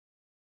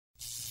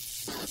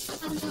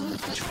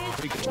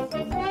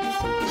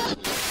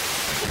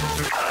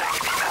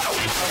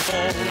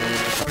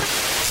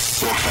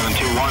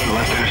721,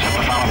 let's intercept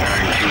the final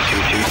bearing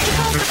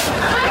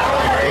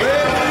 222.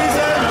 Ladies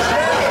and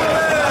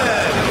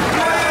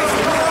gentlemen,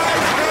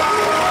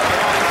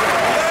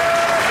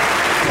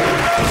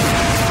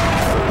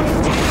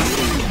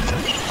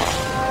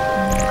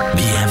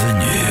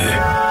 bienvenue,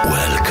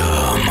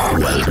 welcome.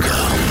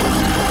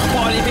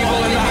 Party people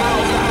in the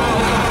house.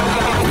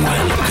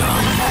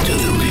 Welcome to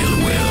the real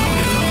world.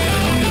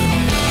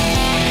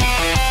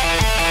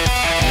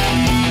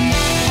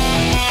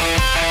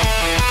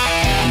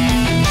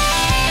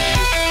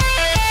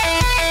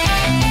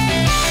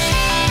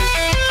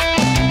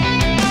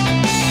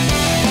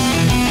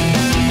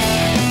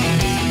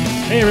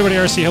 Hey everybody,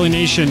 RC Heli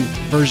Nation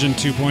version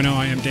 2.0.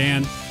 I am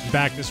Dan,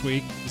 back this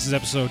week. This is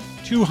episode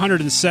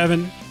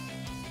 207.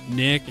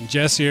 Nick and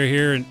Jesse are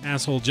here, and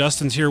asshole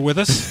Justin's here with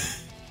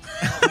us.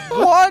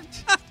 What?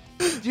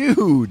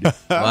 Dude.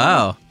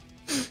 Wow.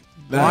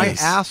 Why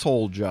Nice.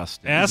 asshole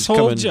Justin? Asshole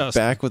Coming Justin.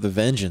 back with a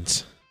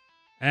vengeance.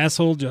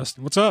 Asshole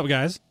Justin. What's up,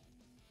 guys?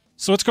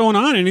 So what's going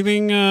on?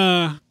 Anything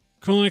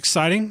cool and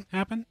exciting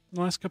happen in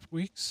the last couple of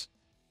weeks?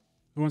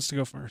 Who wants to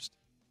go first?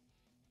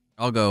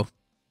 I'll go.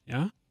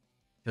 Yeah?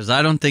 Because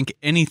I don't think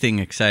anything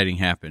exciting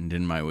happened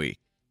in my week.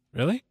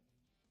 Really?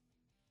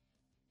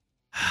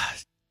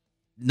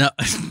 No,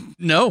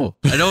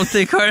 I don't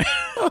think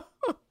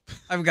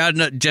I've got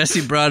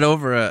Jesse brought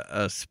over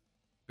a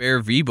spare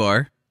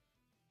V-bar.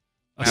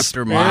 A After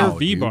spare my-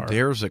 V-bar. Dude,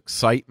 there's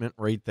excitement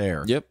right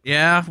there. Yep.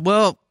 Yeah,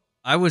 well,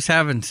 I was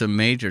having some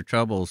major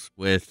troubles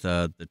with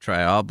the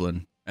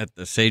Trioblin at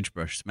the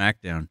Sagebrush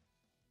Smackdown.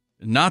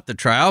 Not the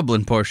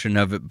Trioblin portion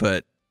of it,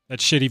 but... That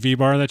shitty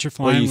V-bar that you're What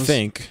flying do you was-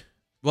 think?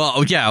 Well,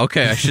 oh, yeah,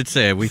 okay, I should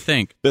say we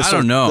think. I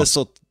don't know. This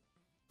will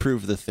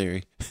prove the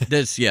theory.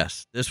 This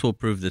will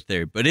prove the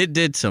theory. But it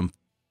did some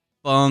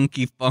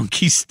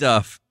funky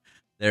stuff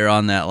there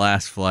on that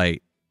last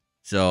flight.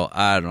 So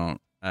I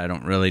don't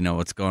really know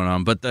what's going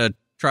on. But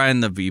trying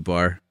the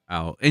V-bar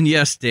out. And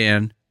yes,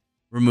 Dan,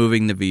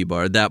 removing the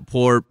V-bar. That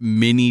poor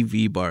mini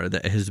V-bar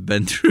that has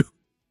been through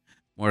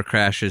more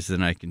crashes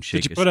than I can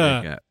shake Did you a put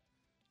stick a- at.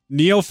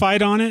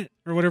 Neophyte on it,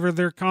 or whatever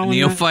they're calling it.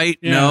 Neophyte?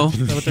 Yeah, No.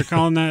 Is that what they're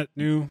calling that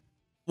new...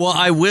 Well,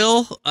 I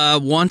will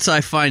once I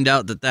find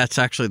out that that's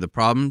actually the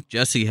problem.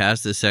 Jesse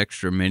has this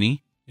extra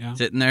mini Yeah.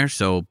 sitting there,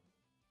 so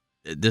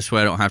this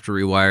way I don't have to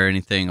rewire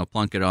anything. I'll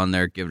plunk it on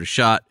there, give it a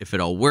shot. If it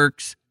all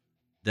works,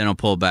 then I'll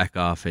pull back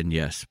off and,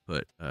 yes,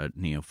 put a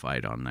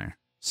Neophyte on there.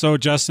 So,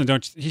 Justin,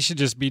 he should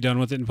just be done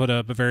with it and put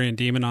a Bavarian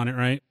Demon on it,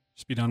 right?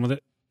 Just be done with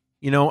it.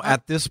 You know,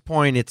 at this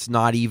point, it's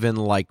not even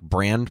like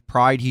brand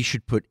pride. He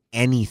should put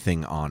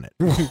anything on it.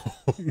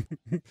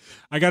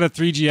 I got a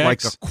 3GX.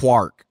 Like a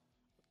Quark.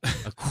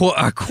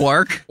 A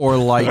Quark? Or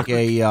like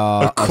a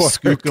Quark.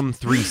 Skookum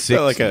 360.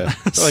 like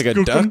a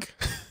duck.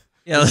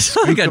 Yeah, it's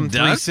like a Skookum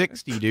duck.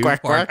 360, dude.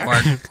 Quack, Quark,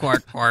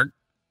 Quark.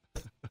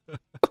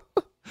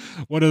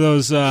 What are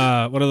those?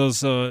 That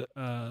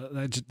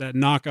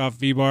knockoff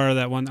V-bar,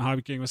 that one that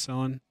Hobby King was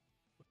selling?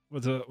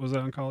 Was that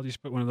on call? You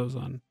should put one of those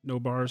on no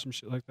bar or some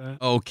shit like that.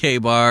 Oh,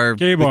 K-bar.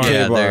 K-bar.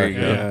 Yeah, K-bar, there you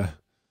go. yeah.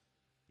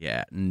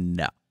 Yeah,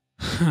 no.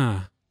 Huh.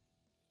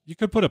 You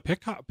could put a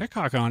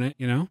Pickhawk on it,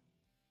 you know?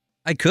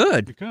 I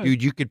could. You could.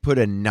 Dude, you could put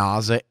a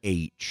NASA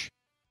H.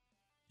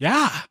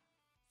 Yeah.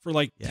 For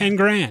like Yeah. 10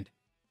 grand.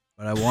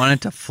 But I want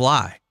it to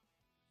fly,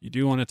 You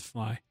do want it to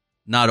fly.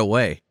 not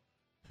away.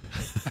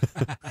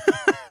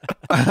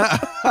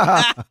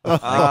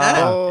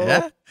 Oh.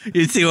 Yeah?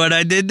 You see what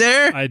I did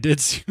there? I did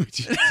see what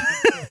you did.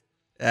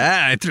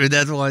 I threw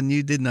that one.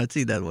 You did not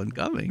see that one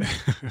coming.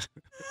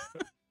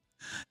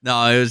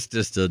 No, it was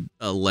just a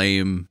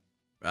lame.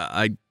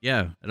 I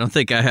don't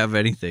think I have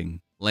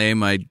anything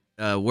lame. I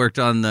worked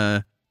on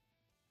the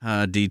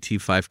DT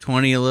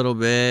 520 a little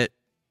bit.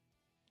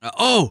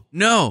 Oh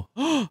no!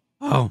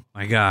 Oh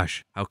my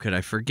gosh! How could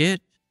I forget?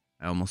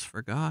 I almost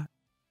forgot.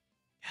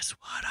 Guess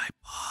what I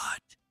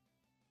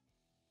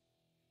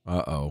bought?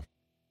 Uh-oh.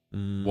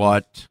 Mm,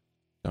 What?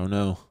 Don't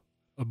know.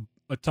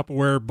 A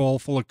Tupperware bowl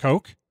full of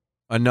Coke.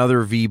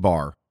 Another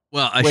V-bar.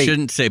 Well, I Wait.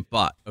 shouldn't say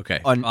bought. Okay,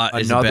 bought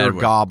is a Another bad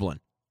word. goblin.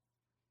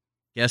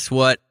 Guess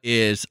what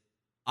is?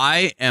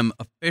 I am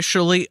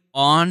officially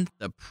on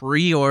the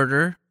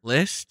pre-order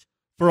list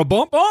For a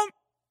bump bump?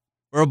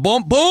 for a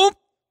bump boom.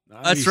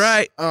 That's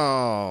right,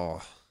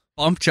 Oh.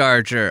 bump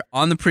charger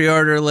on the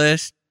pre-order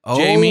list. Oh,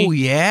 Jamie.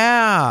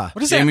 yeah. What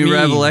does Jamie that mean?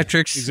 Rev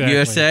Electrics Exactly.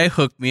 USA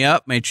hooked me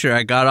up, made sure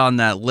I got on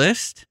that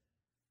list.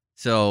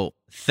 So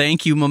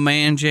thank you, my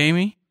man,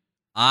 Jamie.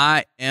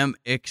 I am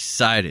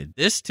excited.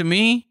 This to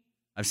me,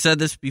 I've said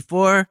this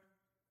before,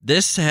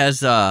 this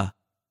has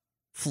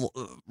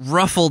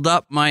ruffled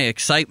up my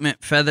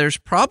excitement feathers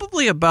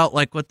probably about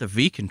like what the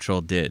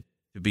V-Control did,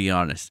 to be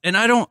honest. And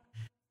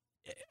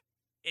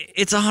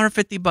it's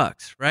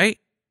 $150, right?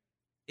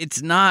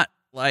 It's not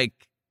like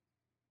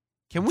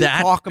Can we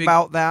that talk big-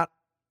 about that?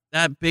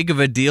 that big of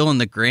a deal in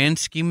the grand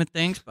scheme of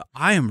things, but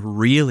I am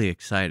really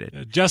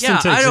excited. Justin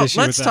takes issue with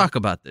Let's that. talk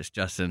about this,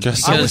 Justin.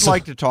 Justin. I would because-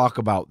 like to talk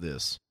about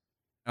this.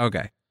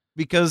 okay.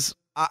 because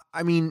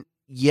I mean,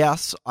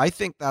 yes, I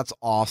think that's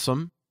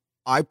awesome.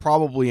 I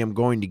probably am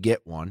going to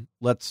get one.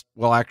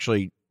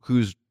 Actually,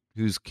 who's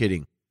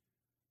kidding?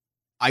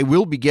 I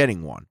will be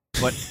getting one,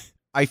 but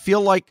I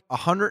feel like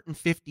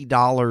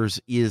 $150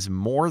 is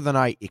more than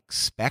I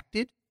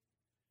expected.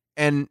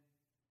 And,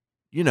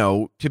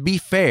 to be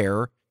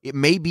fair, it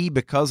may be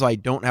because I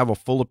don't have a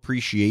full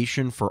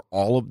appreciation for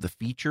all of the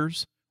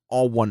features,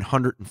 all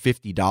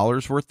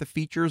 $150 worth of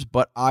features,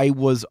 but I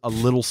was a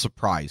little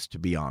surprised, to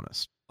be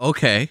honest.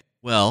 Okay,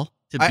 well,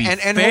 to be and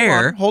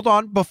fair, hold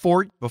on,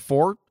 before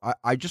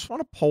I just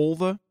want to poll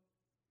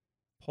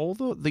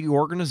the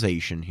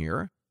organization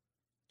here.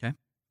 Okay,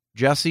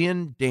 Jesse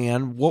and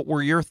Dan, what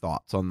were your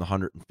thoughts on the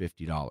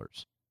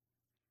 $150?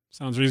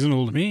 Sounds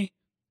reasonable to me.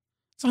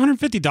 It's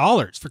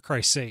 $150 for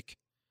Christ's sake.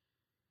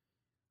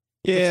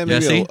 Yeah,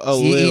 maybe Jesse? a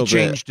He little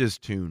changed his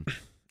tune.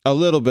 a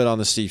little bit on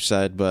the steep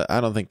side, but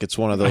I don't think it's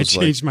one of I those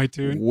changed like my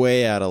tune.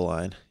 way out of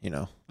line.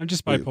 I'm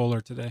just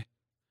bipolar today.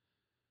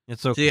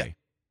 It's okay.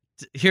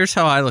 See, here's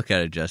how I look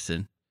at it,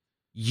 Justin.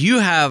 You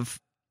have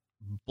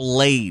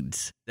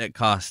blades that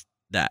cost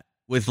that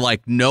with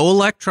like no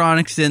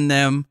electronics in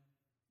them,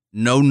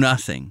 no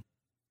nothing.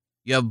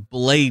 You have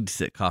blades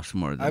that cost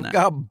more than I've that.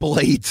 got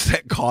blades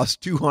that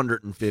cost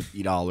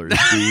 $250,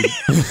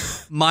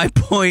 dude. My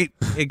point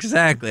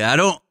exactly. I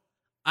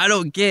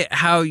don't get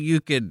how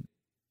you could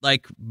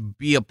like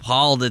be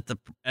appalled at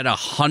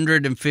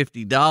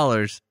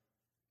 $150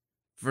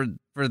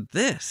 for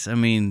this. I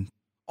mean,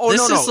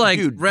 this is like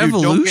dude,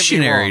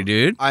 revolutionary,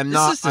 dude. dude. I'm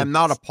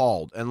not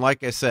appalled. And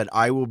like I said,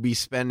 I will be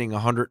spending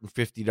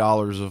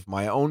 $150 of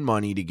my own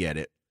money to get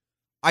it.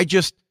 I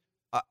just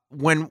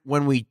when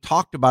we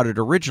talked about it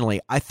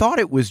originally, I thought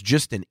it was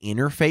just an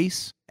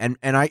interface, and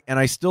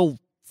I still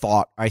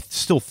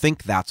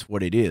think that's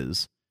what it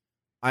is.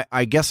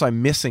 I guess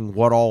I'm missing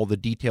what all the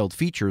detailed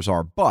features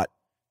are, but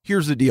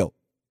here's the deal.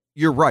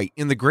 You're right.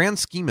 In the grand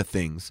scheme of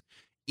things,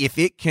 if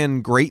it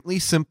can greatly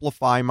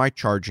simplify my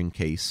charging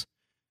case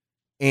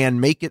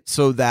and make it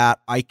so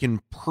that I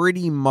can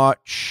pretty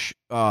much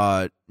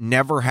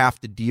never have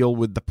to deal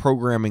with the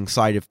programming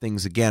side of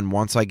things again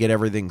once I get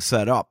everything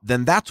set up,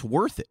 then that's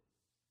worth it.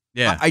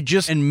 Yeah. I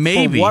just, and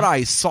maybe for what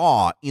I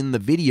saw in the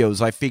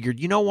videos, I figured,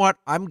 you know what?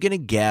 I'm going to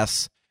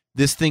guess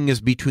this thing is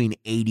between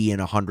 $80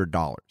 and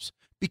 $100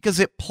 because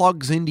it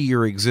plugs into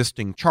your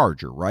existing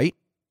charger, right?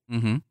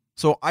 Mm-hmm.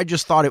 So I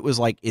just thought it was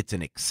like it's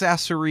an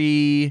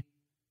accessory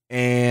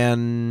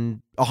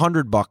and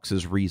 $100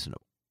 is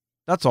reasonable.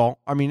 That's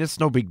all. I mean, it's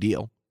no big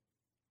deal.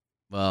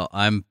 Well,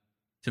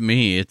 to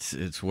me,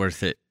 it's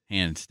worth it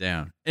hands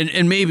down.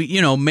 And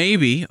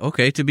maybe,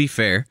 okay, to be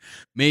fair,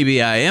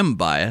 maybe I am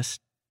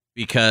biased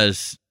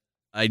because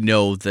I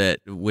know that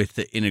with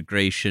the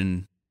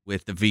integration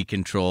with the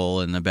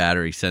V-Control and the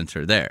battery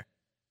sensor there.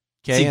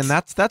 Okay, and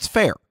that's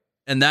fair.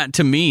 And that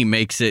to me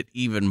makes it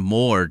even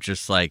more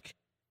just like,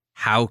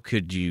 how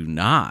could you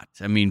not?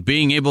 I mean,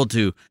 being able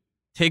to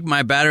take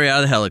my battery out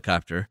of the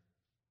helicopter,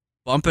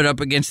 bump it up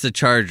against the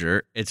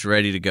charger, it's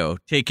ready to go.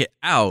 Take it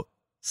out,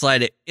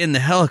 slide it in the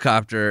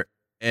helicopter,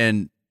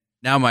 and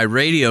now my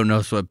radio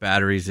knows what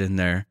battery's in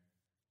there.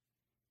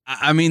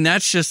 I mean,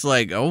 that's just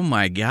like, oh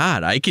my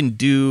God, I can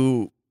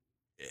do,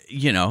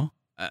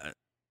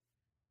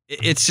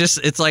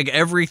 it's like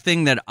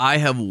everything that I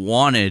have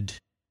wanted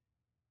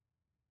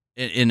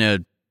in a,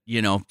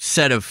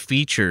 set of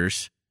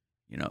features,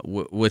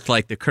 with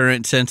like the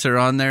current sensor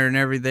on there and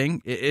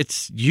everything.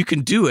 You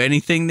can do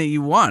anything that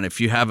you want.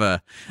 If you have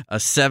a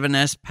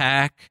 7S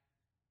pack,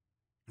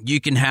 you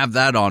can have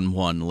that on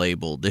one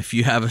labeled. If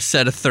you have a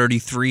set of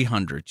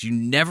 3300s, you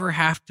never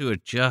have to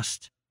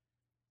adjust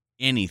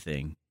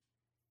anything.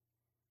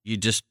 You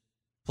just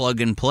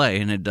plug and play,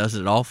 and it does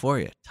it all for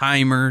you.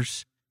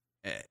 Timers,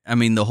 I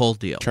mean, the whole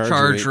deal.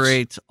 Charge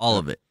rates, all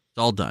of it. It's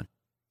all done.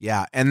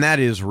 Yeah, and that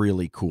is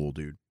really cool,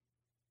 dude.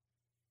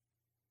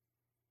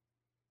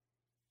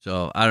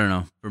 So, I don't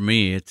know. For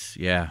me, it's,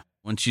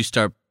 once you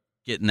start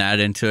getting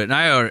that into it, and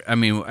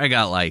I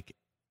got like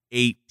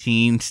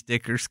 18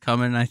 stickers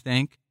coming, I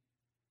think.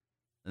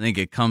 I think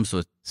it comes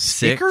with 6.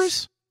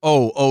 Stickers?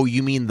 Oh,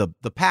 you mean the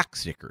pack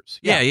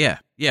stickers? Yeah.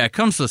 It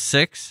comes with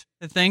 6,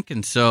 I think,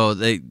 and so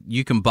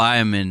you can buy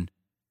them in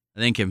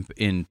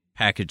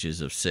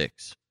packages of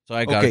 6. So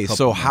I got. Okay,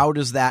 so how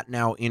does that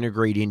now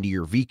integrate into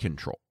your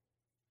V-Control?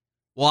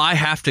 Well, I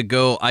have to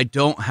go. I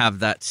don't have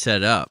that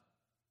set up,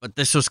 but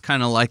this was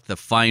kind of like the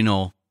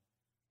final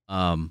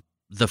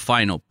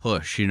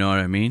push. You know what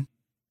I mean?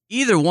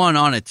 Either one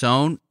on its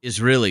own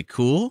is really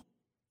cool.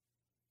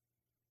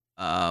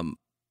 But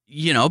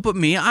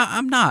me,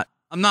 I'm not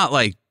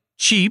like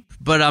cheap,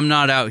 but I'm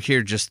not out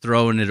here just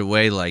throwing it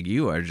away like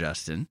you are,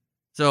 Justin.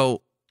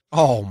 So,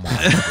 oh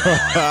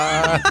my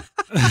God.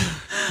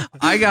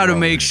 I got to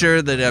make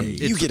sure that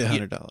you get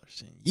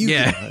 $100. You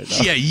get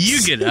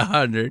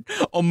 $100.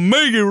 I'll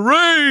make it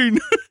rain.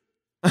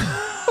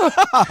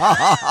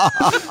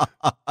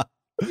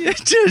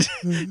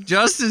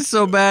 Justin's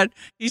so bad.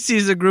 He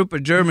sees a group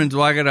of Germans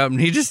walking up, and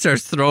he just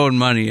starts throwing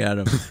money at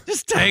them.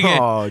 Just take it.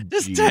 Oh,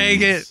 Just jeez.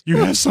 take it. You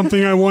have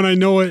something I want. I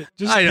know it.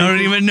 Just I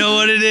don't even know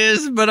what it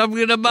is, but I'm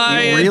gonna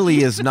buy It it.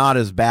 really is not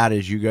as bad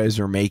as you guys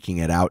are making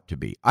it out to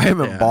be. I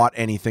haven't Yeah. bought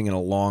anything in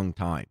a long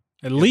time.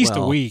 At least a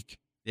well. week.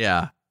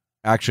 Yeah,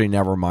 Actually,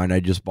 never mind. I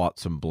just bought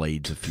some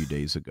blades a few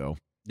days ago.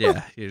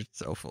 yeah. You're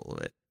so full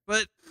of it.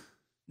 But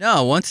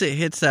no, once it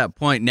hits that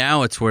point,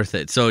 now it's worth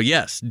it. So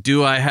yes,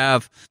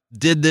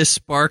 did this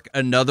spark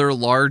another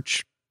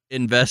large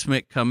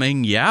investment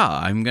coming? Yeah,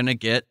 I'm gonna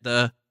get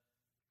the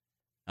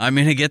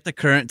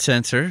current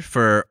sensor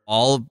for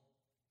all.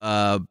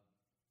 I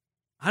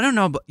don't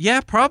know, but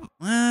yeah,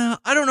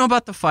 I don't know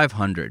about the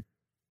 500.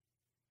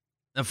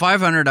 The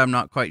 500, I'm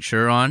not quite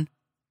sure on.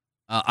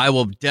 I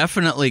will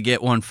definitely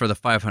get one for the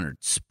 500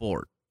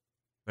 Sport,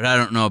 but I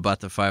don't know about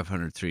the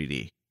 500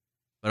 3D.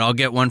 But I'll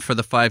get one for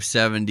the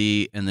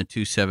 570 and the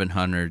two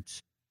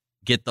 700s.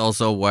 Get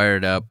those all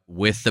wired up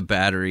with the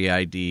battery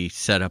ID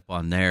set up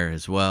on there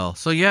as well.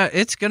 So yeah,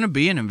 it's going to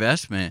be an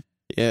investment.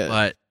 Yeah.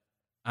 But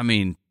I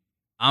mean,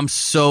 I'm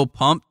so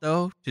pumped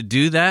though to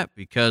do that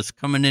because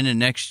coming into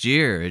next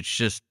year, it's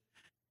just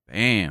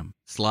bam,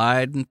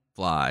 slide and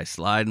fly,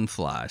 slide and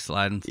fly,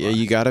 slide and fly. Yeah,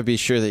 you got to be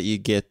sure that you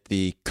get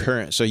the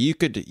current. So you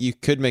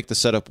could make the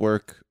setup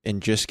work and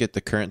just get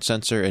the current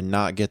sensor and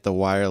not get the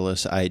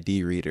wireless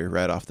ID reader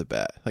right off the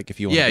bat. Like if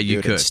you want to do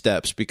it in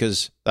steps,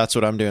 because that's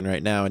what I'm doing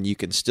right now. And you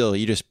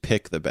just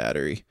pick the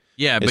battery.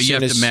 Yeah, but As you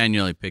soon have to as-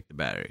 manually pick the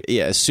battery.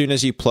 Yeah, as soon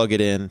as you plug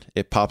it in,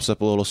 it pops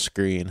up a little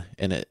screen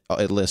and it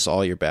lists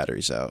all your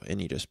batteries out, and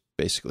you just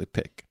basically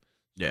pick.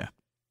 Yeah,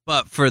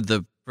 but for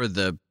the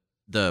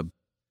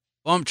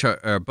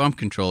bump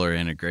controller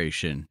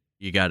integration,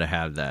 you got to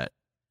have that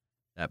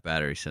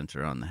battery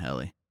sensor on the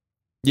heli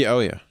Yeah. Oh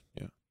yeah.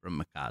 Yeah. from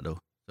Mikado.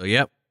 So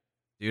yep,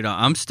 dude,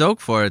 I'm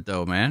stoked for it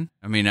though, man.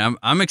 I mean,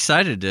 I'm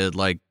excited to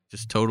like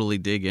just totally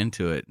dig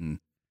into it and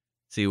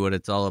see what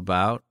it's all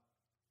about.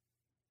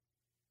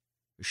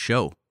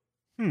 Show.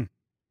 Is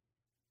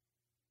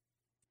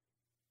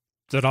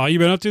that all you've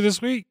been up to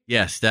this week?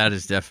 Yes, that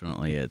is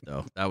definitely it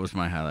though. That was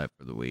my highlight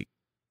for the week.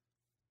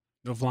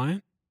 No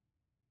flying?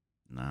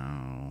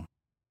 No,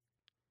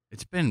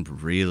 it's been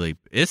really.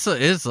 It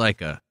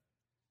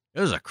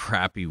was a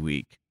crappy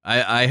week.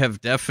 I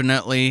have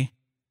definitely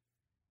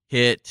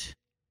hit.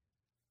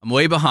 I'm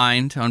way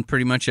behind on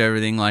pretty much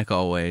everything, like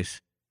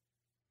always.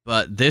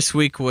 But this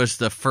week was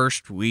the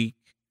first week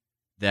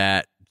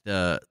that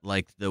the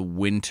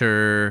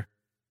winter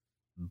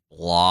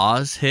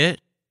blahs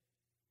hit.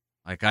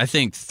 Like I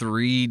think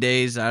 3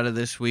 days out of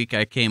this week,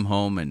 I came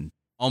home and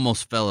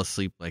almost fell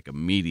asleep like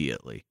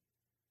immediately.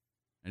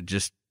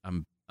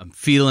 I'm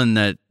feeling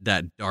that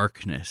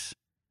darkness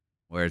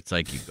where it's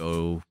like you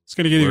go. It's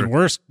going to get even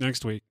worse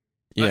next week.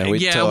 Yeah. Wait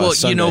till, Well,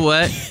 Sunday. you know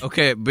what?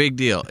 Okay, big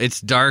deal. It's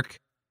dark.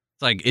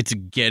 It's like it's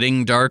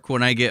getting dark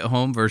when I get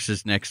home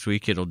versus next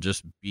week it'll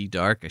just be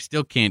dark. I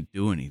still can't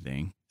do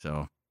anything.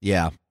 So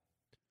Yeah.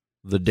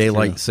 The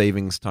daylight True.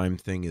 savings time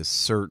thing is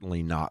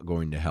certainly not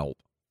going to help.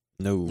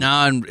 No.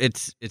 now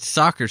it's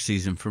soccer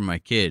season for my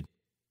kid,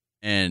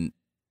 and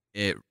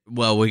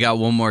we got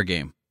one more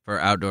game for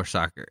outdoor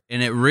soccer,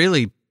 and it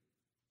really,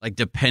 like,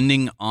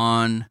 depending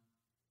on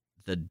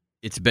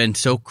it's been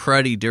so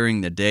cruddy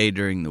during the day,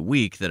 during the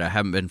week, that I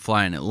haven't been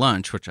flying at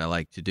lunch, which I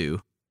like to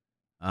do.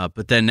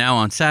 But then now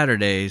on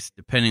Saturdays,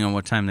 depending on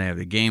what time they have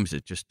the games,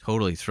 it just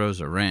totally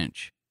throws a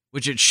wrench,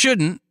 which it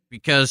shouldn't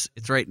because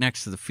it's right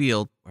next to the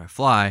field where I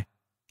fly.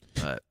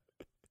 But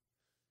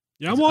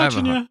Yeah, I'm I have a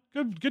watching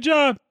you. Good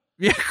job.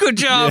 yeah, good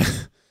job.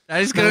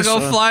 I just gonna Nice go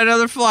one. fly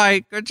another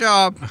flight. Good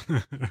job.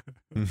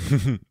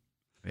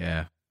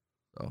 Yeah.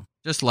 So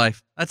just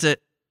life. That's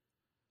it.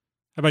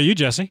 How about you,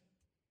 Jesse?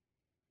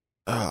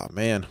 Oh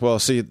man. Well,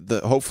 see,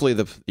 hopefully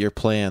your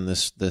plan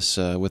this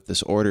with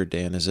this order,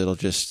 Dan, is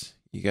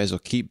you guys will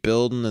keep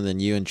building, and then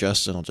you and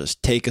Justin will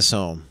just take us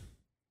home.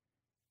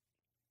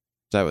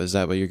 Is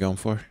that what you're going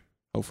for?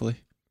 Hopefully.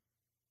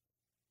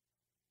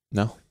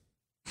 No.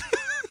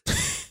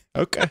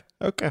 Okay.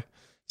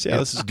 See how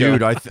this is going.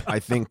 Dude, I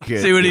think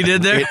See what he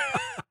did there?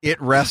 It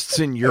rests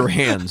in your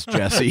hands,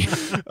 Jesse.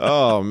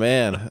 Oh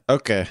man.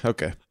 Okay.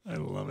 I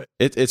love it.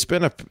 It's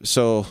been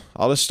so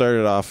I'll just start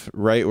it off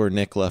right where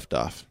Nick left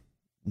off.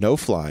 No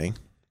flying.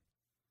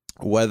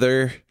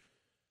 Weather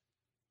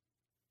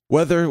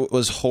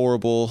was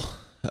horrible.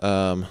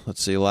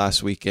 Let's see,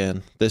 last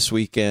weekend. This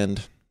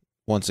weekend,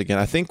 once again,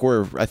 I think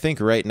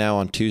right now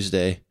on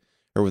Tuesday,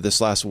 or with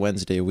this last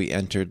Wednesday, we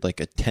entered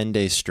like a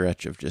 10-day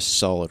stretch of just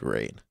solid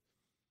rain.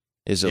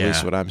 Is at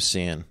least what I'm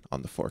seeing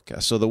on the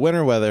forecast. So the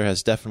winter weather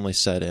has definitely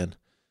set in.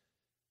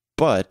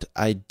 But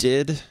I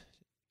did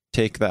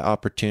take that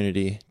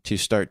opportunity to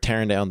start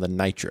tearing down the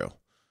Nitro.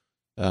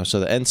 So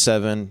the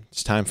N7,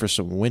 it's time for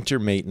some winter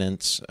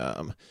maintenance.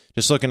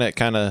 Just looking at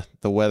kind of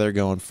the weather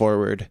going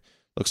forward,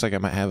 looks like I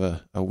might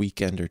have a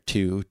weekend or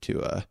two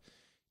to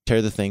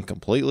tear the thing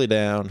completely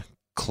down,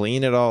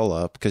 clean it all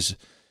up, because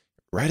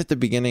right at the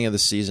beginning of the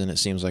season, it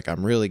seems like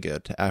I'm really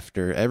good.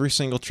 After every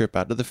single trip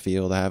out to the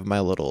field, I have my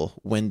little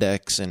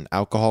Windex and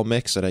alcohol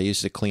mix that I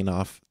use to clean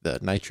off the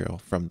nitro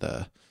from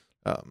the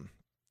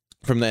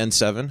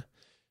N7.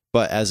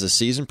 But as the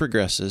season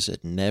progresses,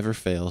 it never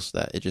fails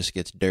that it just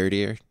gets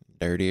dirtier,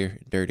 dirtier,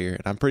 dirtier.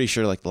 And I'm pretty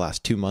sure like the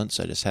last 2 months,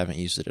 I just haven't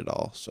used it at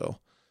all. So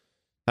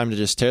time to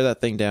just tear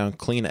that thing down,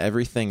 clean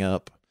everything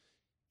up.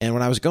 And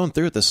when I was going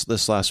through it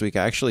this last week,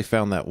 I actually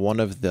found that one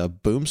of the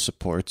boom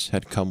supports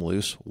had come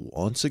loose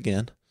once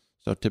again.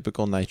 So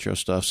typical nitro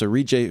stuff. So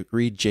read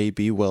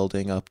JB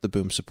welding up the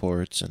boom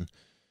supports and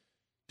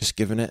just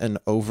giving it an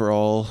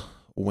overall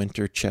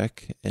winter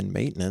check and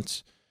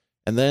maintenance.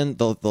 And then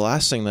the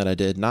last thing that I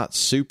did, not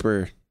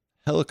super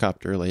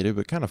helicopter related,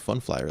 but kind of fun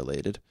fly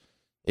related,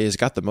 is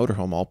got the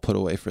motorhome all put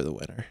away for the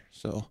winter.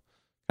 So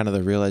kind of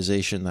the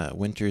realization that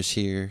winter's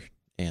here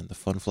and the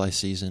fun fly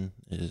season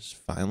is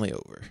finally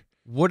over.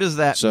 What does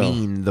that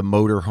mean, the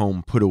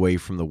motorhome put away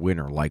from the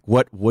winter? Like,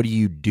 what do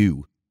you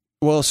do?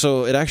 Well,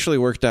 so it actually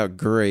worked out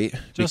great.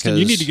 Justin,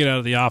 you need to get out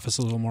of the office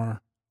a little more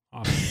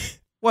often.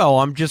 Well,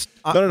 I'm just...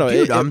 No.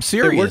 Dude, I'm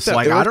serious.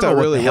 I don't know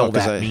what the hell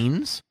that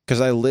means. Because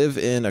I live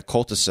in a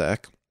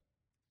cul-de-sac,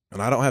 and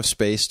I don't have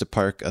space to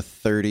park a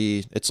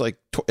 30... It's a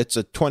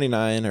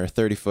 29 or a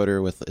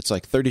 30-footer with... It's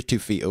like 32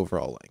 feet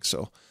overall length.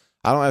 So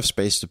I don't have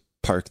space to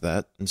park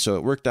that. And so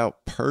it worked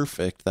out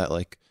perfect that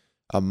like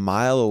a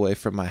mile away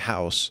from my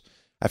house,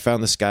 I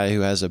found this guy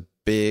who has a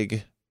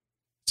big...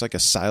 It's like a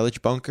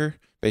silage bunker,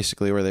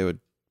 basically, where they would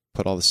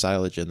put all the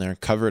silage in there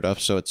and cover it up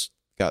so it's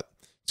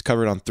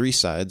covered on 3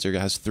 sides, or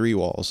it has 3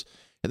 walls.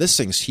 And this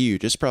thing's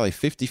huge. It's probably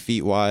 50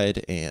 feet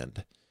wide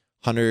and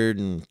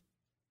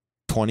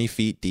 120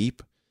 feet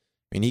deep. I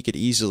mean, he could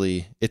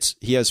easily...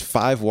 He has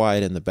 5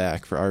 wide in the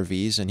back for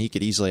RVs, and he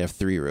could easily have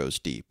 3 rows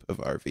deep of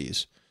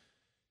RVs.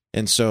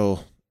 And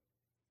so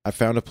I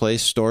found a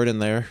place stored in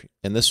there,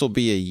 and this will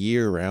be a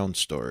year-round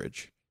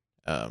storage,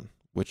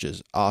 which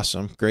is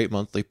awesome. Great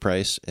monthly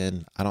price,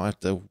 and I don't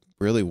have to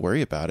really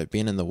worry about it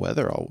being in the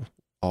weather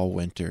all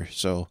winter.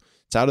 So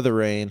it's out of the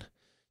rain,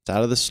 it's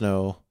out of the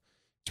snow,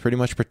 it's pretty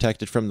much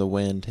protected from the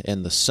wind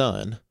and the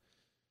sun.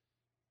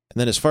 And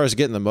then as far as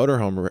getting the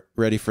motorhome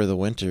ready for the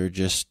winter,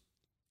 just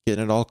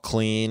getting it all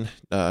clean,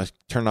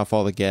 turning off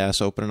all the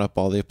gas, opening up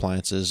all the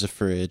appliances, the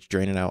fridge,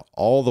 draining out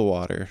all the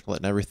water,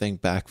 letting everything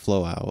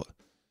backflow out.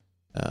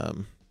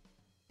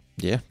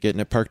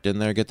 Getting it parked in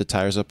there, get the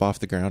tires up off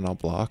the ground on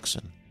blocks,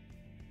 and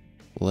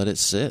let it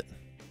sit.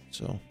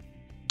 So,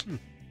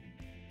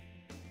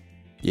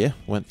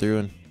 went through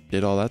and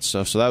did all that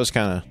stuff. So that was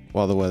kind of,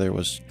 while the weather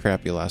was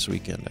crappy last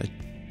weekend, I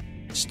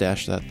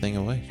stashed that thing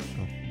away.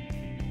 So.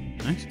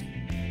 Nice.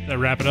 That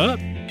wrap it up?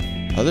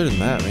 Other than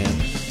that,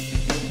 man,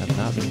 I've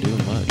not been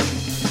doing much.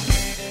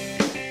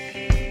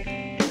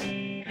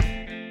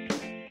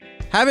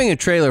 Having a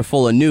trailer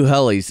full of new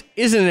helis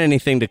isn't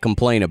anything to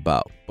complain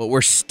about, but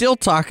we're still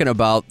talking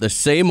about the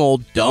same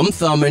old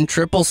dumb-thumbing,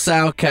 triple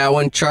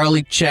sow-cowing,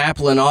 Charlie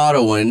Chaplin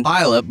autoing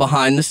pilot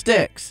behind the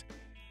sticks.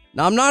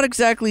 Now, I'm not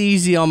exactly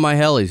easy on my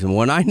helis, and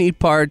when I need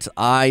parts,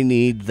 I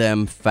need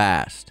them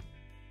fast.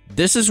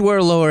 This is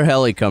where Lower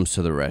Heli comes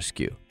to the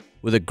rescue.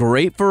 With a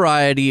great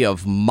variety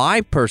of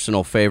my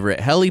personal favorite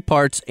heli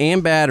parts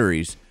and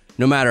batteries,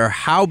 no matter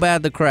how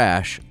bad the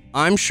crash,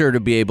 I'm sure to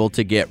be able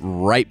to get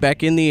right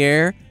back in the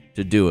air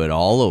to do it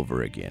all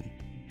over again.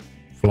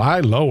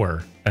 Fly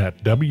lower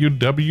at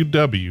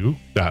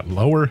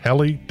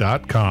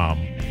www.lowerheli.com.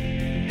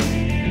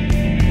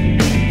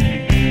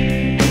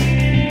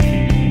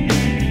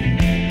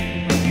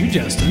 You,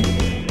 Justin.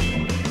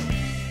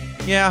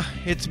 Yeah,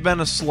 it's been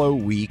a slow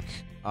week.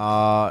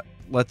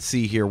 Let's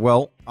see here.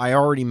 Well, I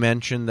already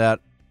mentioned that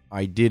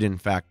I did, in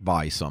fact,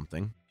 buy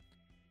something.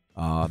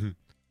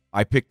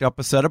 I picked up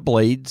a set of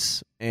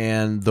blades,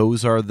 and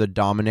those are the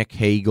Dominic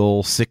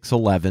Hagel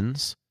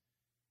 611s,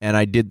 and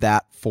I did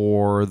that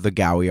for the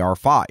Gaui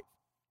R5.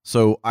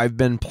 So I've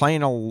been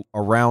playing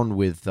around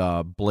with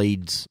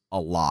blades a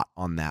lot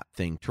on that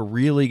thing to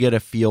really get a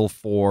feel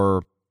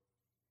for,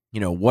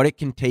 what it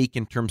can take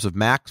in terms of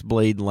max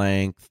blade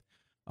length,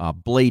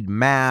 blade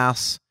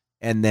mass,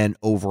 and then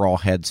overall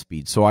head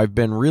speed. So I've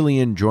been really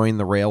enjoying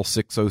the Rail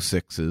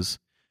 606s,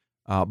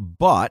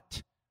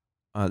 but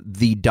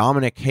the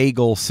Dominic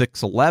Hagel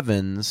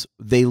 611s,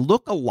 they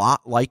look a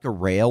lot like a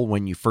Rail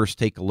when you first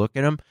take a look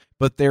at them,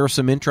 but there are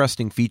some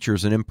interesting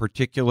features, and in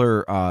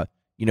particular,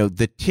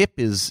 the tip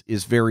is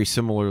very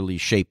similarly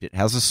shaped. It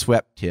has a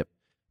swept tip,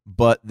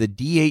 but the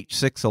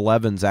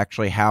DH611s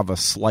actually have a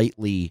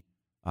slightly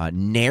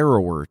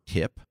narrower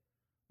tip,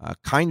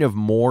 kind of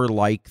more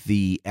like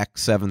the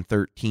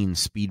X713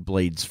 speed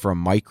blades from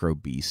Micro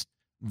Beast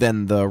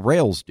than the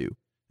Rails do.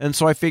 And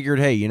so I figured,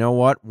 hey, you know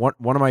what?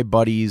 One of my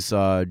buddies,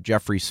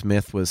 Jeffrey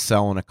Smith, was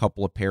selling a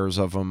couple of pairs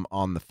of them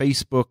on the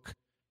Facebook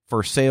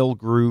for sale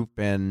group,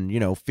 and,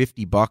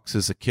 $50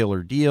 is a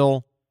killer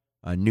deal,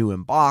 new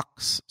in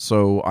box.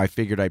 So I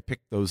figured I'd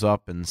pick those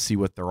up and see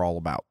what they're all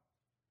about.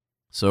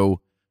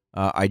 So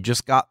I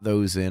just got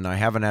those in. I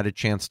haven't had a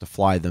chance to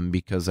fly them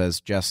because,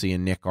 as Jesse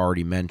and Nick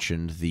already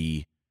mentioned,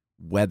 the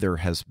weather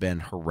has been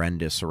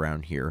horrendous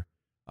around here.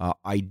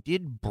 I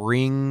did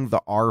bring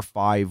the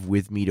R5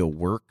 with me to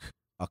work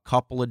a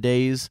couple of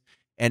days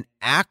and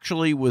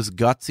actually was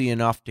gutsy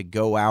enough to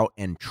go out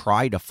and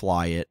try to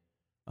fly it,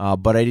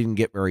 but I didn't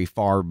get very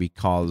far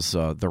because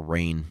the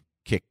rain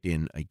kicked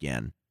in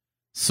again.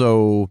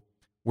 So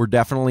we're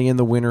definitely in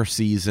the winter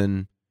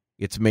season.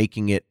 It's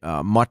making it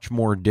much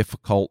more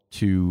difficult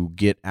to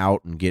get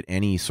out and get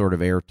any sort of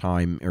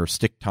airtime or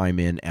stick time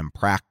in and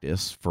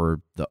practice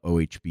for the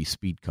OHB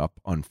Speed Cup,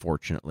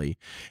 unfortunately.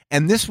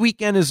 And this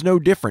weekend is no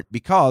different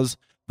because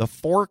the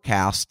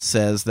forecast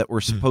says that we're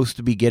supposed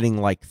to be getting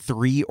like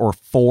 3 or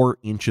 4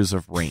 inches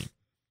of rain.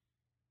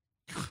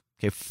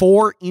 Okay,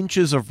 4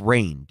 inches of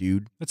rain,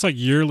 dude. That's like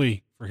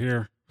yearly for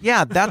here.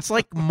 Yeah, that's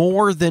like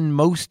more than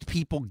most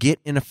people get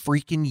in a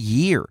freaking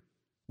year.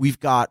 We've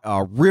got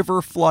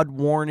river flood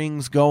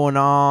warnings going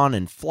on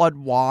and flood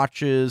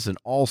watches and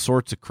all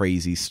sorts of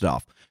crazy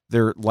stuff.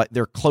 They're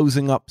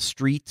closing up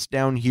streets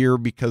down here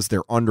because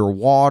they're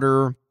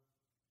underwater.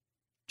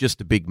 Just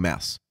a big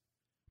mess.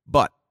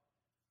 But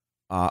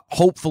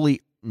hopefully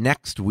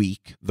next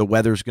week the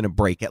weather's going to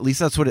break. At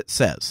least that's what it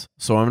says.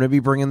 So I'm going to be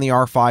bringing the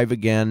R5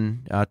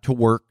 again to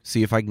work,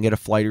 see if I can get a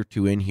flight or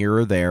two in here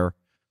or there.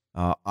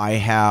 I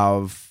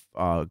have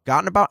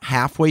gotten about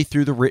halfway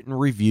through the written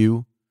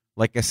review.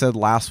 Like I said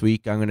last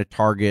week, I'm going to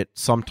target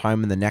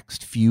sometime in the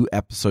next few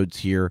episodes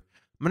here.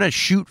 I'm going to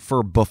shoot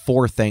for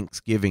before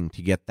Thanksgiving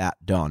to get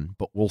that done,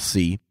 but we'll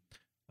see.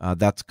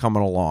 That's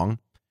coming along.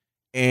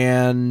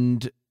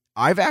 And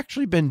I've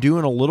actually been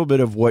doing a little bit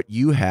of what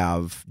you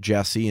have,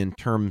 Jesse, in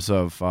terms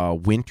of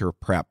winter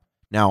prep.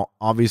 Now,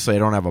 obviously, I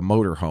don't have a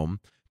motorhome,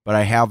 but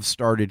I have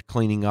started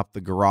cleaning up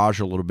the garage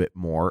a little bit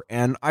more,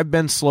 and I've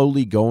been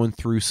slowly going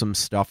through some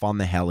stuff on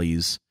the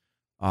helis,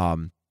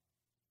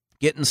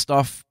 getting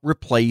stuff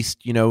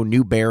replaced,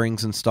 new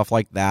bearings and stuff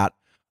like that.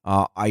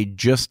 I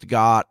just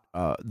got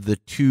the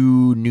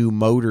 2 new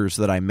motors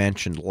that I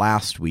mentioned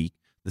last week,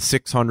 the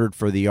 600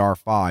 for the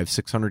R5,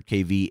 600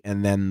 kV,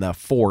 and then the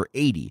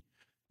 480.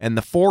 And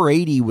the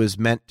 480 was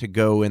meant to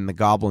go in the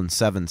Goblin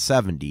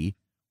 770,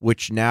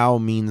 which now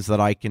means that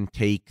I can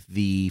take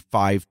the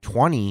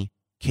 520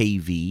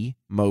 kV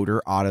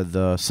motor out of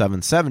the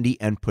 770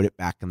 and put it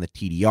back in the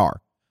TDR.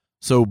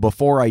 So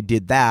before I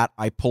did that,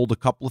 I pulled a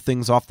couple of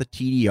things off the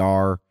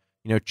TDR,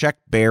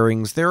 checked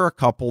bearings. There are a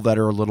couple that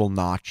are a little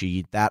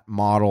notchy. That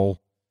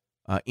model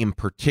in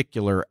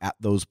particular at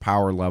those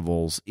power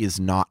levels is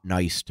not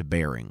nice to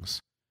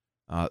bearings.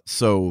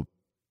 So,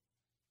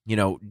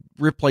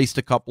 replaced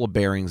a couple of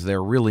bearings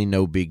there, really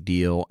no big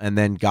deal. And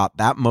then got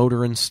that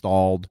motor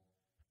installed,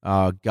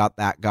 got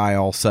that guy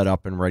all set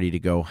up and ready to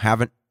go.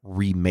 Haven't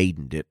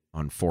remadened it,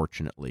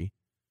 unfortunately.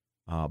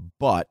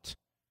 But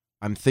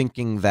I'm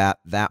thinking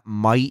that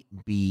might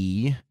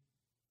be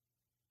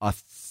a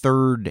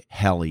third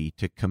heli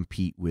to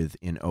compete with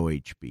in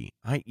OHB.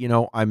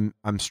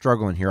 I'm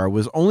struggling here. I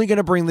was only going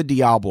to bring the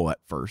Diablo at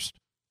first.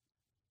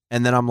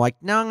 And then I'm like,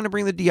 no, I'm going to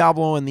bring the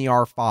Diablo and the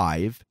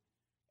R5.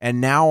 And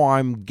now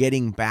I'm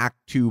getting back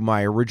to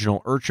my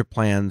original Urcha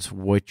plans,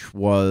 which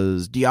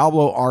was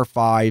Diablo,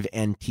 R5,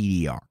 and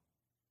TDR.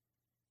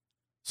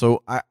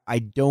 So I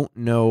don't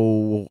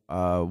know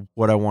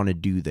what I want to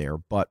do there,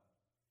 but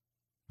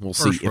we'll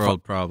see. First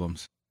world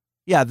problems.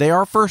 Yeah, they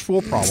are first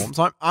world problems.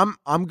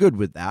 I'm good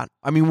with that.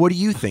 I mean, what do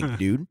you think,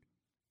 dude?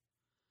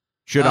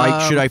 Should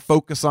I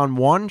focus on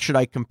one? Should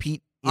I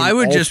compete? I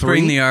would just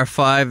bring the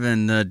R5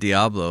 and the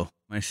Diablo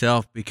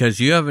myself because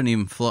you haven't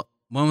even flown.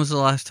 When was the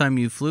last time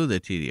you flew the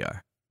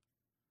TDR?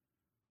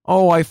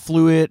 Oh, I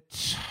flew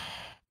it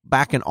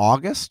back in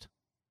August.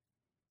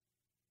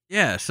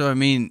 Yeah, so I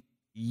mean,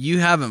 you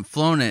haven't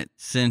flown it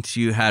since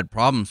you had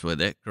problems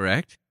with it,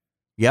 correct?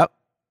 Yep.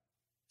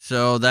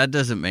 So that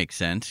doesn't make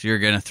sense. You're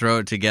going to throw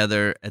it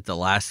together at the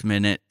last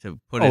minute to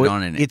put it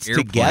on an airplane. It's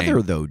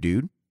together, though,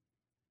 dude.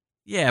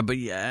 Yeah, but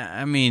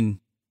I mean,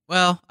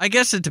 well, I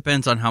guess it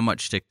depends on how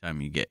much stick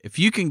time you get. If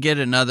you can get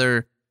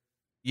another,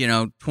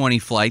 20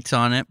 flights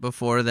on it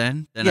before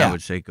then yeah. I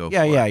would say go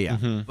for it. Yeah.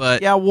 Mm-hmm.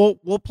 But yeah,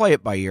 we'll play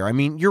it by ear. I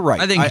mean, you're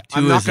right. I think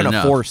I'm not going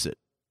to force it.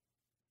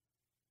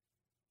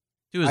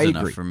 2 is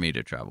enough for me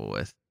to travel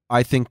with.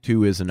 I think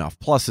 2 is enough.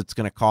 Plus, it's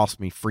going to cost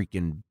me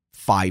freaking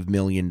 $5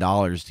 million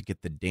to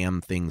get the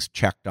damn things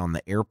checked on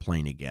the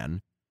airplane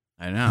again.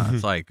 I know.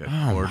 It's like a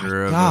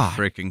quarter of a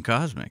freaking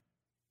Cosmic.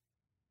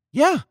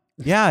 Yeah,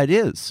 it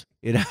is.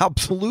 It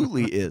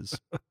absolutely is.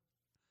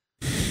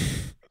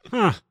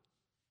 Huh.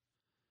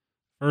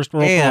 First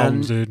world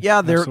problems, dude.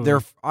 Yeah,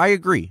 they're. I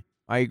agree,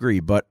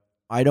 but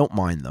I don't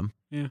mind them.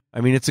 Yeah. I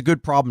mean, it's a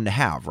good problem to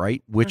have,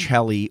 right? Which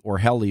heli or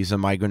helis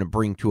am I going to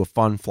bring to a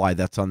fun fly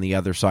that's on the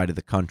other side of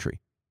the country?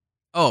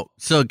 Oh,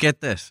 so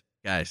get this,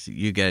 guys.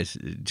 You guys,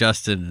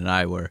 Justin and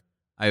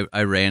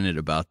I ranted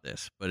about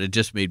this, but it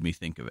just made me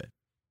think of it.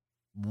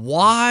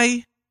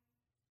 Why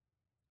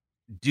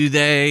do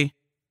they?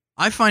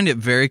 I find it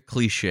very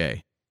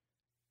cliche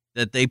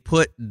that they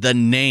put the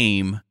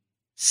name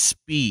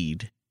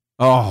Speed.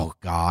 Oh,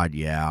 God,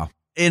 yeah.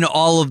 In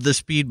all of the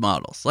Speed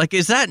models. Like,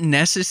 is that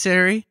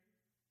necessary?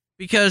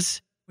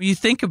 Because when you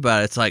think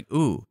about it, it's like,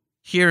 ooh,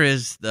 here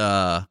is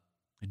the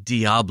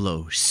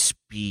Diablo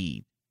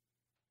Speed.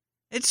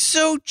 It's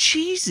so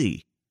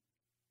cheesy.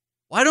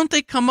 Why don't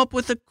they come up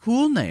with a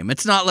cool name?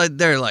 It's not like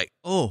they're like,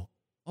 oh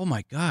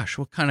my gosh,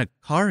 what kind of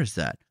car is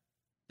that?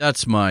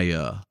 That's my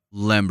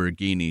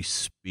Lamborghini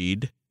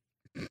Speed.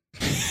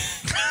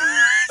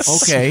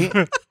 Okay.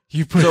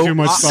 You put So, too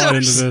much thought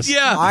into this.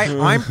 Yeah.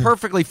 I'm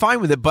perfectly fine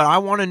with it, but I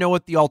want to know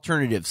what the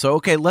alternative. So,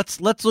 okay,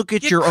 let's look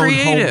at Get your own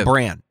creative. home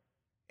brand.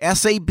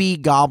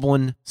 SAB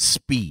Goblin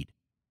Speed.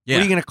 Yeah. What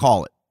are you going to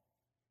call it?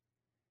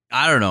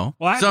 I don't know.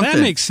 Well, that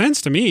Something. makes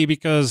sense to me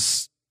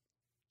because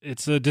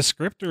it's a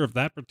descriptor of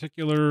that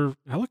particular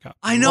helicopter.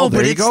 I know, Well, there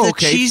but you it's go. the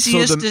Okay,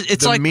 cheesiest. So the,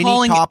 it's the like mini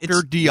calling copter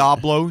it.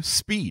 Diablo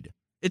Speed.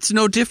 It's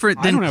no different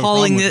I don't than have a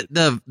calling problem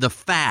it the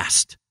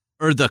fast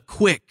or the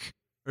quick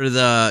or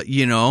the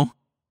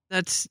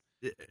That's.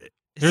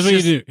 Here's what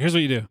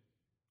you do.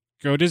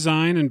 Go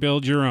design and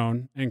build your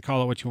own and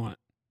call it what you want.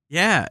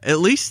 Yeah, at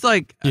least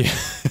like Yeah.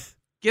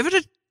 give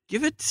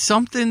it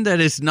something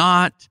that is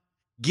not.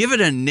 Give it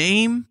a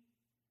name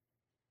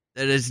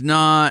that is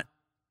not.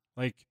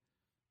 Like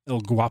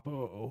El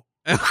Guapo.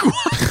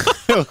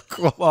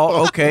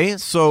 Well, okay,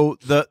 so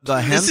the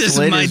This is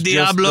Henslet my is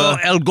Diablo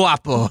just El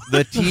Guapo.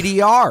 the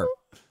TDR,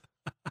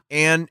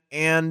 and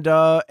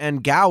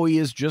Gowie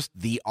is just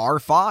the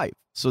R5.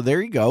 So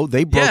there you go.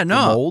 They broke the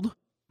mold.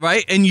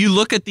 Right? And you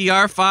look at the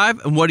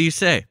R5, and what do you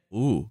say?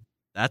 Ooh,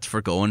 that's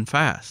for going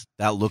fast.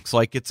 That looks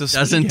like it's a speed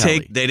Doesn't heli.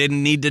 take. They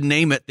didn't need to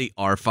name it the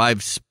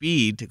R5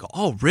 Speed to go.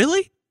 Oh,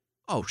 really?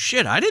 Oh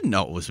shit! I didn't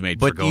know it was made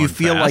for But do going you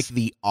feel like fast.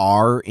 the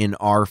R in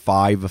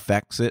R5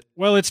 affects it?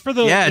 Well, it's for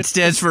the Yeah, it it's,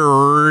 stands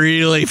for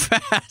really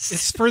fast.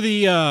 it's for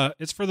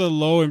the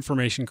low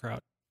information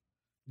crowd,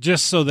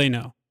 just so they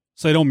know,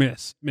 so they don't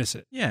miss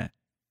it. Yeah.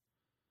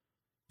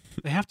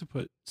 They have to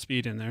put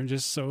speed in there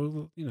just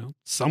so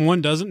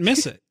someone doesn't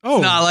miss it. Oh,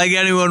 Not like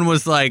anyone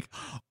was like,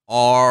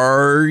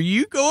 "Are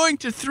you going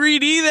to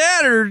 3D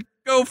that or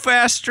go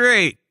fast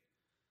straight?"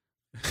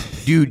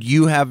 Dude,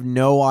 you have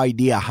no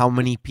idea how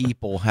many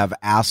people have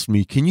asked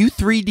me, can you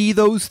 3D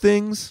those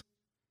things?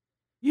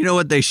 You know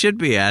what they should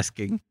be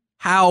asking?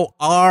 How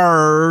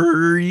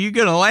are you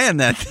going to land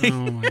that thing?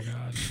 oh my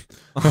god.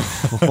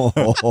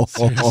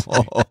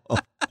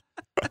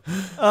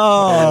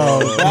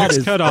 Oh,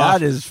 Next cut off.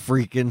 that is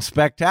freaking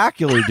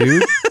spectacular,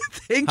 dude.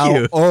 Thank How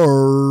you.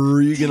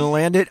 are you going to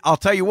land it? I'll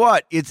tell you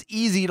what, it's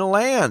easy to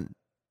land.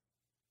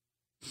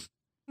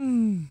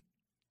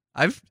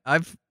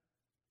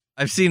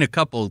 I've seen a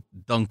couple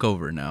dunk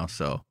over now,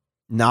 so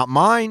Not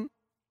mine.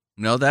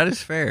 no, that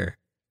is fair.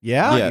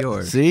 Yeah, Not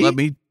yours. See? Let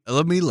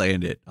me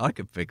land it. I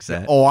can fix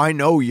that. Oh, I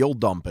know you'll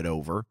dump it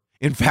over.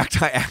 In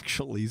fact, I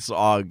actually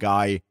saw a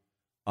guy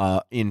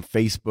in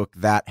Facebook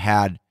that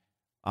had,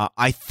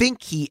 I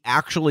think he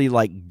actually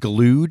like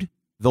glued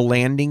the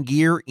landing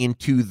gear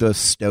into the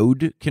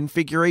stowed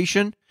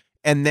configuration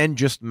and then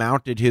just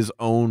mounted his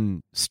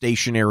own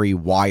stationary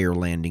wire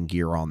landing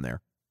gear on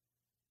there.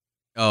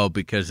 Oh,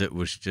 because it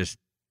was just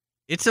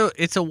it's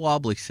a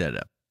wobbly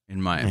setup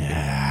in my opinion.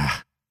 Yeah.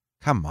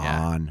 Come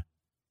Yeah. on.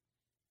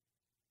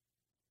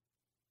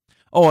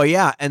 Oh,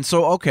 yeah. And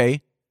so,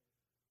 okay.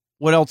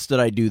 What else did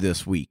I do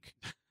this week?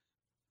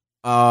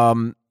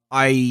 I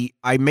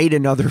made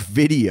another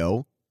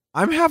video.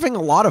 I'm having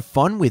a lot of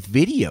fun with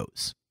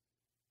videos.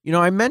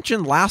 I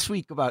mentioned last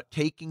week about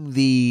taking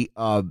the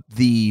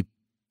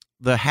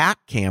hat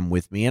cam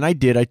with me, and I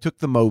did. I took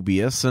the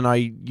Mobius and I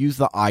used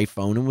the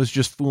iPhone and was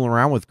just fooling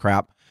around with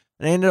crap.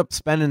 And I ended up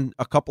spending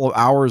a couple of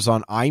hours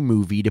on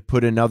iMovie to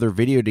put another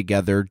video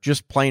together,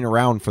 just playing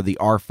around for the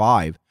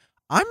R5.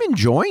 I'm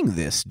enjoying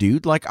this,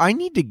 dude. Like, I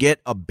need to get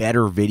a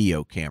better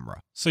video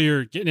camera. So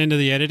you're getting into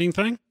the editing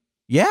thing?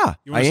 Yeah,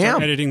 You want I to start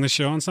am. editing the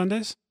show on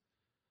Sundays?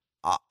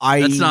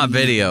 That's not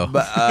video.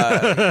 But,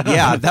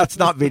 yeah, that's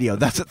not video.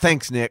 That's it.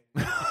 Thanks, Nick.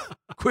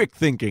 Quick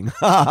thinking.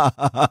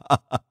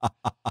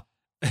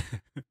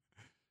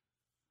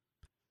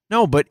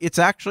 No, but it's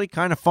actually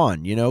kind of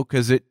fun,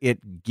 because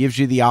it gives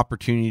you the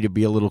opportunity to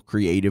be a little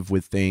creative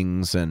with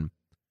things and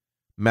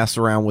mess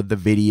around with the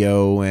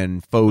video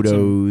and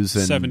photos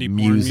and 70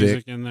 porn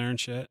music in there and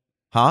shit.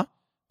 Huh?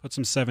 Put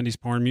some 70s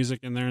porn music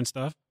in there and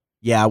stuff.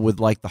 Yeah, with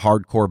like the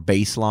hardcore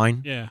bass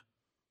line. Yeah,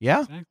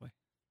 Yeah. exactly.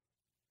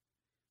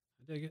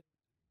 I dig it.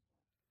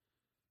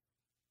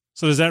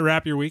 So does that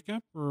wrap your week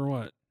up or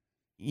what?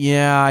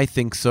 Yeah, I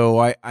think so.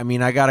 I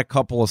mean, I got a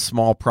couple of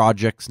small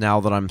projects now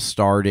that I'm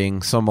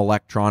starting, some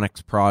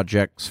electronics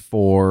projects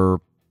for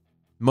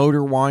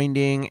motor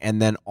winding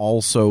and then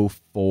also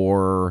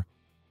for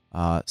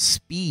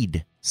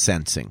speed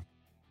sensing.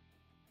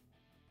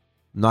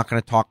 I'm not going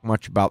to talk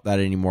much about that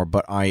anymore,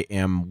 but I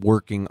am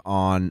working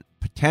on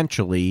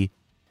potentially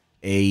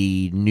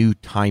a new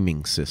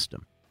timing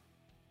system.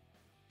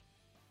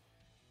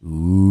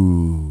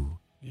 Ooh.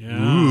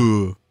 Yeah.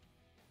 Ooh.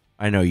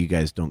 I know you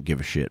guys don't give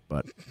a shit,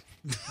 but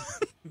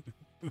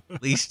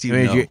At least you I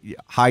mean, know. you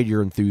hide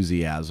your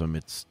enthusiasm.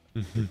 It's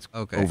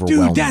Okay.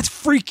 overwhelming. Dude, that's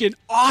freaking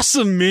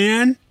awesome,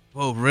 man.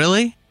 Oh,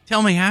 really?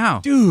 Tell me how.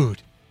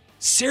 Dude,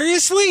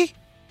 seriously?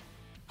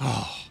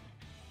 Oh,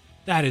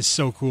 That is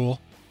so cool.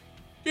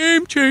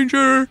 Game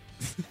changer.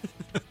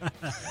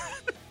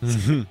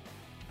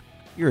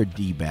 You're a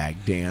D-bag,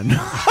 Dan.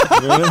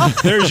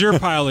 There's your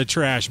pile of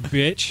trash,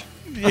 bitch.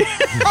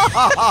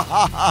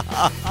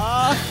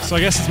 So I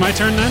guess it's my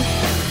turn then?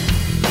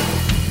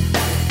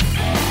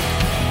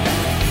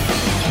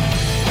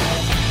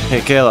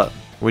 Hey, Kayla,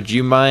 would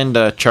you mind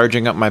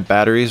charging up my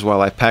batteries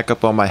while I pack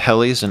up all my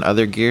helis and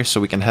other gear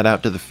so we can head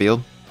out to the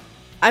field?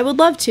 I would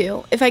love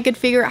to, if I could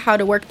figure out how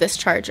to work this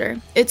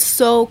charger. It's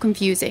so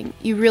confusing.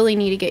 You really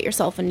need to get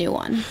yourself a new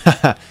one.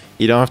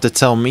 You don't have to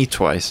tell me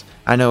twice.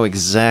 I know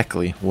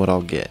exactly what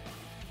I'll get.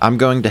 I'm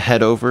going to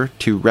head over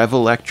to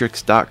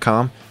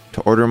revelectrics.com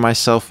to order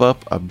myself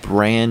up a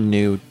brand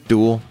new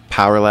dual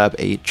PowerLab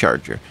 8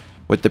 charger.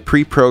 With the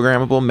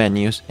pre-programmable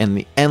menus and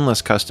the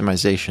endless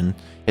customization,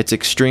 it's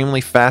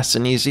extremely fast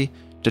and easy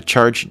to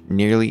charge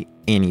nearly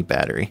any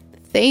battery.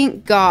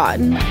 Thank God.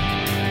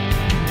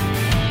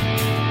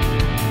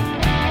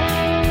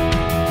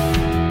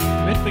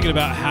 I've been thinking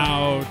about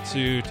how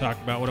to talk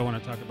about what I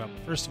want to talk about.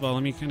 But first of all,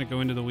 let me kind of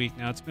go into the week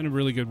now. It's been a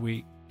really good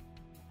week.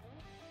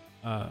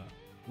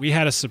 We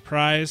had a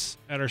surprise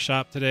at our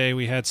shop today.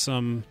 We had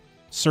some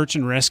search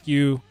and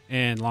rescue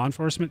and law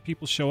enforcement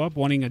people show up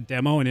wanting a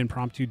demo, an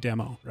impromptu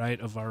demo, right,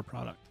 of our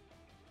product.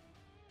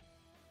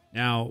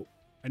 Now,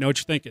 I know what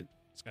you're thinking.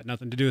 It's got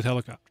nothing to do with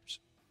helicopters.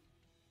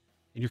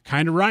 And you're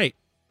kind of right.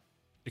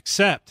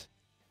 Except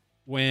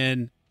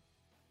when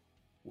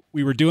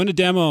we were doing a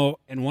demo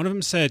and one of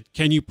them said,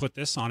 "Can you put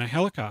this on a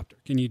helicopter?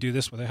 Can you do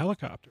this with a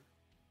helicopter?"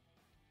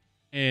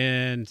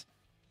 And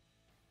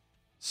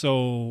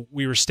so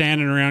we were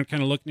standing around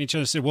kind of looking at each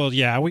other and said, "Well,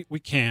 yeah, we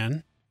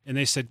can." And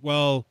they said,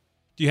 "Well,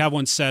 do you have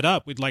one set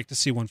up? We'd like to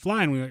see one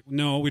fly." And we were like,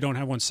 "No, we don't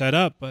have one set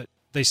up." But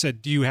they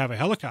said, "Do you have a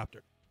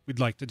helicopter? We'd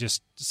like to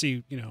just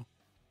see,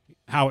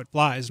 how it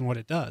flies and what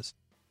it does."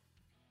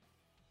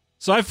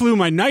 So I flew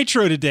my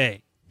Nitro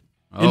today.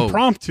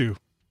 Impromptu.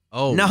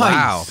 Oh, Nice.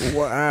 wow.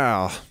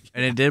 Wow.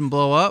 And it didn't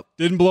blow up?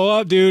 Didn't blow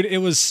up, dude. It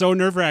was so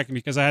nerve-wracking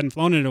because I hadn't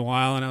flown it in a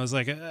while, and I was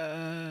like,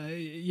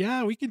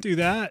 yeah, we can do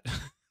that.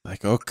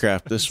 Like, oh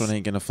crap, this one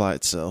ain't gonna fly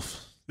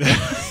itself.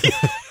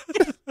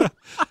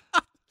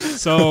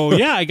 So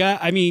yeah,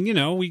 I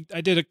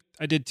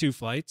did 2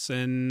 flights,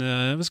 and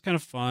it was kind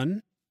of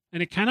fun,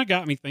 and it kind of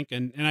got me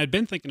thinking. And I'd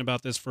been thinking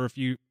about this for a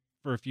few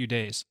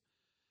days.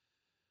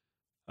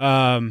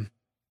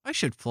 I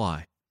should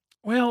fly.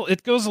 Well,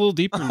 it goes a little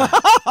deeper than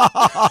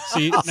that.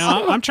 See,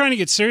 now I'm trying to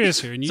get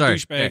serious here, and you Sorry.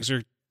 douchebags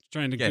are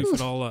trying to goof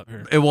it all up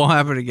here. It won't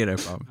happen again, I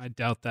promise. I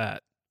doubt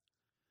that.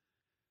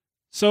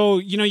 So,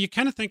 you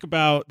kind of think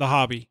about the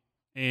hobby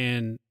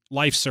and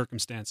life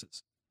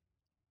circumstances.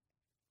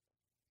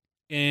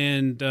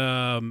 And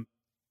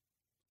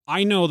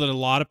I know that a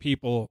lot of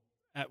people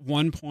at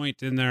one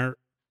point in their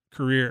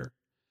career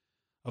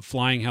of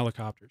flying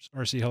helicopters,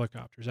 RC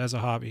helicopters as a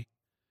hobby,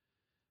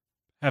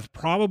 have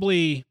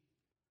probably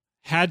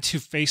had to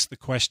face the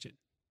question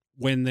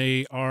when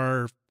they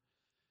are,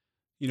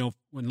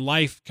 when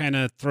life kind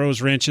of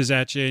throws wrenches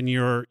at you and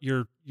you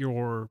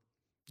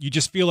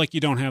just feel like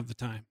you don't have the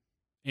time.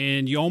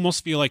 And you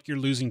almost feel like you're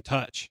losing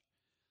touch.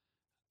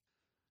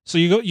 So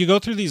you go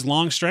through these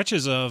long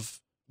stretches of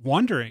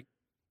wondering,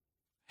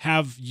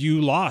 have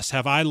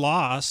I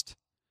lost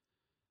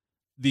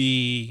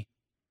the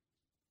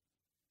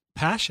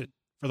passion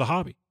for the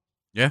hobby?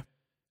 Yeah.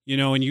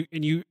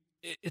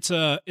 It's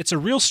a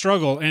real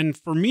struggle. And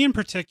for me in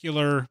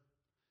particular,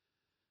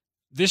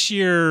 this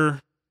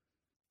year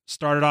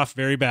started off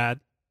very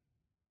bad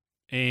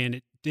and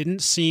it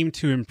didn't seem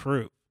to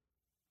improve.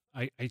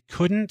 I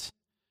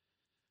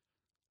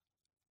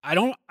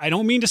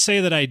don't mean to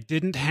say that I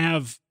didn't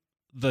have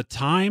the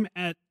time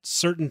at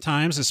certain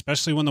times,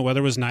 especially when the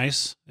weather was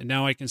nice. And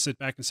now I can sit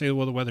back and say,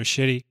 well, the weather's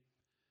shitty.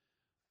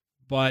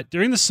 But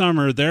during the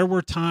summer, there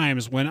were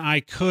times when I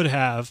could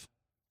have,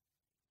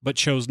 but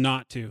chose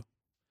not to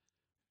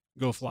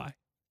go fly.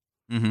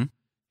 Mm-hmm.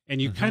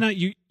 And you kind of,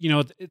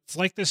 it's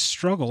like this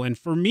struggle. And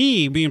for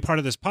me, being part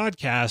of this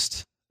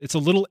podcast, it's a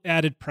little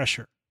added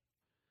pressure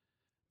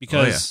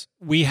because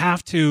we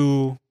have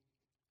to,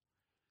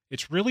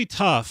 it's really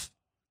tough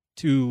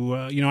to,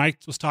 I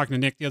was talking to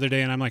Nick the other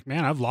day and I'm like,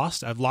 man, I've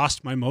lost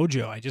my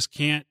mojo. I just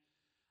can't,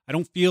 I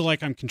don't feel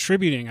like I'm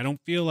contributing. I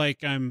don't feel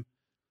like I'm,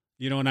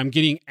 and I'm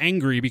getting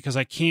angry because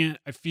I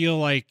feel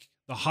like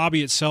the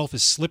hobby itself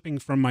is slipping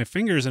from my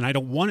fingers and I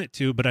don't want it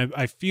to, but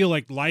I feel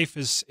like life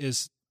is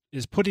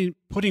putting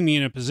me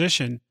in a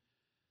position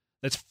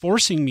that's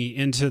forcing me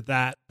into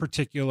that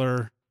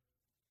particular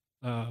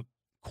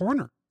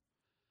corner.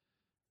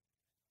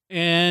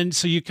 And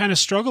so you kind of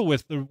struggle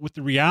with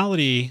the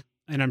reality,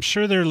 and I'm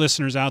sure there are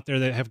listeners out there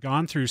that have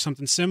gone through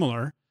something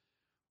similar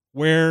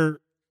where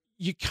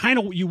you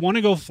want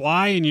to go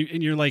fly and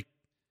you're like,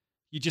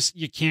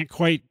 you can't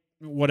quite,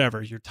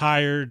 whatever. You're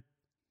tired.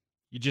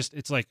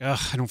 It's like, I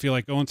don't feel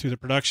like going through the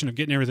production of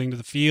getting everything to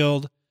the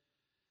field.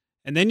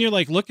 And then you're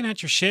like looking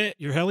at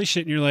your heli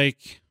shit, and you're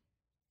like,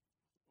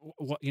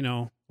 what,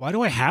 why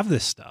do I have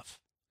this stuff?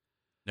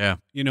 Yeah.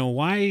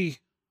 Why?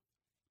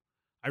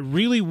 I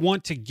really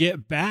want to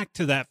get back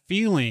to that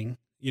feeling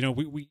you know,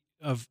 we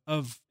of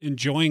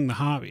enjoying the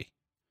hobby.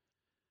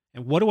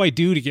 And what do I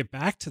do to get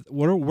back to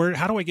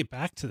how do I get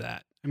back to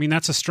that? I mean,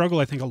 that's a struggle.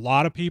 I think a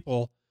lot of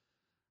people,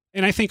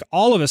 and I think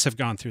all of us have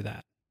gone through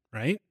that,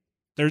 right?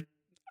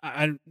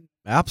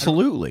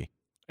 Absolutely.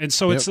 And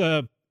so it's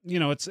a, you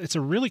know, it's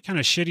a really kind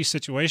of shitty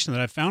situation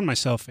that I found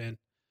myself in.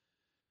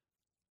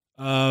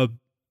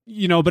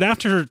 You know, but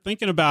after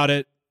thinking about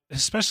it,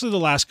 especially the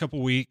last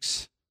couple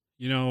weeks,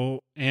 you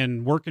know,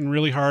 and working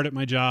really hard at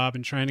my job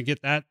and trying to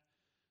get that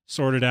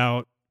sorted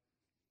out,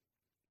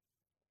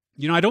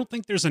 you know, I don't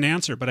think there's an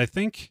answer, but I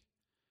think,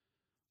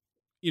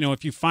 you know,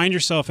 if you find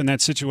yourself in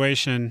that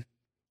situation,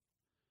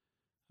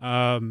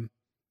 I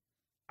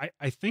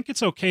think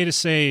it's okay to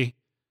say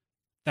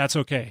that's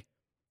okay.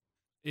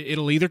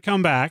 It'll either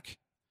come back,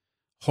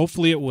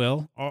 hopefully it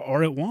will,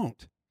 or it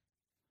won't.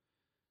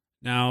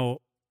 Now,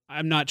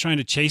 I'm not trying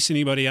to chase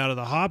anybody out of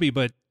the hobby,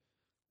 but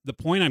the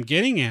point I'm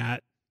getting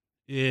at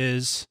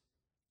is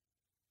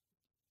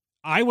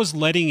I was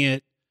letting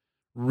it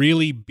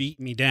really beat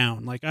me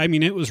down. Like, I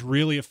mean, it was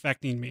really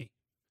affecting me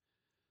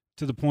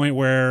to the point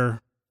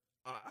where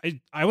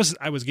I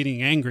was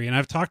getting angry. And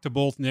I've talked to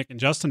both Nick and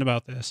Justin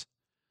about this.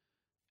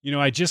 You know,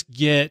 I just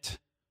get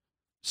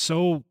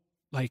so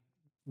like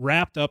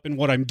wrapped up in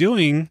what I'm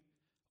doing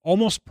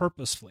almost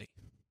purposefully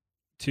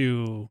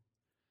to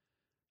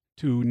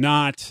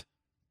not,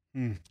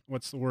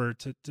 what's the word,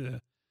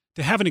 to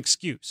have an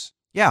excuse.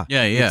 Yeah.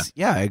 Yeah.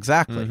 Yeah,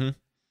 exactly. Mm-hmm.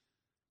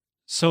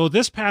 So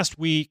this past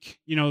week,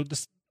 you know,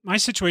 my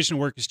situation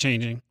at work is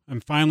changing. I'm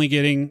finally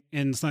getting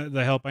in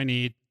the help I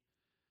need.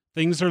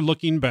 Things are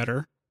looking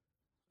better.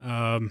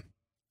 I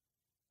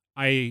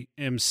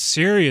am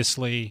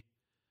seriously,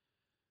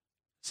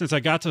 since I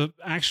got to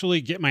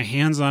actually get my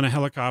hands on a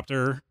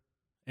helicopter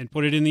and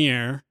put it in the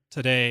air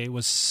today,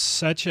 was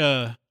such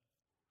a,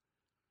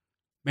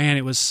 man,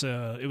 it was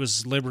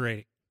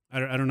liberating. I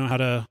don't know how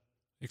to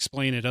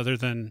explain it other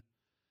than,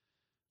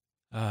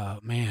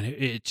 man,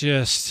 it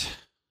just,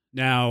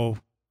 now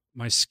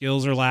my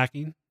skills are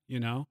lacking, you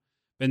know,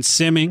 been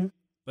simming,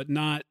 but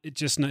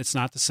it's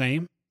not the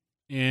same.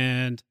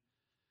 And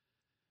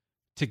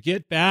to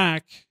get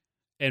back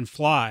and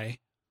fly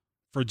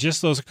for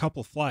just those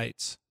couple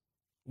flights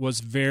was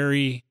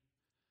very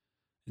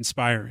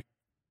inspiring.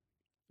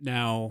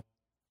 Now,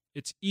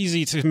 it's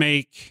easy to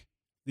make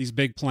these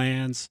big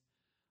plans.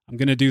 I'm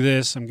going to do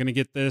this. I'm going to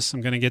get this.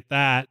 I'm going to get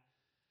that.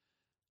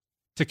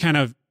 To kind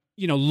of,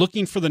 you know,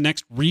 looking for the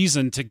next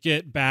reason to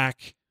get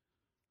back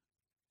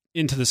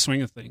into the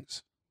swing of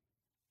things.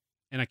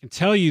 And I can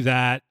tell you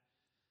that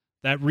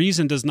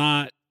reason does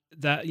not,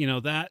 that, you know,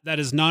 that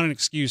is not an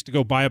excuse to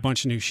go buy a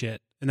bunch of new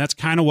shit. And that's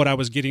kind of what I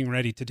was getting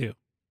ready to do.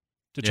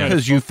 To try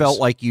Because to you focus. felt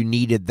like you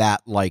needed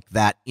that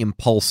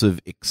impulsive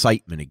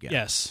excitement again.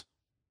 Yes.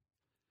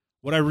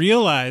 What I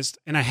realized,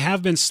 and I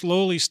have been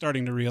slowly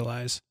starting to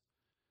realize,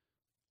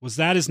 was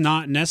that is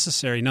not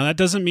necessary. Now, that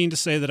doesn't mean to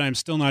say that I'm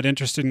still not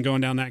interested in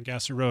going down that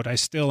Gasser road. I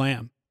still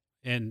am,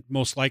 and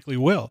most likely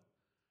will.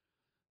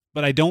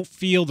 But I don't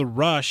feel the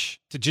rush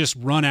to just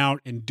run out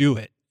and do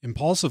it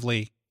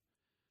impulsively,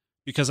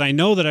 because I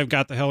know that I've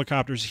got the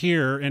helicopters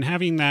here, and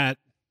having that,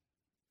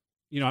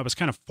 you know, I was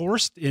kind of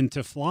forced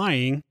into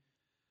flying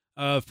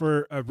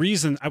for a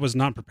reason I was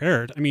not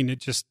prepared. I mean,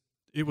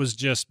 it was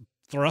just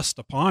thrust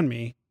upon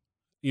me,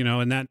 you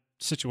know, in that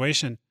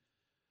situation.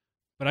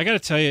 But I got to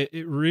tell you,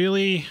 it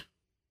really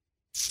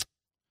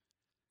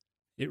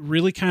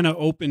kind of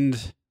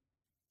opened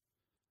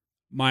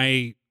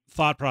my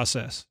thought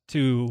process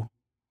to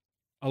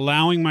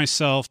allowing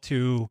myself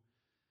to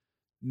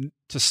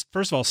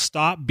first of all,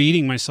 stop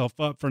beating myself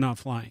up for not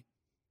flying,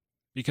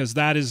 because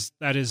that's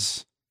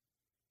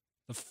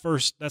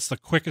the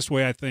quickest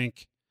way, I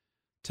think,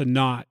 to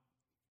not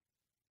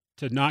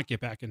get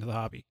back into the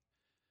hobby,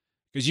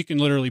 because you can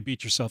literally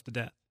beat yourself to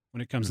death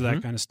when it comes to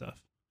that kind of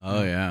stuff.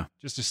 Oh yeah.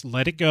 Just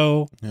let it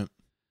go. Yep.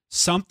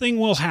 Something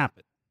will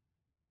happen.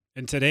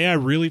 And today I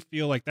really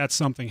feel like that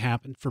something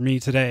happened for me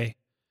today.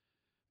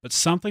 But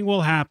something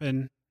will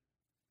happen.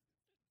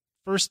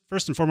 First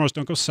and foremost,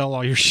 don't go sell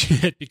all your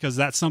shit, because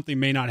that something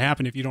may not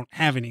happen if you don't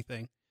have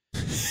anything.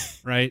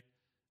 Right?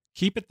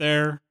 Keep it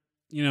there.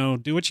 You know,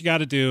 do what you got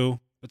to do.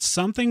 But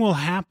something will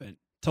happen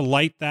to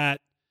light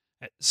that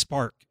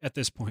spark at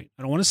this point.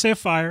 I don't want to say a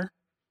fire,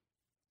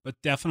 but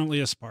definitely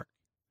a spark.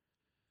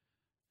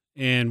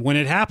 And when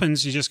it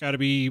happens, you just got to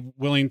be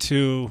willing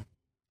to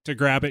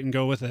grab it and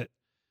go with it.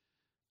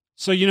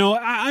 So, you know,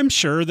 I'm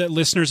sure that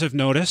listeners have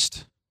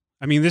noticed.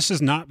 I mean, this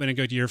has not been a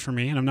good year for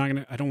me, and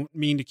I don't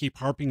mean to keep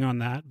harping on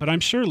that, but I'm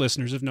sure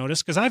listeners have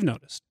noticed, because I've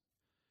noticed.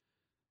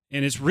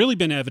 And it's really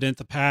been evident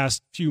the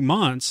past few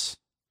months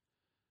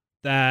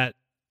that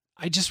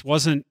I just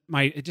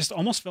it just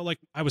almost felt like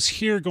I was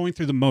here going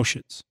through the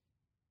motions,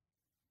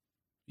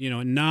 you know,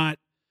 and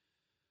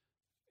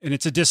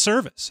it's a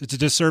disservice. It's a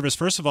disservice,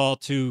 first of all,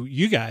 to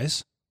you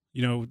guys,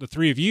 you know, the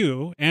three of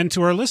you, and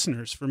to our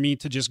listeners, for me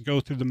to just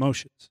go through the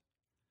motions.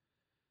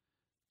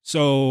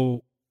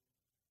 So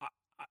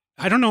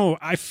I don't know.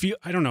 I feel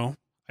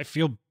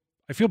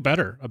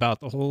better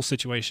about the whole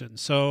situation.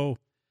 So,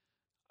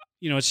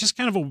 it's just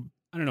kind of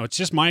I don't know, it's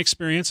just my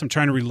experience. I'm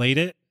trying to relate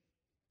it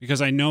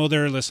because I know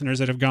there are listeners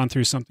that have gone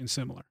through something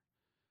similar.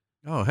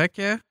 Oh, heck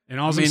yeah. And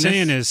all I'm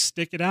saying is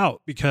stick it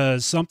out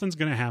because something's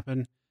going to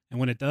happen. And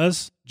when it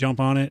does, jump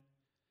on it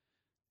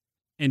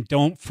and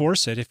don't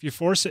force it. If you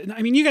force it,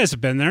 I mean, you guys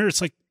have been there.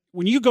 It's like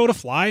when you go to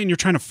fly and you're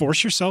trying to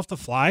force yourself to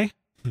fly,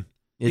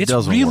 it's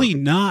really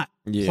not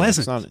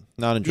pleasant. It's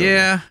not enjoyable.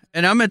 Yeah.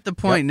 And I'm at the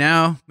point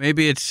now,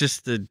 maybe it's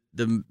just the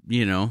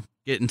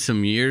getting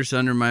some years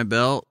under my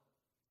belt.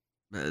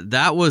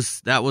 That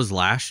was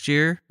last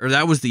year, or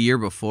that was the year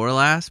before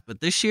last.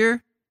 But this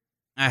year,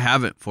 I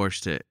haven't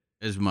forced it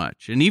as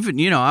much. And even,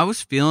 I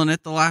was feeling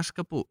it the last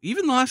couple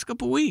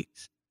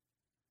weeks.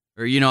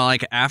 Or,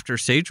 like after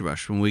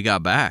Sagebrush when we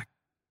got back.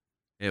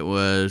 It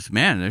was,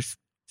 man, there's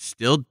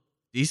still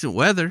decent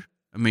weather.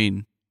 I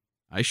mean,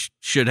 I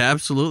should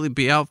absolutely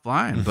be out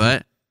flying.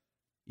 But,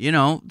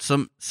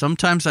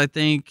 sometimes I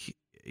think,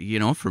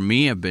 for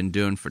me, I've been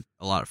doing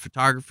a lot of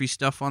photography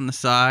stuff on the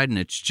side, and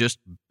it's just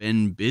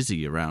been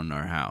busy around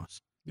our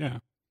house. Yeah.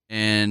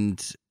 And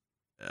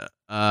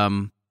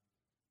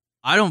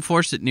I don't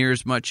force it near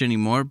as much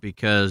anymore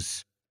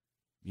because,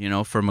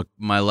 from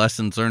my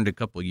lessons learned a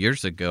couple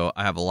years ago,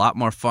 I have a lot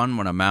more fun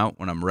when I'm out,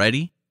 when I'm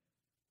ready.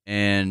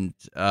 And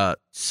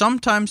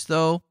sometimes,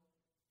 though,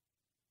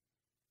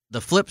 the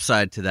flip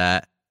side to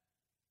that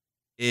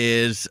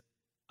is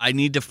I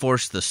need to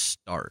force the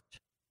start.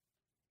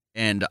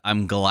 And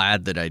I'm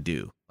glad that I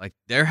do. Like,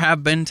 there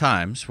have been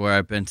times where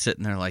I've been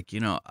sitting there like,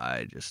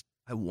 I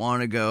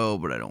want to go,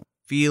 but I don't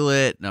feel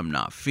it, and I'm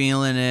not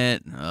feeling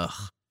it.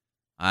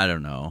 I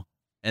don't know.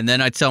 And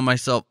then I tell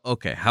myself,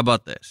 okay, how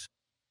about this?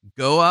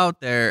 Go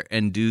out there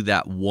and do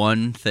that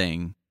one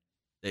thing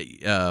that,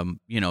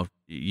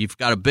 you've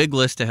got a big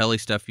list of heli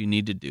stuff you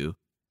need to do.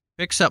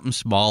 Pick something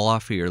small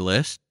off of your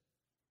list.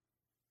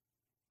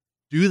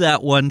 Do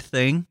that one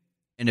thing.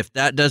 And if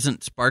that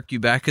doesn't spark you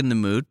back in the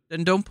mood,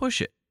 then don't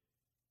push it.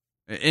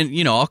 And,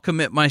 I'll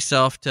commit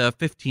myself to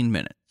 15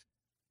 minutes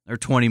or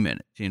 20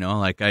 minutes,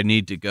 like I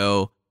need to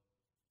go,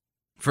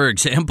 for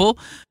example,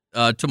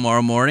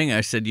 tomorrow morning, I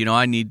said,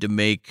 I need to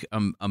make,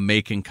 I'm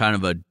making kind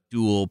of a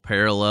dual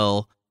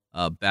parallel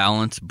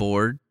balance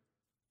board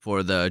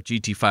for the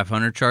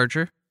GT500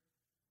 charger.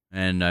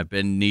 And I've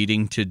been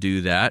needing to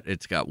do that.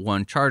 It's got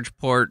one charge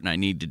port, and I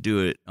need to do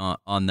it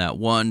on that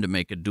one to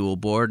make a dual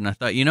board. And I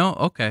thought,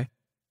 okay,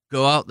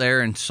 go out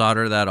there and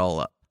solder that all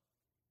up.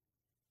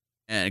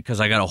 And because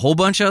I got a whole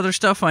bunch of other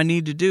stuff I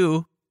need to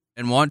do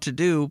and want to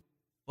do,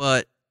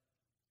 but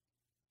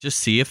just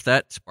see if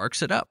that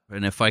sparks it up.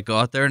 And if I go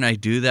out there and I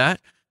do that,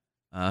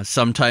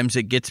 sometimes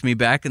it gets me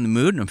back in the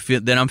mood, and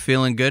then I'm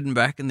feeling good and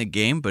back in the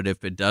game. But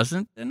if it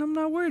doesn't, then I'm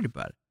not worried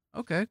about it.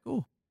 Okay,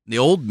 cool. The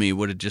old me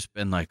would have just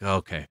been like,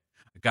 okay,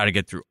 I got to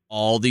get through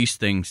all these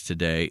things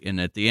today. And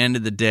at the end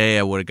of the day,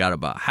 I would have got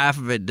about half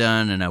of it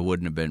done, and I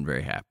wouldn't have been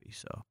very happy.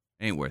 So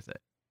it ain't worth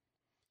it.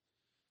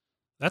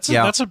 That's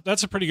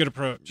a pretty good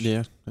approach.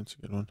 Yeah, that's a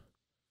good one.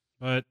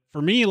 But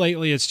for me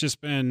lately, it's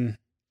just been,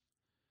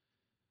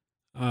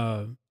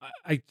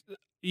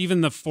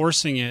 even the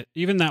forcing it,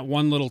 even that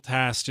one little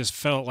task just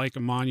felt like a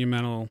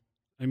monumental.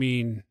 I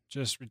mean,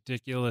 just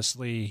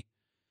ridiculously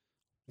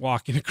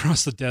walking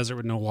across the desert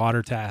with no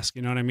water task.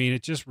 You know what I mean?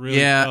 It just really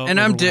felt and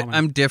overwhelming.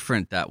 I'm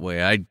different that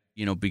way.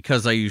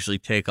 Because I usually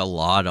take a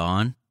lot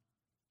on.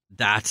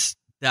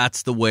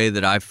 That's the way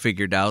that I've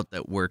figured out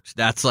that works.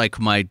 That's like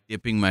my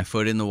dipping my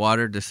foot in the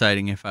water,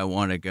 deciding if I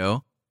want to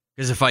go.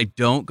 Because if I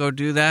don't go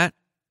do that,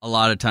 a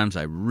lot of times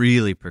I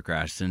really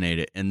procrastinate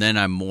it, and then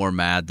I'm more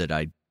mad that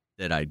I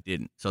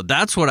didn't. So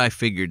that's what I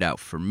figured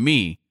out for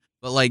me.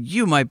 But like,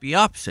 you might be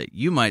opposite.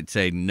 You might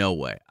say, no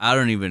way.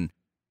 I'm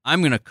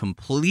going to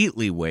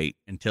completely wait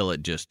until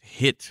it just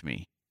hits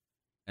me.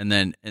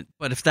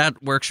 But if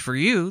that works for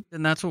you,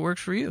 then that's what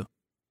works for you.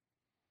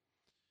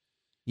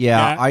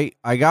 Yeah,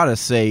 I gotta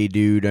say,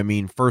 dude, I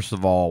mean, first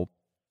of all,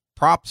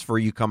 props for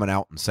you coming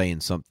out and saying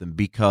something,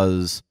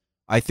 because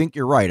I think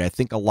you're right. I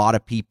think a lot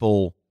of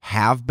people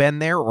have been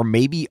there or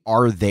maybe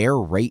are there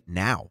right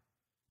now.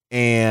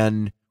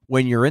 And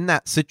when you're in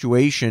that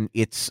situation,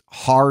 it's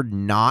hard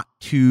not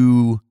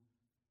to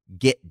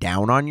get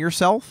down on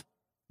yourself.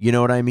 You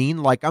know what I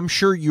mean? Like, I'm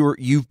sure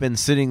you've been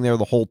sitting there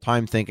the whole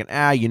time thinking,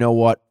 you know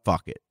what?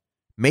 Fuck it.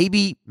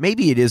 Maybe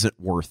it isn't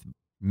worth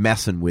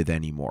messing with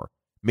anymore.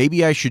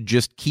 Maybe I should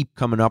just keep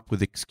coming up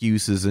with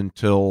excuses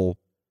until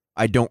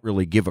I don't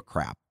really give a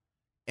crap.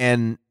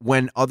 And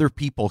when other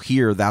people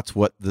hear that's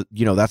what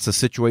that's the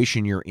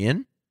situation you're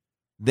in,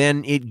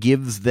 then it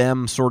gives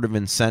them sort of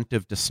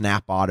incentive to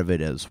snap out of it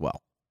as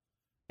well.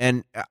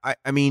 And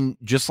I mean,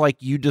 just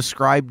like you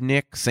described,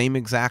 Nick, same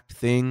exact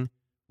thing.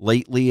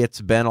 Lately,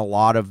 it's been a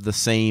lot of the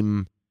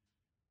same.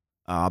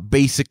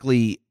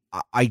 Basically,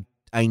 I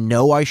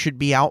know I should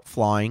be out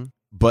flying,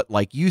 but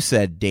like you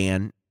said,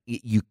 Dan,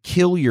 you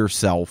kill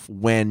yourself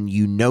when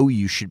you know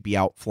you should be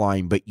out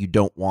flying, but you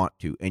don't want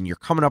to, and you're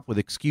coming up with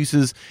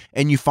excuses,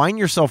 and you find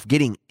yourself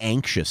getting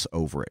anxious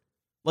over it.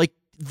 Like,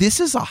 this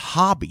is a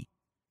hobby.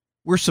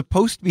 We're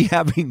supposed to be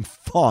having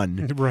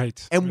fun.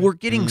 Right. And we're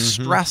getting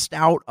stressed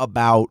out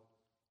about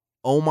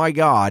oh my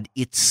God,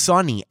 it's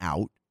sunny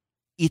out.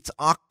 It's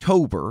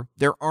October.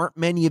 There aren't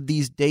many of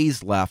these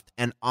days left,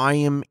 and I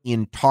am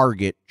in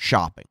Target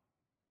shopping.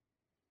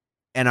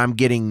 And I'm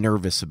getting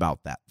nervous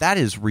about that. That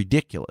is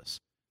ridiculous.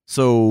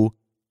 So,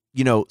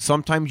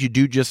 sometimes you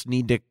do just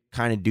need to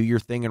kind of do your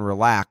thing and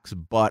relax,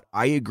 but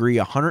I agree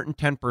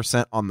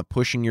 110% on the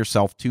pushing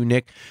yourself too,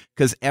 Nick,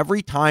 because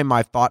every time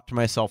I've thought to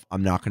myself,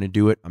 I'm not going to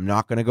do it. I'm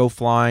not going to go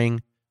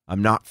flying.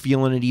 I'm not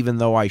feeling it even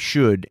though I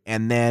should.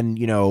 And then,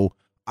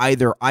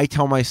 either I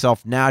tell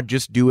myself, nah,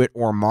 just do it,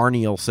 or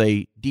Marnie will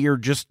say, dear,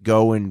 just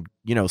go and,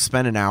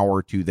 spend an hour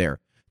or two there.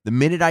 The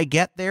minute I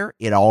get there,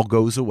 it all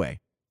goes away.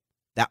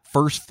 That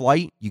first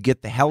flight, you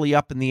get the heli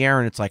up in the air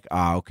and it's like,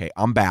 okay,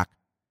 I'm back,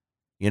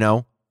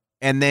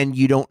 and then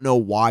you don't know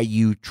why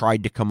you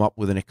tried to come up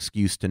with an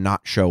excuse to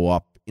not show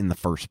up in the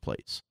first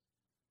place.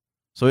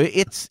 So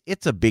it's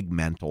a big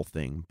mental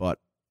thing, but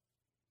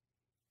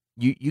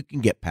you can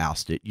get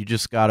past it. You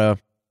just gotta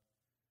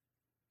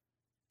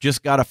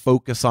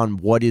focus on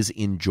what is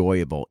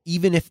enjoyable,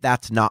 even if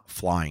that's not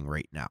flying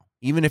right now,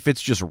 even if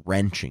it's just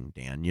wrenching,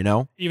 Dan,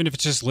 Even if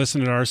it's just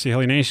listening to RC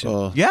Heli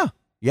Nation.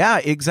 Yeah,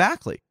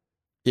 exactly.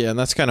 Yeah, and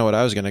that's kind of what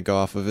I was going to go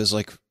off of, is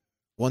like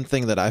one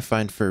thing that I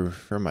find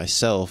for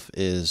myself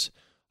is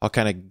I'll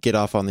kind of get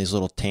off on these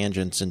little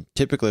tangents, and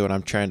typically when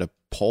I'm trying to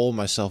pull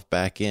myself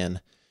back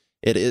in,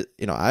 it is,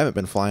 I haven't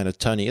been flying a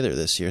ton either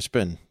this year. It's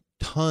been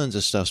tons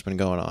of stuff's been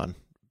going on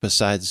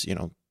besides,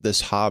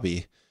 this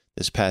hobby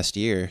this past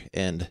year,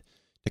 and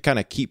to kind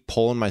of keep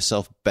pulling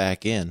myself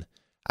back in,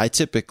 I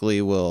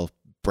typically will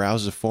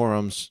browse the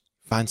forums,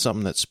 find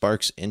something that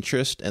sparks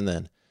interest, and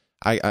then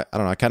I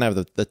don't know, I kind of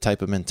have the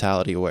type of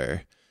mentality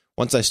where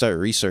once I start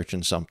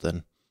researching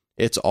something,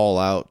 it's all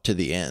out to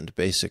the end,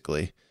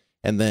 basically.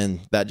 And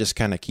then that just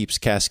kind of keeps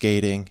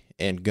cascading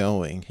and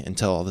going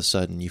until all of a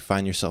sudden you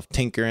find yourself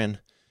tinkering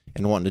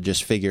and wanting to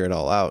just figure it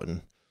all out.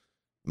 And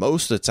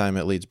most of the time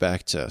it leads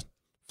back to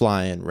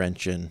flying,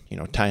 wrenching,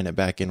 tying it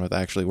back in with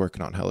actually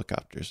working on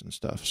helicopters and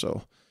stuff.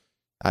 So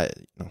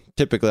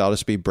typically I'll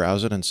just be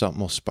browsing and something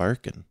will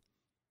spark, and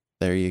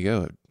there you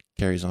go. It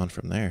carries on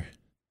from there.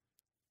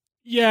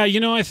 Yeah,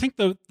 I think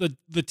the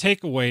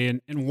takeaway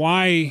and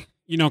why,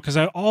 because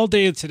all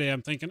day today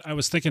I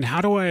was thinking,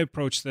 how do I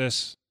approach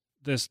this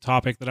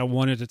topic that I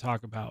wanted to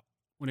talk about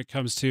when it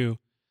comes to,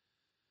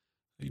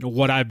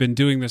 what I've been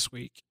doing this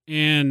week.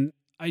 And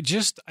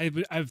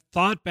I've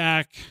thought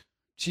back,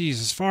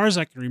 as far as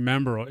I can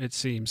remember, it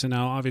seems, and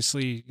now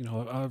obviously,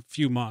 a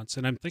few months,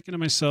 and I'm thinking to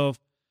myself,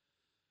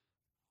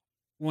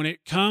 when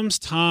it comes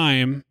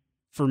time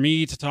for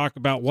me to talk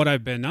about what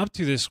I've been up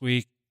to this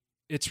week,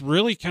 it's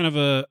really kind of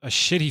a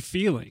shitty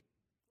feeling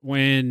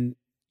when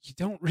you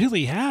don't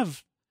really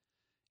have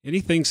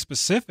anything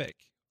specific.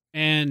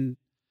 And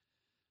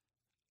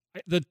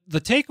the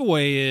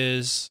takeaway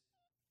is,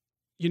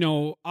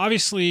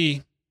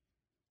 obviously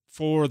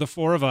for the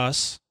four of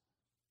us,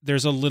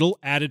 there's a little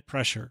added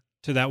pressure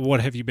to that.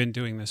 What have you been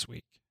doing this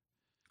week?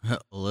 A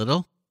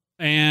little.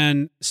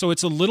 And so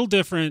it's a little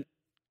different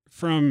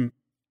from,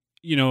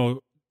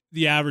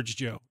 the average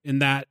Joe in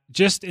that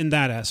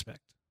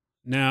aspect.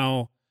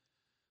 Now,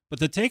 but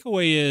the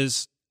takeaway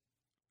is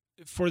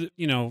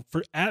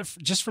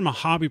just from a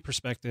hobby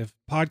perspective,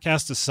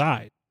 podcast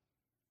aside,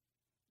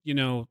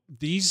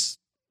 these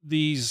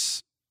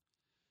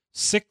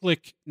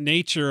cyclic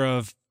nature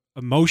of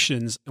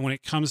emotions, and when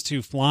it comes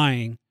to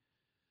flying,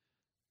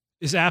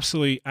 is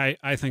absolutely,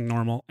 I think,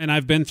 normal. And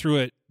I've been through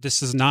it.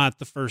 This is not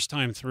the first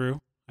time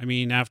through. I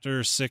mean,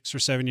 after 6 or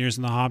 7 years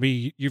in the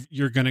hobby,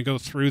 you're going to go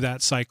through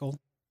that cycle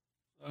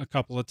a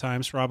couple of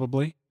times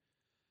probably.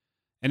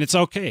 And it's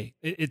okay.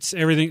 It's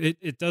everything.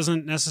 It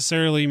doesn't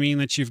necessarily mean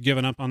that you've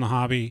given up on the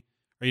hobby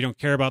or you don't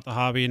care about the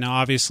hobby. Now,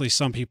 obviously,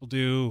 some people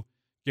do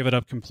give it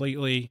up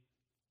completely.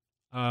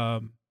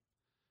 But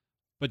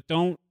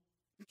don't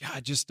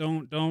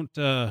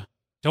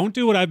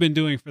do what I've been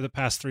doing for the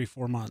past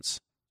 3-4 months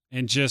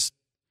and just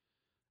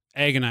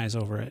agonize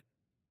over it.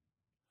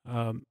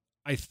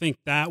 I think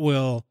that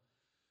will,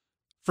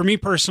 for me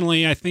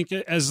personally, I think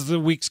as the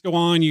weeks go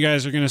on, you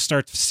guys are going to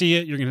start to see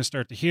it. You're going to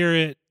start to hear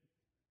it.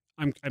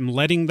 I'm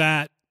letting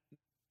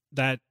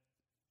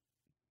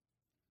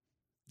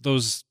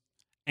those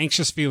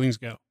anxious feelings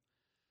go.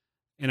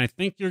 And I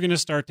think you're going to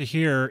start to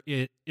hear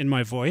it in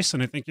my voice,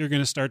 and I think you're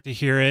going to start to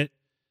hear it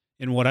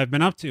in what I've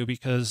been up to,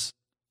 because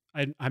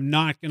I'm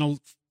not going to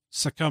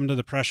succumb to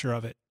the pressure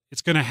of it.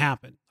 It's going to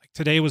happen. Like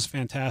today was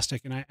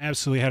fantastic, and I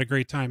absolutely had a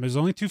great time. It was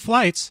only 2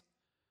 flights,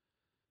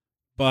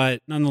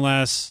 but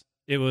nonetheless,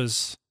 it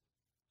was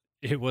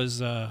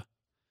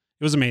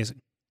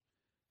amazing.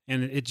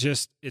 And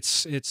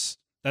it's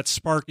that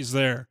spark is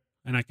there,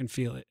 and I can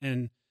feel it.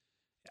 And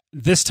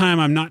this time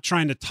I'm not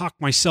trying to talk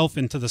myself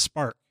into the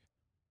spark,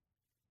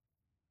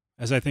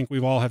 as I think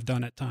we've all have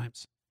done at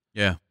times.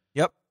 Yeah.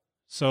 Yep.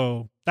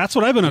 So that's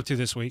what I've been up to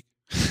this week.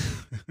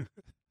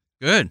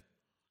 Good.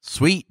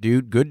 Sweet,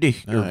 dude. Good to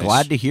hear. Nice.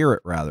 Glad to hear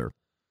it, rather.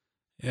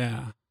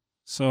 Yeah.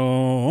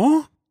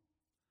 So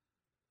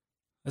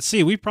let's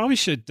see. We probably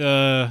should.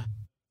 Do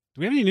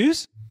we have any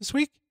news this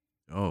week?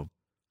 Oh,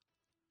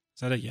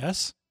 that a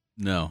yes?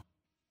 No.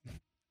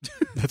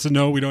 That's a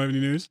no. We don't have any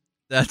news.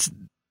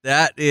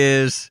 That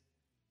is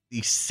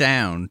the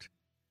sound.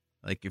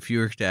 Like if you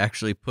were to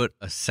actually put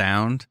a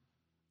sound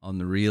on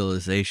the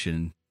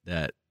realization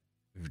that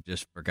we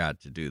just forgot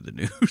to do the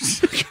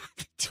news.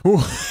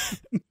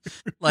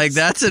 Like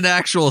that's an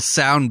actual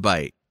sound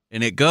bite,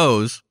 and it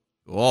goes,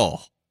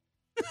 "Oh."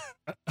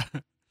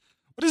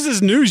 What is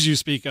this news you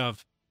speak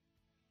of?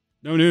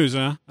 No news,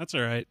 huh? That's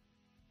all right.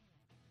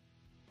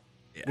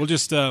 Yeah. We'll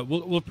just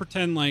we'll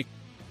pretend like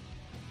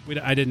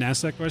I didn't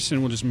ask that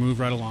question. We'll just move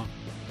right along.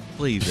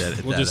 Please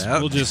edit We'll that just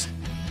out. we'll just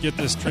get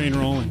this train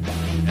rolling.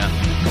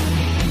 Yeah.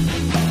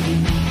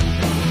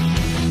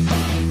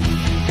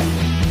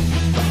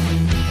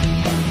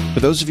 For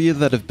those of you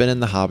that have been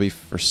in the hobby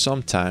for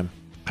some time,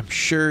 I'm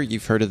sure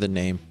you've heard of the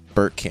name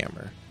Bert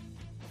Kammerer.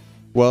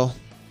 Well,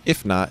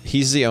 if not,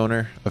 he's the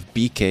owner of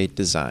BK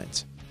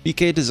Designs.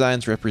 BK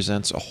Designs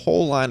represents a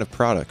whole line of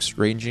products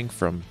ranging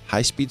from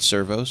high-speed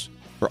servos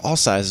for all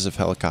sizes of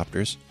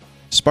helicopters,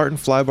 Spartan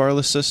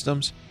flybarless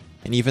systems,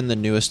 and even the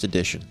newest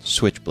addition,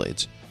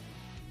 Switchblades.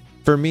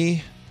 For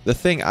me, the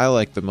thing I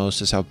like the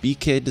most is how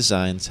BK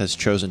Designs has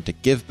chosen to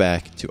give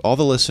back to all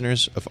the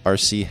listeners of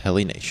RC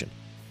Heli Nation.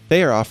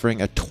 They are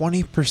offering a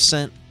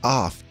 20%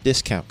 off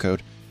discount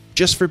code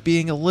just for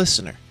being a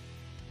listener.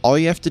 All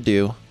you have to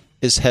do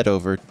is head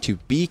over to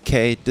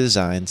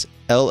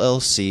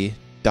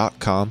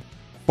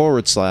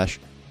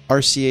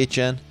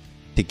bkdesignsllc.com/RCHN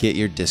to get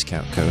your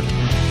discount code.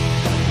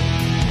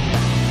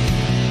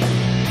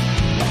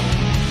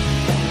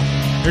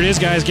 Here it is,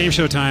 guys. Game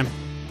show time.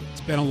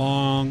 It's been a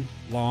long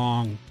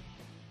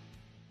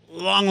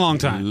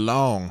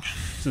time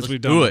since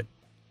we've done it.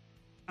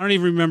 I don't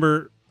even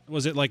remember.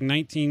 Was it like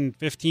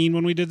 1915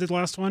 when we did the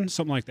last one?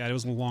 Something like that. It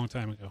was a long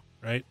time ago,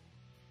 right?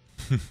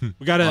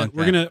 We're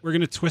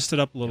gonna twist it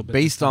up a little bit.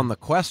 Based on the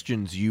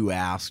questions you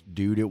asked,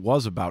 dude, it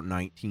was about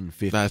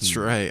 1915. That's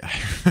right.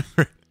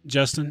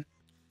 Justin,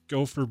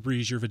 go for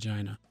breeze your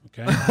vagina,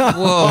 okay?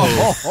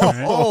 Whoa.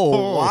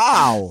 Oh,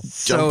 wow.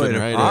 Jumping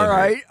right in.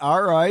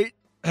 All right.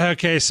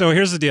 Okay, so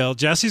here's the deal.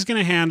 Jesse's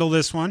gonna handle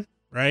this one,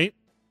 right?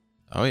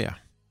 Oh, yeah.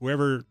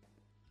 Whoever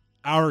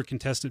our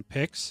contestant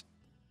picks.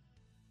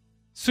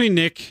 Between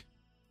Nick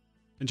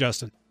and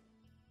Justin.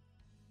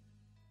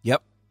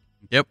 Yep.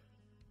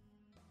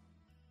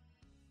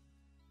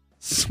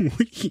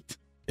 Sweet.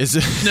 Is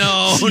it?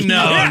 No.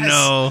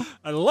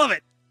 I love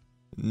it.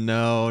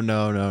 No.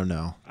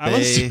 I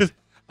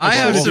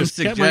have some just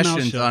kept my mouth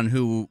suggestions shut. on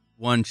who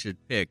one should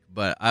pick,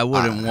 but I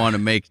wouldn't want to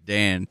make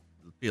Dan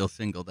feel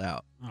singled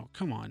out. Oh,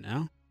 come on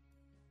now.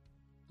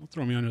 Don't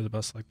throw me under the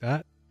bus like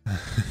that.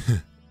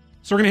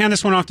 So we're going to hand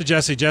this one off to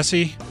Jesse.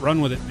 Jesse,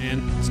 run with it,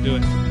 man. Let's do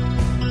it.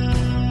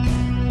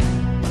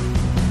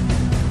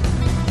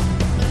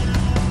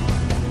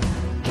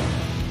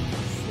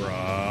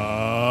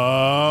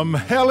 From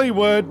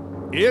Hollywood,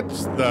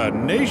 it's the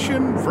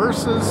Nation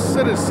versus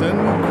Citizen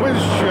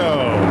Quiz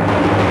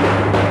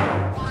Show.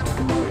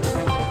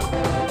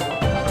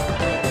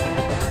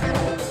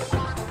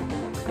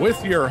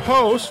 With your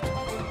host,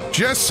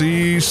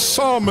 Jesse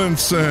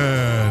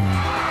Salmonson.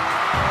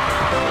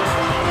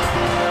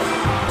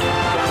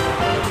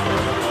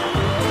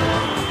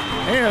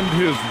 And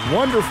his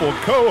wonderful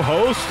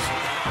co-hosts,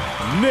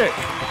 Nick,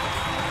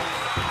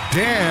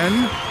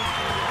 Dan,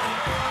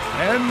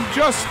 and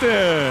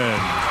Justin.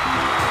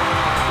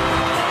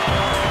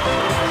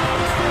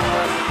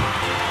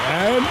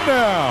 And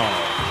now,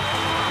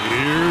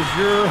 here's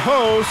your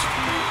host,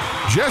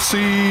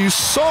 Jesse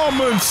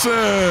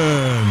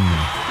Salmonson.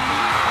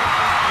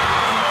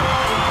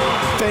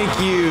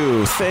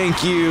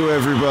 Thank you,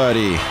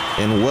 everybody,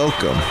 and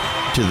welcome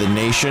to the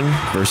Nation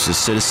versus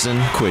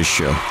Citizen Quiz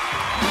Show.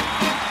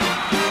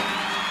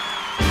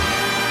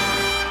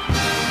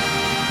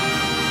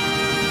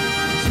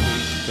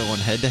 Going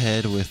head to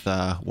head with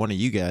one of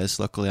you guys.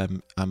 Luckily,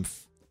 I'm.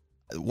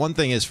 One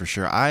thing is for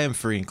sure, I am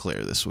free and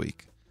clear this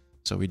week,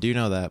 so we do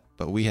know that.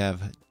 But we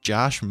have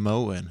Josh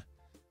Moen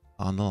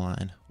on the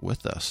line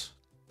with us.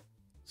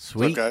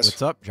 Sweet. guys?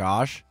 What's up,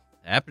 Josh?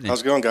 Happening.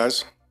 How's it going,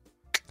 guys?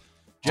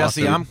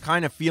 Jesse, Awesome. I'm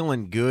kind of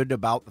feeling good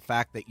about the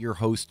fact that you're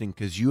hosting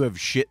because you have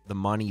shit the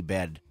money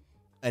bed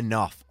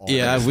enough already.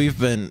 Yeah, we've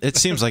been. It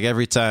seems like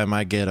every time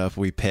I get up,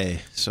 we pay.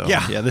 So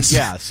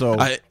So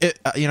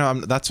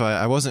that's why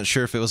I wasn't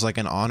sure if it was like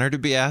an honor to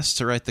be asked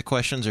to write the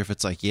questions, or if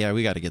it's like, yeah,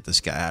 we got to get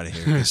this guy out of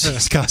here because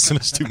he's costing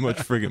us too much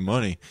friggin'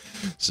 money.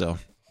 So,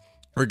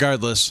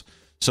 regardless,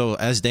 so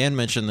as Dan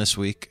mentioned this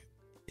week,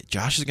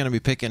 Josh is going to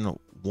be picking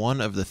one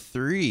of the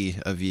three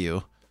of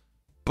you,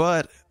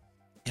 but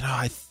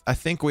I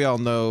think we all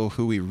know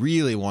who we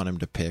really want him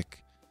to pick.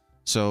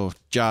 So,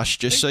 Josh,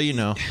 just so you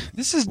know,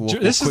 This is we'll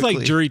this is like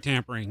quickly- jury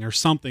tampering or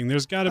something.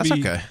 There's got to that's be.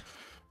 okay.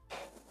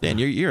 Dan,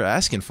 you're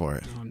asking for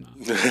it. No, I'm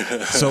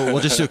not. So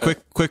we'll just do a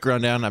quick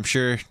rundown. I'm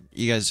sure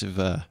you guys have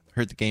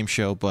heard the game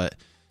show, but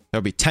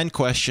there'll be 10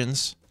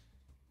 questions.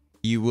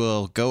 You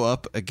will go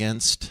up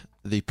against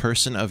the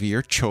person of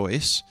your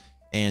choice,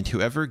 and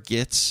whoever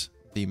gets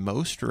the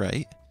most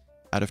right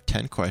out of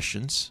 10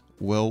 questions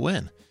will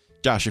win.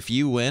 Josh, if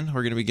you win,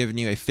 we're going to be giving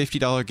you a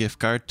 $50 gift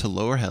card to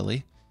Lower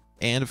Heli,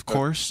 and of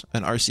course,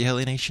 an RC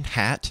Heli Nation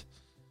hat.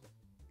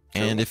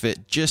 Cool. And if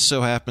it just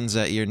so happens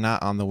that you're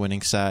not on the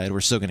winning side,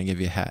 we're still going to give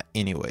you a hat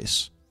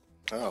anyways.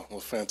 Oh, well,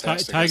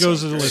 fantastic. Ty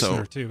goes to the That sounds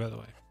listener, So- too, by the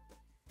way.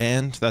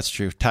 And that's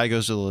true. Tie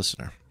goes to the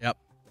listener. Yep.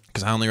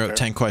 Because I only wrote Fair.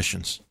 10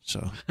 questions.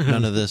 So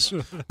none of this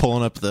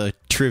pulling up the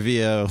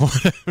trivia,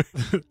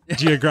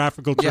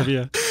 Geographical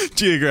trivia.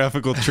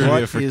 geographical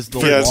trivia What for is the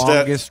Yeah, it's that-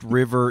 longest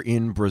river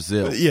in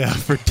Brazil? yeah,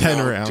 for 10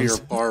 Oh, rounds. Dear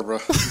Barbara,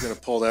 you're going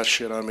to pull that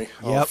shit on me.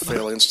 I'll Yep.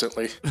 fail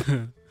instantly.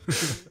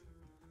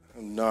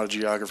 I'm not a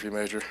geography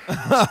major.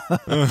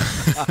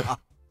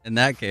 In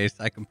that case,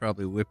 I can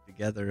probably whip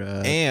together.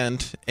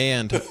 And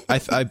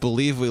I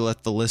believe we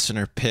let the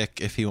listener pick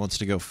if he wants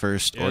to go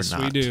first Yes, or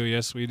not. we do.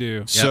 Yes, we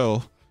do.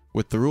 So,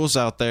 with the rules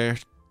out there,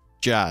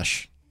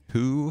 Josh,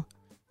 who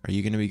are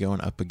you going to be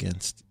going up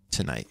against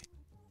tonight?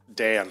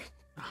 Dan.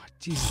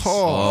 Jesus.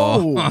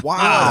 Oh, wow.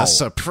 What a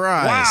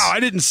surprise. Wow, I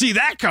didn't see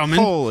that coming.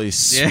 Holy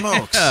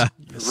smokes. Yeah.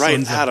 Right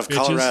Sons of out of bitches.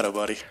 Colorado,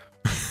 buddy.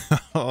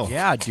 Oh.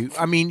 Yeah, dude.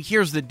 I mean,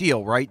 here's the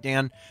deal, right,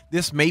 Dan?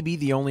 This may be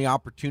the only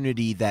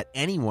opportunity that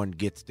anyone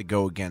gets to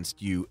go against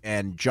you,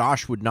 and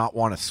Josh would not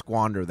want to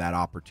squander that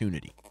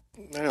opportunity.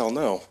 Hell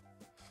no.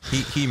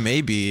 He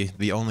may be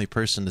the only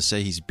person to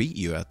say he's beat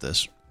you at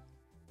this.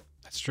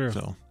 That's true.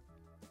 So,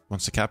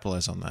 wants to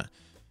capitalize on that.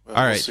 Well,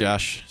 All we'll right, see.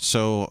 Josh.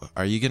 So,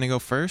 are you going to go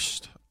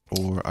first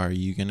or are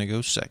you going to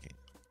go second?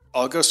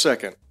 I'll go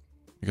second.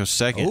 You go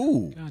second.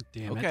 Oh, God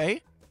damn it.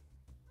 okay.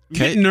 I'm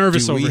getting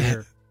nervous over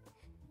here.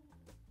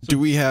 Do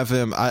we have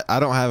him? I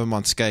don't have him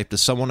on Skype.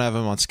 Does someone have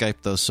him on Skype,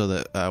 though, so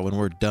that when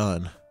we're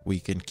done, we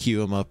can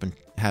queue him up and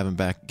have him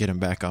back, get him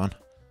back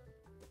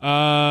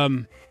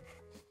on?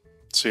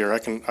 See here, I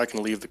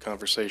can leave the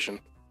conversation.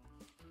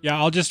 Yeah,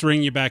 I'll just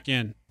ring you back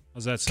in.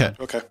 How's that sound?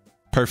 Okay.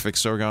 Perfect.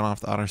 So we're going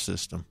off the honor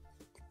system.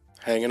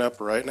 Hanging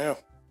up right now.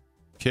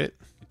 Kit.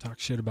 You talk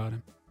shit about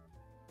him.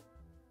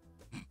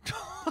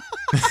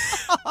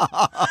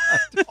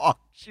 Talk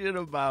shit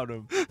about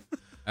him.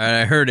 All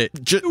right, I heard it.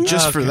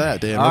 Just for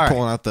that, Dan, All we're right.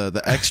 pulling out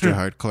the extra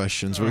hard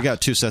questions. We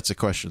got two sets of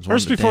questions.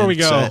 First, One to before we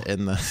Dan go, set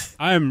and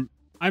the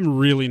I'm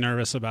really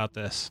nervous about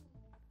this.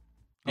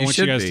 I You want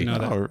you should guys be. to know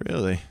that. Oh,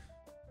 really?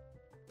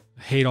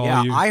 I hate all Yeah,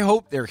 of you. I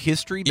hope they're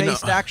history You know-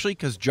 based, actually,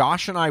 because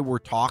Josh and I were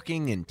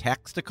talking in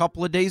text a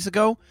couple of days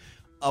ago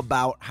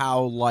about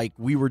how, like,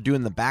 we were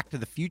doing the Back to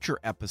the Future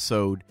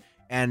episode.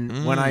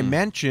 And when I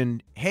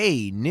mentioned,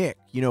 hey, Nick,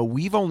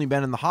 we've only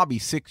been in the hobby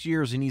 6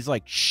 years, and he's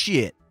like,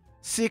 shit,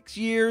 6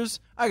 years?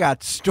 I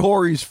got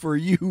stories for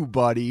you,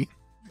 buddy.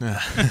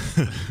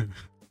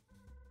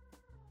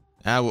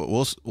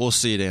 We'll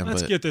see, Dan.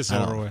 Let's but get this I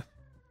don't- over with.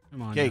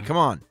 Come on. Okay, now. come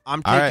on.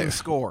 I'm All taking right.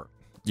 score.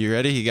 You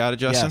ready? You got it,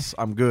 Justin? Yes,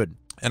 I'm good.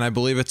 And I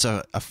believe it's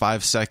a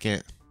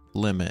 5-second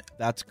limit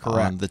That's on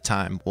correct. the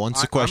time.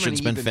 Once the I'm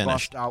question's gonna been even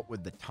finished. bust out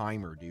with the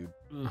timer, dude.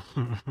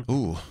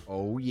 Ooh,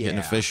 Oh, yeah. getting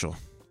official.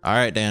 All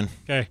right, Dan.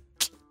 Okay.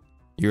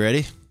 You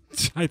ready?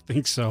 I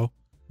think so.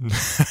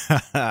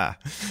 All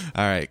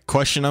right.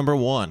 Question number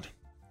 1.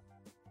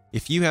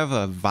 If you have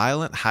a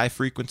violent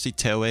high-frequency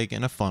tail wag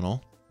in a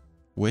funnel,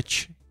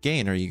 which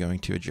gain are you going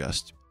to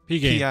adjust? P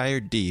game. PI or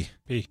D?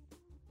 P.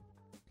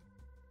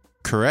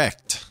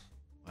 Correct.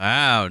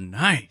 Wow,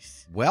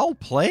 nice. Well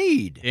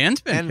played.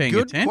 Dan's been And paying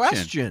good attention.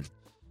 question.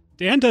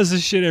 Dan does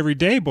this shit every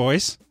day,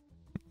 boys.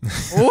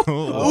 Ooh,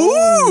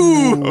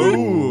 Ooh.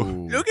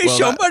 look at Well,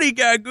 somebody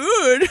got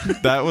good.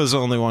 That was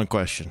only one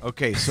question.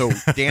 Okay, so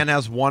Dan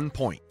has 1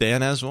 point.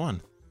 Dan has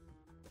one.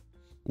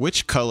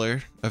 Which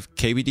color of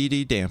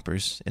KBDD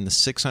dampers in the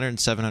 600 and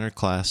 700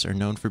 class are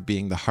known for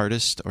being the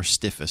hardest or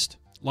stiffest?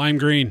 Lime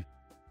green.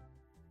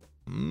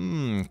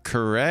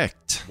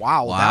 Correct.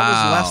 Wow, that Wow.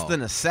 was less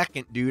than a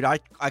second, dude. I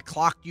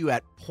clocked you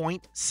at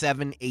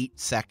 0.78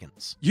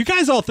 seconds. You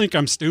guys all think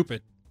I'm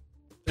stupid.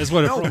 Is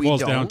what No, it we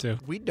boils don't. down to.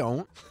 We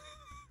don't.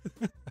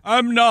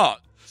 I'm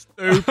not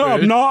stupid.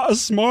 I'm not a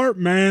smart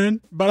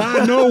man, but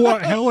I know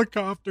what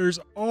helicopters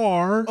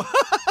are.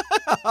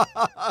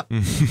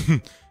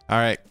 All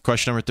right,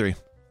 question number 3.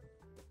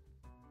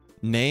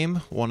 Name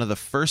one of the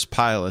first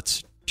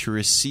pilots to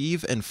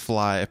receive and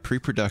fly a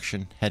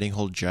pre-production heading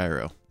hold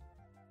gyro.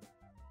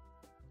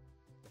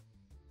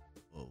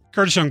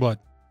 Curtis Youngblood.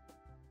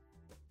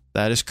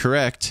 That is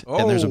correct. Oh.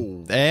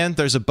 And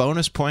there's a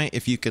bonus point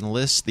if you can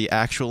list the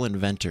actual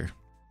inventor.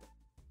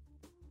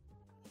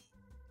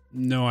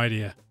 No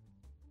idea.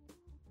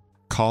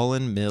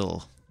 Colin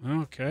Mill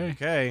Okay.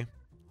 Okay,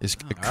 is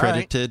right.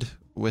 credited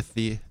with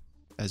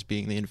as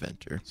being the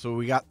inventor. so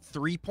we got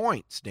 3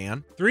 points,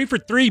 Dan. 3 for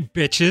 3,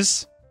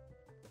 bitches.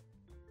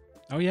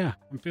 Oh, yeah.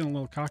 I'm feeling a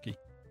little cocky.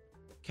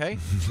 Okay,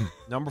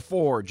 number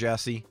 4,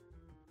 Jesse.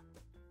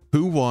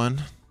 Who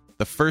won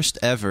the first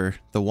ever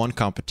The One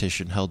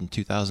competition held in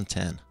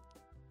 2010?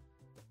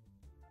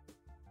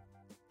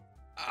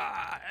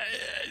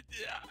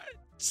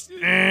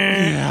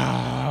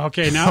 Yeah.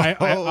 Okay,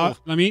 now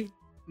let me.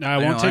 No, I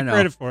won't I take know.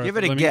 credit for it. Give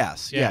it but a let me-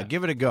 guess. Yeah,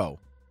 give it a go.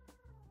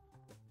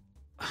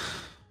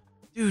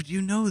 Dude,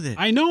 you know this.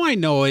 I know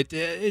it.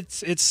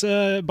 It's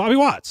Bobby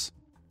Watts.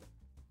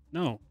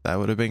 No. That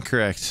would have been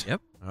correct.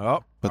 Yep.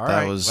 Oh, But all that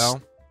right. was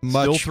well,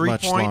 much, still 3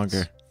 much points.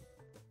 longer.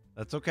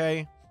 That's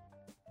okay.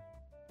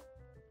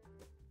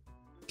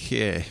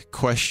 Okay,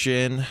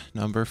 question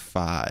number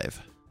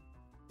 5.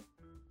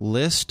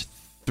 List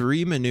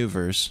 3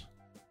 maneuvers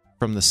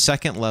from the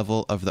second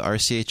level of the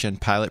RCHN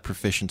Pilot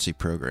Proficiency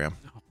Program.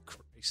 Oh,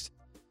 Christ.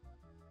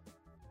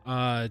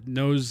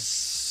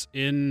 Nose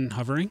in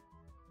hovering.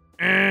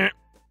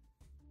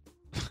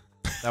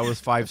 That was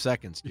 5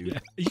 seconds, dude. Yeah,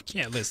 you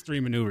can't list 3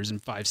 maneuvers in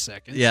 5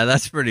 seconds. Yeah,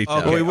 that's pretty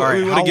tough. Okay, we all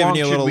right, would how have given long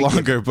you a should little we give-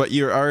 longer, but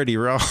you're already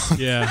wrong.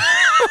 Yeah.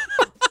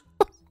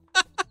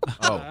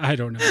 Oh, I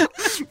don't know.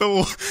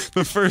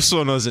 The first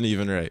one wasn't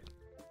even right.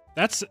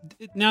 That's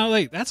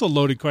a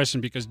loaded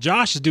question because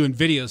Josh is doing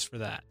videos for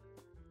that.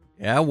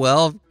 Yeah,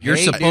 well, you're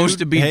Hey, supposed dude.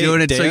 to be Hey,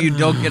 doing it so Dan. you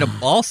don't get a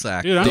ball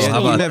sack. Dude, I'm Dan, So how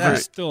still, about never- that?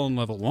 still on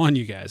level 1,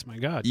 you guys. My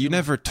God. You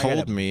never gotta-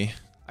 told me,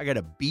 I got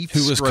a beef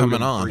Who was scrotum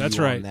coming on? for That's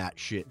you right. on that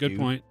shit, Good dude.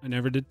 point. I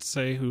never did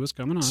say who was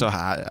coming on. so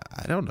I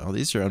don't know.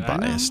 These are I know.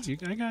 unbiased.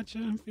 I got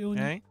you. I'm feeling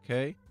you.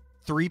 Okay.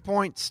 3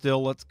 points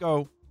still. Let's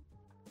go.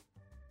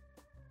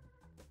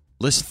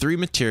 List 3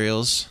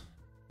 materials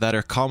that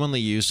are commonly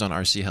used on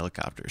RC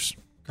helicopters.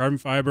 Carbon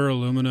fiber,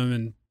 aluminum,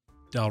 and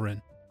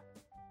Delrin.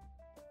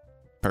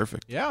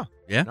 Perfect. Yeah.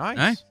 Yeah,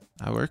 Nice.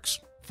 That works.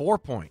 4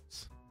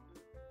 points.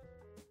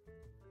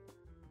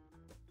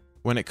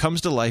 When it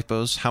comes to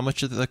lipos, how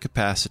much of the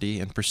capacity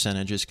and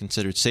percentage is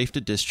considered safe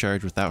to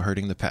discharge without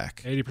hurting the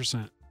pack?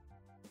 80%.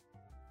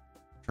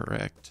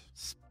 Correct.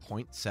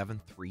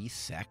 0.73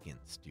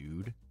 seconds,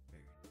 dude.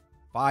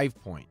 5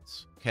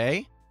 points.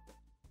 Okay.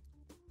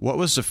 What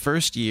was the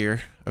first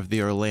year of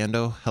the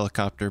Orlando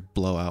helicopter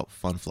blowout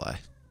fun fly?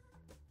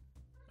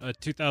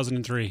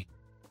 2003.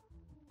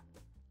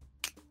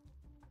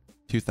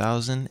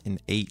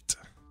 2008.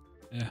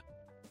 Yeah.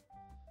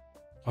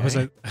 What was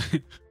I?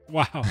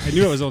 Wow. I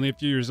knew I was only a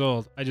few years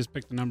old. I just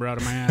picked a number out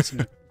of my ass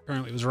and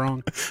apparently it was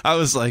wrong. I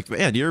was like,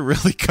 man, you're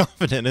really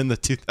confident in the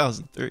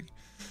 2003.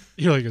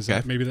 You're like, is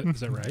that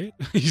right?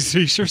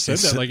 You sure said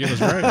that like it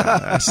was right.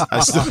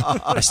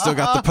 I still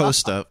got the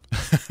post up.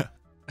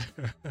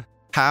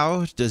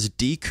 How does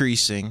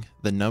decreasing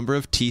the number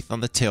of teeth on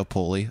the tail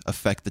pulley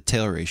affect the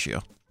tail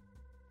ratio?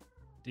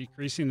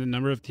 Decreasing the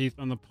number of teeth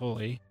on the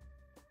pulley,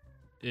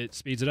 it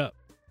speeds it up.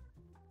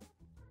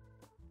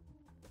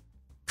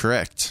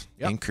 Correct.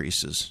 Yep.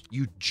 Increases.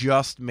 You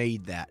just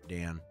made that,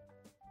 Dan.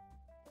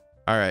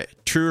 All right.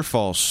 True or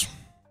false?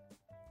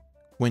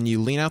 When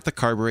you lean out the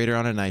carburetor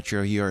on a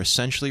nitro, you are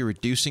essentially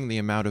reducing the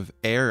amount of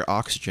air or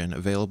oxygen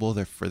available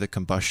there for the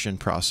combustion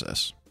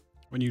process.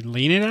 When you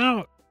lean it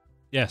out,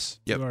 yes,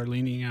 Yep. you are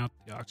leaning out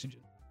the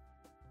oxygen.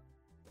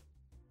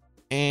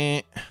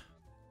 Eh.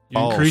 You're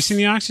False. increasing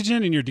the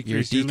oxygen and you're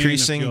decreasing,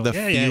 decreasing the the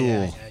fuel.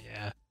 fuel.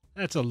 Yeah.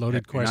 That's a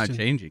loaded You're not question.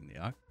 changing the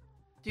oxygen.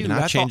 Dude, You're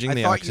not I changing thought,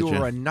 the I thought oxygen. you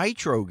were a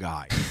nitro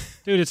guy.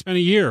 Dude, it's been a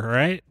year,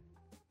 right?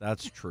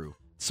 That's true.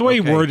 That's the way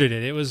Okay. he worded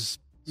it. It was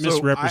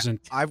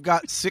misrepresent. So I've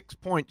got 6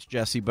 points,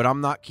 Jesse, but I'm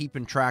not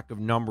keeping track of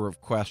number of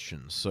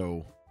questions.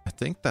 So I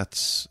think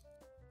that's...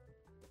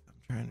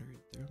 I'm trying to read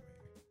through.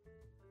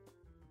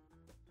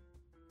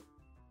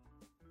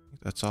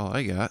 That's all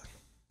I got.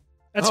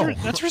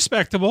 That's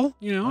respectable.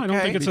 You know, I don't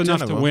Okay. think it's Be 10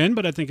 enough of to them. win,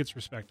 but I think it's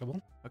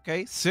respectable.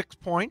 okay, 6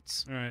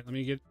 points. All right, let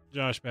me get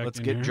Josh back. Let's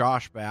in get here.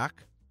 Josh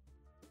back.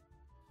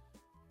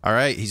 All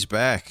right, he's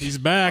back. He's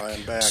back. I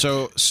am back.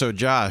 So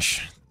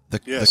Josh, the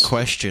Yes.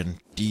 question,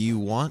 do you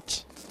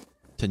want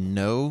to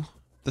know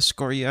the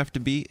score you have to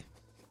beat?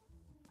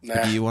 Or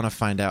Nah, do you want to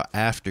find out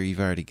after you've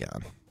already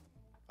gone?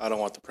 I don't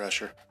want the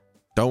pressure.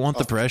 Don't want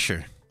the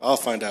pressure. I'll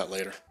find out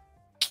later.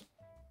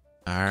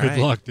 All right. Good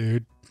luck,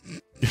 dude.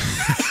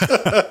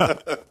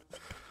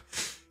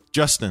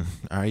 Justin,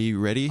 are you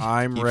ready?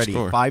 I'm Keep ready.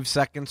 score. 5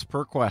 seconds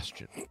per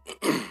question.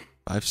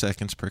 5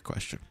 seconds per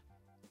question.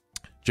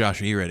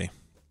 Josh, are you ready?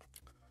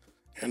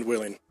 And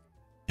willing.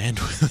 And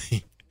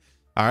Willie.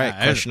 All right,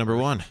 Yeah, question number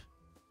 1.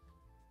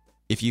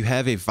 If you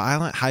have a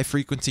violent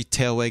high-frequency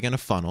tail wag in a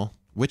funnel,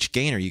 which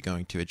gain are you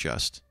going to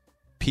adjust?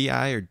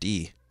 PI or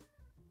D?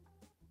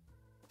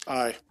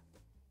 I.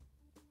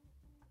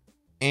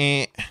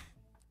 Eh,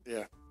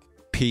 Yeah.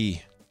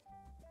 P.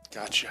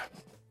 Gotcha.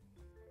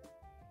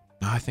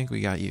 No, I think we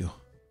got you.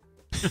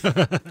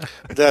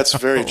 That's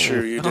very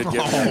true. You did get me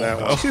on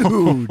that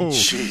one. Dude.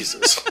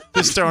 Jesus.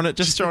 Just throwing it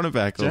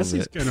back a little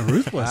Jesse's bit. kind of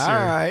ruthless All here.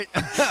 right.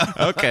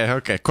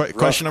 Okay. Question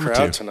Rough number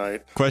crowd 2.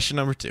 tonight. Question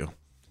number 2.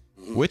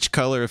 Which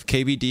color of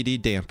KBDD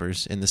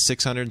dampers in the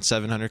 600 and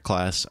 700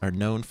 class are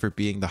known for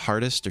being the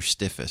hardest or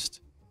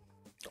stiffest?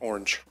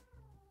 Orange.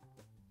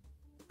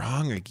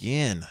 Wrong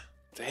again.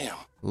 Damn.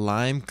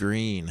 Lime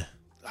green.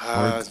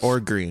 Or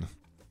green.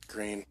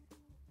 Green.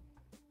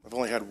 I've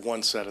only had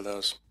one set of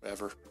those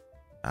ever.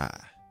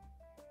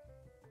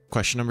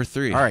 Question number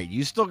 3. All right,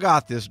 you still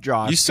got this,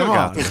 Josh. You still Come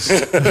got on.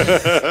 this.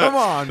 Come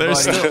on,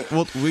 There's buddy.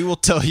 still, we will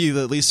tell you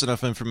at least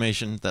enough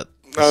information that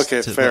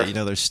Okay, to fair. let you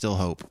know there's still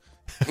hope.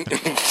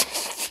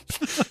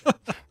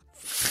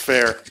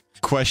 Fair.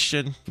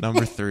 Question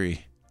number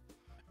 3.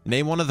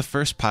 Name one of the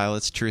first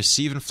pilots to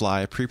receive and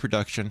fly a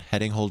pre-production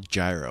heading hold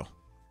gyro.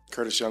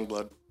 Curtis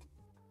Youngblood.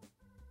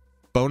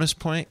 Bonus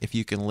point if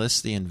you can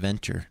list the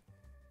inventor.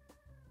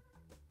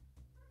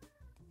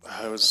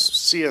 It was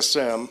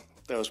CSM.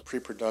 That was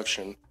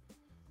pre-production.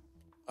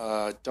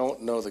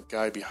 Don't know the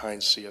guy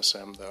behind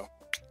CSM, though.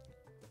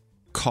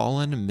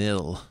 Colin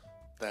Mill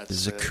That's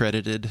is it.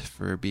 accredited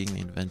for being the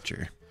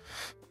inventor.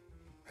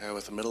 Yeah,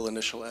 with a middle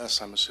initial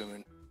S, I'm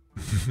assuming.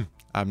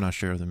 I'm not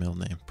sure of the middle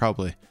name.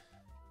 Probably.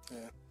 Yeah.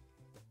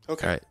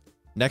 Okay. All right.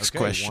 Next Okay,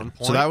 question. 1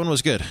 point. So that one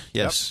was good.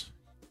 Yes.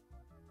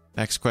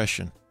 Next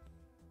question.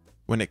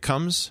 When it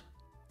comes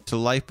to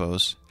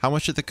lipos, how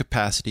much of the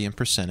capacity and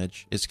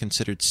percentage is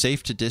considered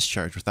safe to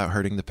discharge without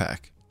hurting the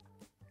pack?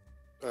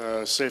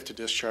 Safe to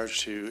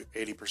discharge to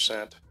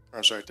 80%. Or,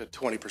 I'm sorry, to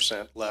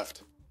 20%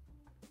 left.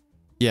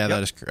 Yeah,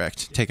 that is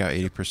correct. Take out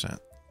 80%.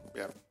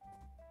 Yeah.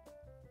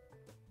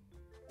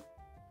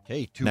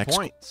 Okay, 2 Next.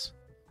 points.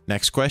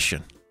 Next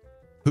question.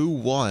 Who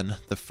won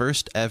the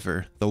first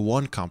ever The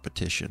One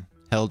competition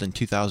held in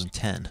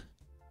 2010?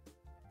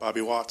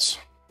 Bobby Watts.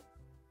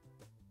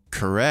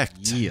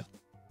 Correct. Yeah.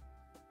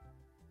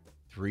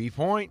 3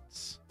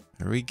 points.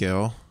 There we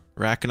go.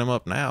 Racking them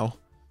up now.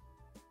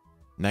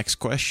 Next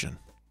question.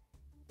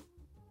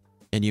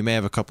 And you may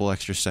have a couple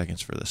extra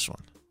seconds for this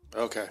one.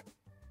 Okay.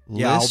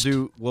 Yeah, List-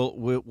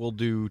 we'll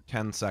do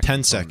 10 seconds. 10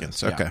 on seconds.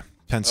 this, yeah. Okay.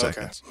 10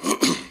 seconds.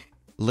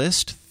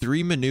 List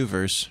 3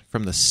 maneuvers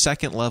from the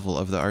second level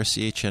of the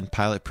RCHN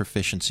Pilot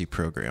Proficiency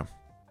Program.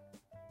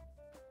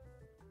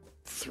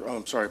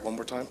 I'm sorry, one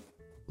more time.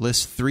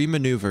 List 3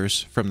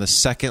 maneuvers from the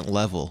second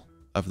level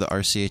of the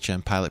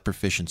RCHN Pilot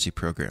Proficiency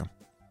Program.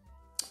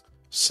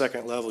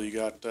 Second level, you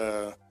got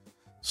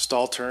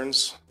stall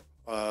turns,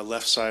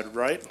 left side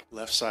right,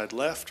 left side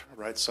left,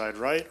 right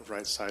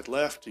side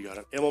left. You got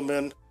an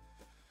Immelman.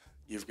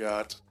 You've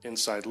got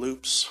inside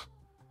loops.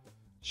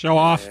 Show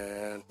off.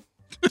 And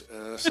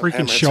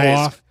Freaking hammerheads. show Hey,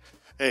 off.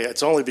 Hey,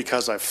 it's only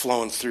because I've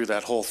flown through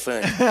that whole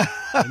thing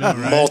I know,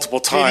 right? multiple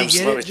times.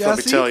 get Let it, me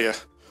Jesse? tell you.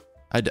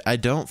 I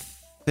don't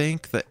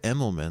think the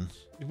Immelman.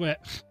 What?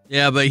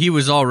 Yeah, but he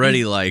was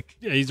already like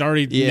Yeah, he's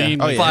already Yeah.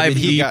 named Oh, it. yeah. Five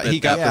he deep got at the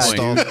that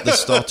stall, point. the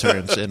stall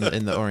turns in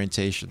the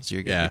orientations.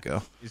 You're good Yeah. to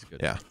go. he's good.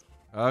 Yeah.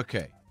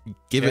 Okay.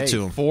 Give it Okay,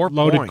 to him. 4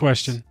 Loaded points.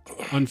 question.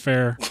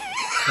 Unfair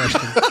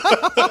question.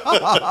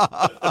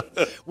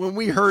 When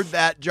we heard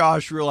that,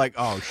 Josh, we were like,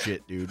 oh,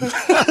 shit, dude.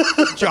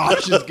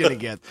 Josh is going to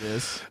get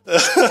this.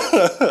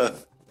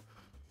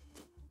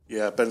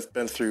 Yeah,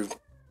 been through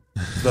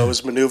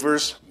those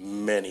maneuvers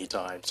many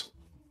times.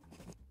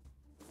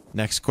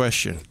 Next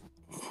question.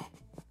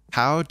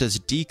 How does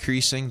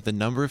decreasing the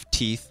number of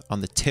teeth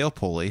on the tail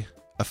pulley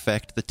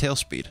affect the tail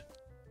speed?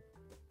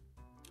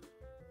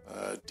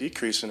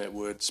 Decreasing it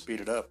would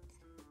speed it up.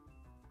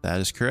 That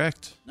is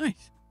correct.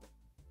 Nice.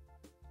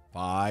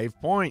 5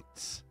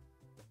 points.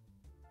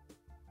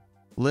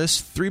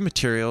 List 3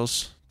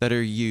 materials that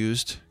are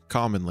used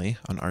commonly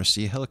on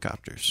RC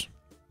helicopters.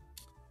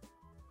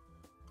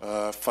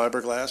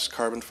 Fiberglass,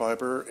 carbon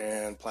fiber,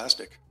 and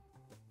plastic.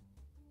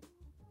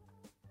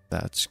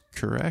 That's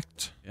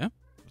correct. Yeah.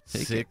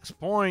 Take 6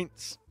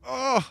 points.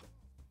 Oh,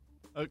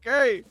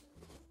 okay.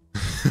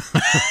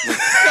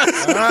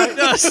 All right,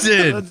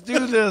 Dustin. let's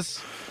do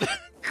this.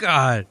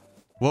 God.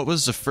 What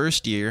was the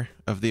first year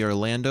of the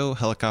Orlando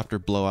helicopter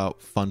blowout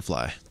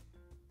Funfly?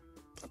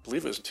 I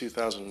believe it was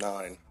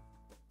 2009.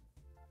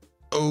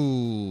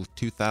 Oh,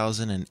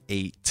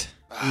 2008.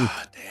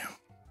 Ah, damn.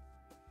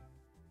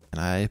 And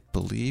I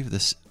believe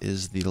this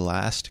is the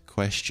last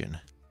question.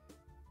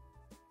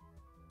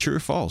 True or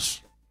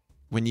false?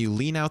 When you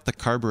lean out the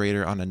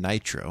carburetor on a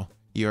nitro,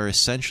 you are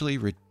essentially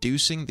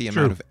reducing the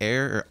amount True. of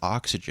air or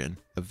oxygen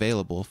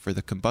available for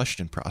the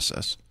combustion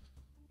process.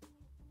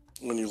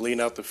 When you lean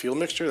out the fuel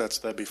mixture,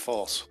 that'd be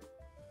false.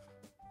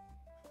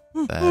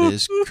 That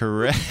is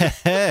correct.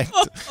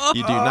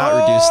 You do not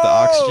reduce the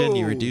oxygen,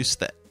 you reduce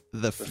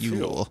the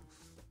fuel.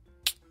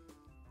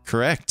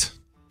 Correct.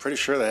 Pretty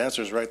sure the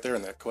answer is right there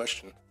in that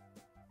question.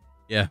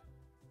 Yeah.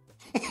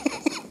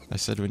 I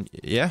said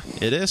yeah,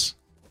 it is.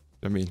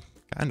 I mean,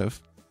 kind of.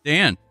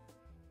 Dan.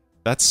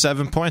 That's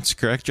 7 points,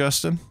 correct,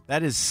 Justin?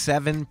 That is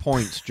 7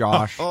 points,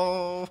 Josh.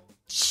 Oh,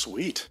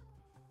 sweet.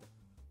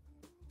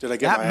 Did I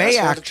get my That may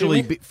ass handed to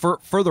actually me? be,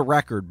 for the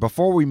record,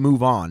 before we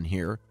move on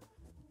here,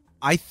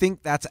 I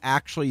think that's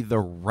actually the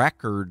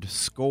record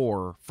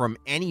score from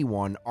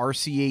anyone,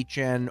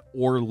 RCHN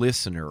or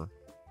listener,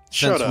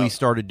 Shut since we up.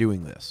 started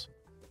doing this.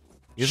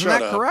 Isn't Shut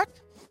that up.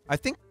 correct? I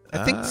think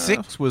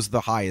 6 was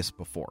the highest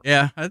before.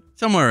 Yeah,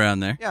 somewhere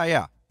around there.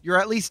 Yeah. You're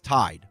at least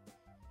tied.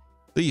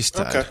 Please,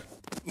 Todd. Okay.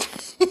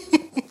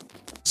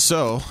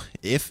 So,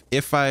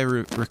 if I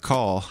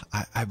recall,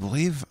 I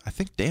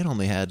think Dan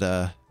only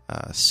had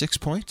 6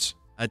 points.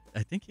 I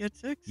think he had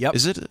 6. Yep.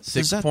 Is it 6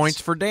 is that-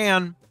 points for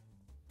Dan.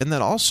 And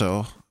then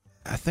also,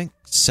 I think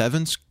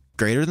 7's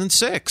greater than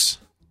 6.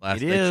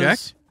 Last It I is.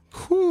 checked.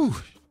 Whew.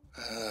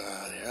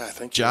 Yeah, I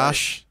think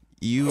Josh,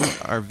 you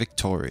are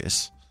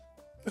victorious.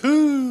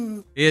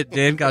 Dan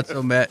got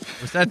so mad.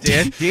 Was that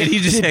Dan? Did he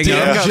just hang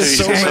Dan up? got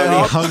so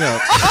mad he hung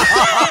up.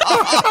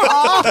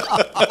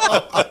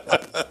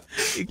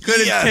 He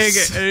couldn't take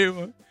it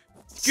anymore.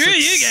 Screw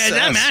you guys,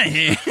 I'm out of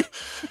here.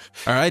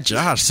 All right,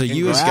 Josh. So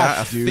you Congrats,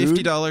 got a dude.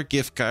 $50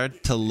 gift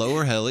card to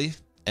Lower Heli,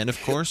 and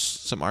of course,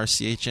 some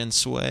RCHN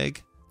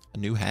swag, a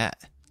new hat.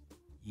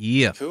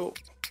 Yeah. Cool.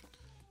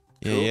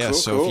 Yeah. Cool,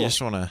 So if cool. you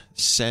just want to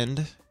send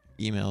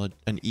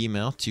an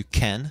email to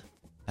Ken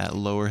at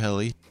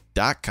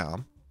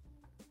lowerheli.com,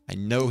 I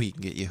know he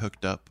can get you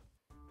hooked up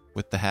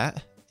with the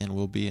hat, and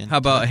we'll be in. How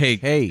about, hey,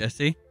 Hey.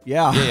 Jesse?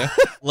 Yeah. Yeah.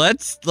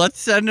 Let's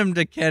send him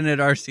to Ken at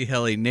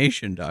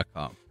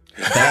rchelination.com.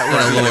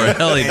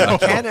 Lowerheli.com.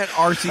 Ken at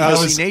I was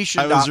reading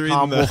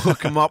RCHeliNation.com will the-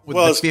 hook him up with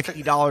Well, the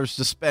 $50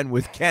 to spend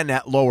with Ken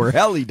at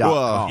lowerheli.com.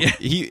 Well,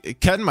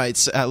 Ken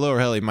at Lower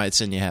Heli might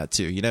send you a hat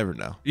too. You never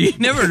know. You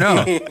never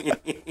know.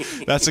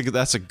 That's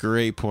a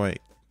great point.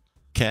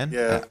 Ken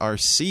Yeah. at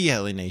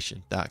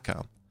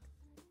rchelination.com.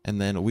 And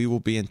then we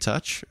will be in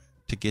touch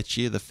to get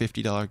you the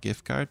 $50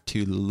 gift card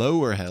to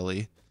Lower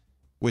Heli,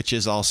 which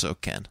is also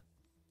Ken.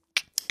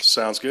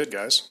 Sounds good,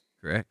 guys.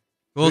 Correct.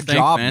 Cool. Good Thanks,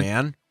 job, man.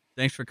 man.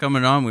 Thanks for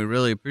coming on. We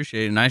really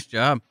appreciate it. Nice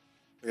job.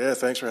 Yeah,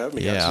 thanks for having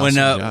me, Yeah. guys. When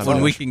Awesome job,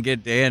 when we Josh. can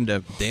get Dan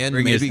to Dan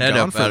bring may his be head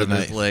gone up for out the of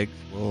his night. legs,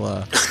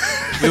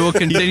 we will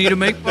continue to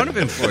make fun of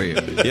him for you.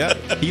 Yeah,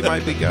 he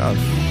might be gone.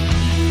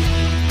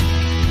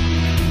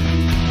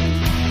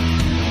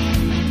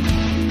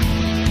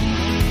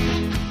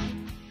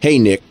 Hey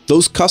Nick,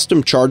 those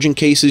custom charging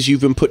cases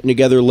you've been putting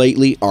together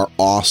lately are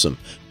awesome,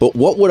 but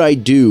what would I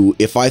do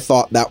if I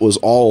thought that was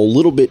all a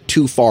little bit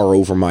too far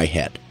over my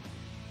head?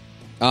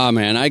 Ah,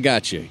 man, I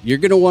got you. You're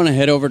going to want to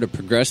head over to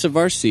Progressive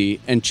RC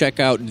and check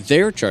out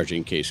their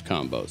charging case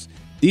combos.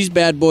 These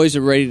bad boys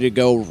are ready to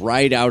go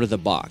right out of the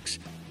box.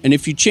 And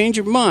if you change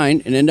your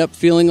mind and end up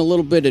feeling a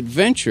little bit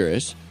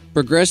adventurous,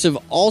 Progressive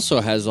also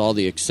has all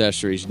the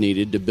accessories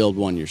needed to build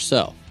one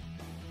yourself.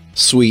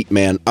 Sweet,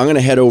 man. I'm going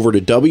to head over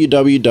to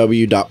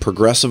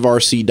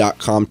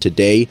www.progressiverc.com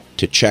today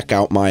to check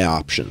out my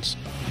options.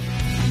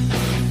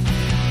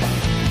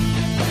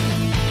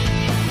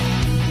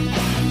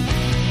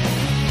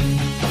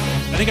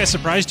 I think I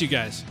surprised you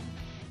guys.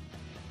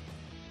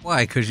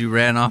 Why? Because you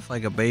ran off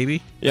like a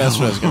baby? Yeah, that's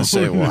what I was going to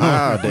say.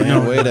 Wow,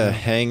 Dan, way to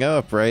hang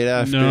up right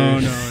after. No.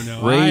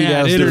 I Right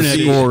had as their internet.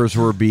 scores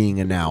were being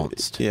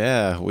announced.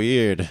 Yeah,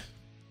 weird.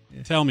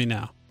 Tell me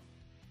now.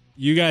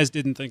 You guys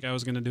didn't think I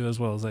was going to do as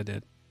well as I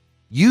did.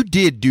 You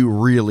did do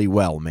really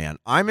well, man.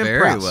 I'm Very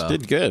impressed. well.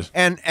 Did good.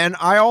 And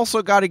I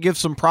also got to give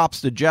some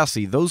props to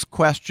Jesse. Those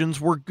questions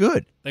were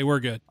good. They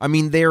were good. I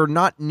mean, they're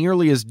not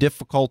nearly as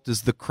difficult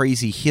as the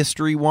crazy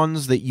history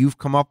ones that you've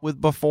come up with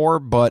before,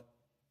 but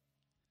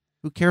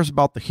who cares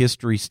about the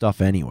history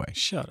stuff anyway?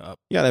 Shut up.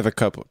 You got to have a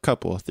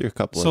couple. Threw a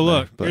couple. So in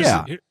look, there,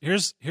 Yeah.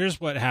 here's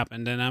what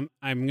happened, and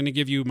I'm going to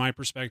give you my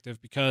perspective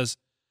because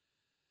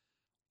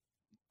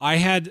I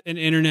had an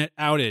internet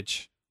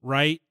outage,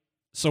 right?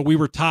 So we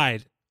were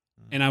tied,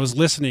 and I was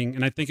listening,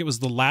 and I think it was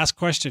the last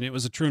question. It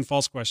was a true and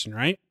false question,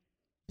 right?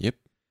 Yep.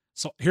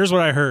 So here's what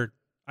I heard.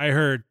 I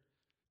heard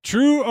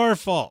true or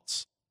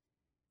false.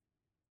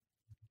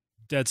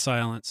 Dead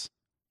silence,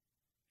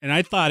 and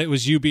I thought it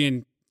was you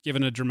being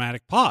given a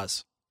dramatic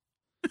pause.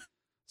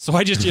 So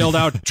I just yelled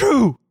out,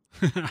 true.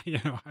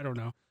 I don't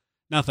know.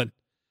 Nothing.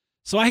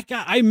 So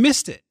I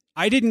missed it.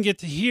 I didn't get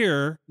to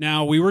hear.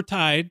 Now we were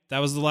tied. That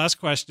was the last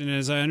question,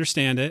 as I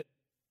understand it.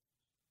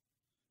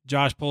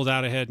 Josh pulled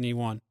out ahead and he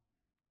won.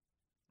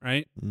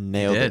 Right?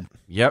 Nailed it.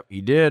 Yep,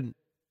 he did.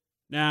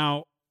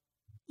 Now,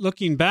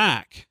 looking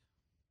back,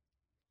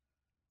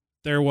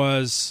 there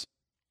was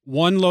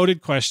one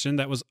loaded question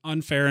that was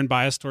unfair and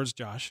biased towards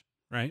Josh,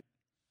 right?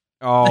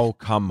 Oh,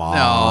 come on.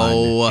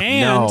 No.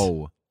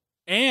 And,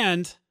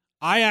 and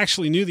I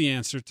actually knew the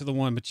answer to the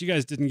one, but you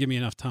guys didn't give me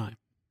enough time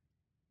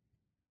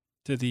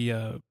to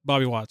the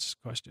Bobby Watts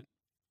question.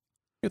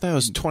 That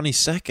was 20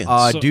 seconds.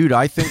 Dude,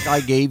 I think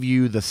I gave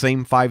you the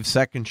same 5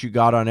 seconds you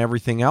got on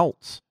everything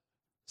else.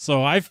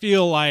 So I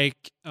feel like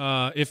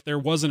if there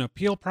was an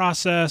appeal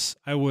process,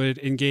 I would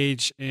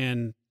engage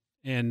and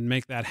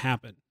make that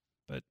happen.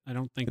 But I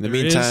don't think In the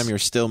there meantime, is. you're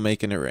still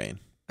making it rain.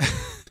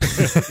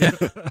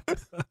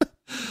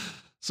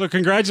 So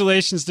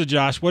congratulations to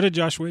Josh. What did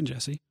Josh win,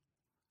 Jesse?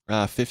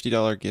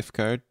 $50 gift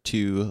card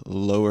to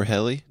Lower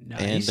Heli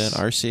Nice. and an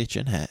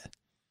RCHN hat.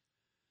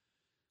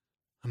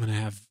 I'm going to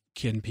have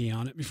Ken pee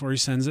on it before he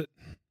sends it.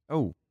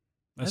 Oh,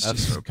 That's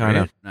that's just kind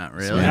of Not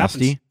what really.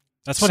 happens. nasty.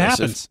 That's what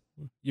Excessive. happens.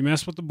 You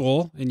mess with the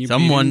bull and you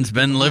Someone's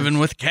been living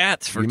with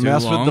cats for You too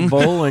mess long. with the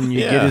bull and you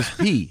Yeah. get his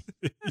pee.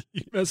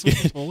 you mess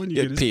with the bull and you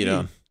Get get his peed pee.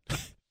 on.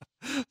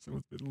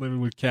 Someone's been living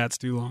with cats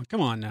too long.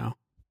 Come on now.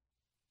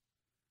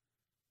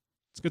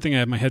 It's a good thing I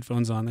have my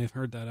headphones on. They've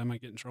heard that. I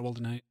might get in trouble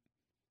tonight.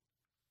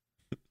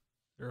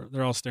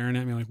 They're all staring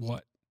at me like,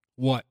 what?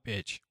 What,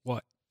 bitch?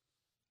 What?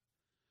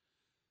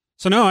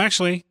 So no,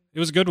 actually, it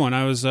was a good one.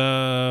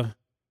 I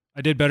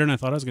did better than I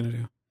thought I was going to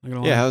do. Not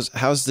gonna lie. Yeah,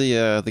 how's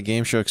the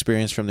game show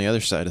experience from the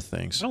other side of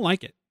things? I don't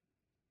like it.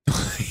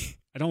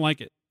 I don't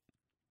like it.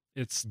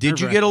 It's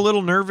Did you get a nerve-wracking.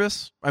 little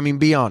nervous? I mean,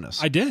 be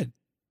honest. I did.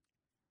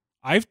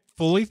 I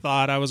fully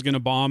thought I was going to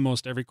bomb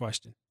most every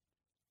question.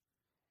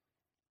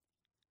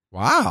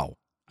 Wow.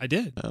 I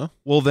did. Oh.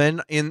 Well,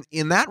 then in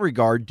that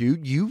regard,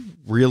 dude, you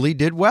really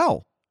did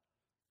well.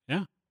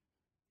 Yeah.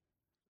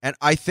 And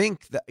I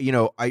think that,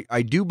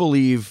 I do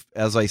believe,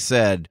 as I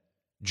said,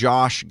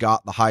 Josh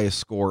got the highest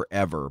score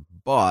ever,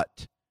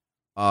 but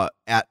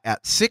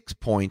at 6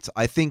 points,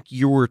 I think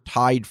you were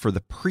tied for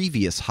the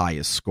previous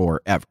highest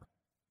score ever.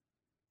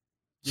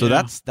 So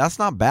Yeah. that's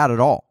not bad at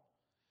all.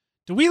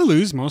 Do we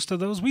lose most of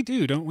those? We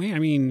do, don't we? I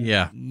mean,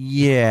 Yeah.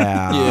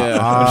 Yeah.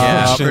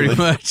 Yeah, pretty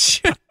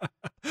much.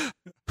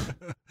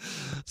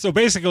 So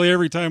basically,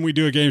 every time we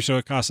do a game show,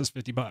 it costs us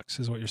 $50,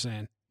 is what you're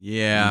saying.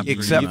 Yeah.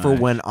 Except pretty for much.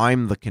 when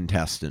I'm the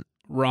contestant.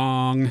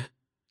 Wrong.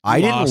 I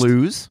Lost. didn't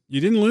lose.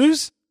 You didn't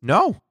lose?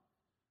 No.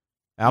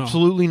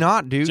 Absolutely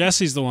not, dude.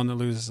 Jesse's the one that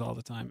loses all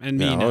the time. And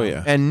me Yeah, now. oh,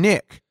 yeah. And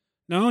Nick.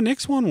 No,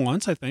 Nick's won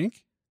once, I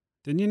think.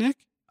 Didn't you, Nick?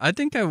 I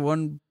think I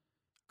won.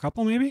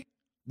 Couple, maybe?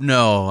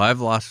 No, I've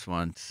lost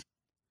once.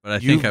 But I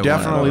You've think I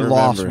definitely won.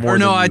 lost remember. more Or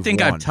no, than I you've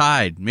think I won.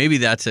 tied. Maybe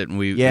that's it. And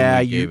we Yeah,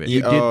 and we you gave it.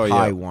 did Oh,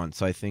 tie yeah.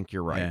 once. I think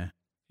you're right. Yeah.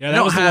 Yeah, I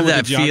don't was the have one with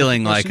that the geography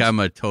feeling like questions. I'm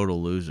a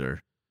total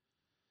loser.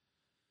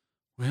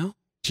 Well,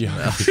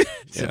 Yeah.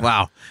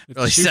 Wow. if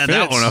Really the shoe set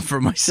that fits- one up for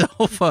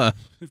myself.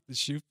 If the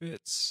shoe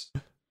fits,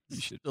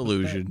 you should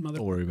Delusion. put that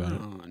Don't worry about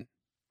it. motherfucker on.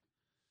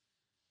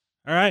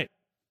 All right.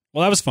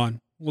 Well, that was fun.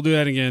 We'll do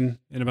that again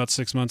in about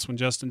 6 months when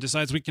Justin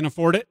decides we can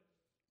afford it.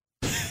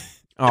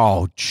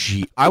 Oh,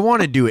 gee. I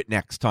want to do it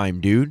next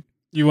time, dude.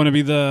 You want to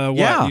be the what?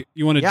 Yeah.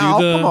 You want to Yeah, do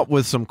I'll the? come up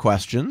with some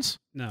questions.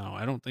 No,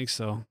 I don't think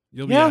so.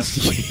 You'll be Yes.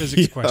 asked like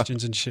physics Yeah.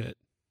 questions and shit.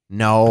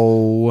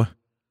 No.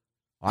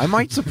 I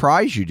might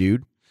surprise you,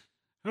 dude.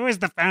 Who is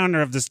the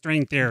founder of the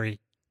string theory?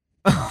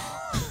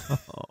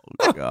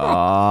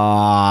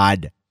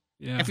 God.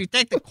 Yeah. If you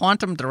take the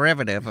quantum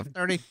derivative of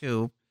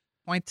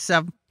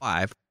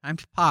 32.75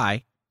 times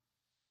pi,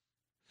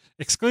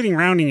 Excluding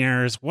rounding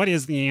errors, what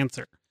is the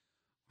answer?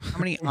 how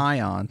many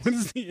ions? What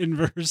is the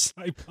inverse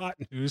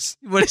hypotenuse?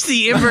 What is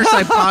the inverse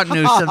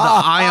hypotenuse of the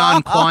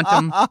ion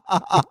quantum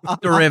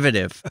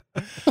derivative?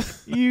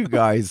 You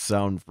guys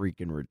sound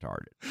freaking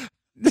retarded.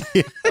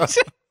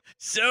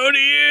 So do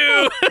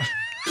you.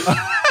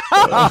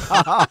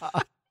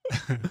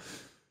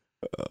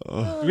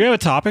 Do we have a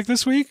topic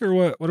this week, or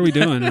what? What are we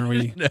doing? Are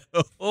we? No.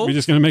 Are we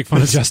just going to make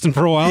fun of Justin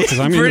for a while? Because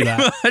I'm into Pretty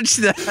that. much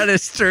that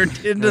has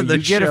turned into the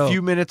you get show. a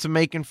few minutes of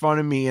making fun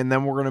of me, and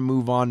then we're going to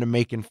move on to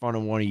making fun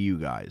of one of you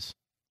guys.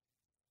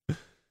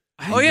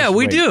 Oh, yeah, Just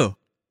we wait. do.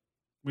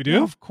 We do.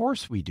 Well, of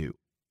course we do.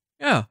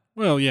 Yeah.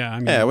 Well, yeah. I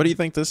mean, Yeah, what do you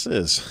think this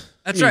is?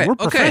 That's I mean, right.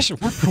 We're, Okay.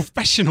 we're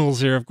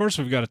professionals here. Of course,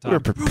 we've got a We're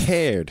topic.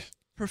 prepared.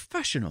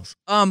 Professionals.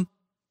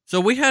 So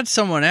we had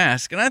someone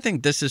ask, and I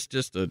think this is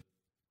just a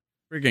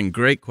freaking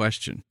great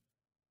question.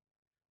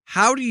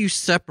 How do you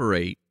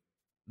separate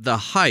the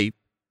hype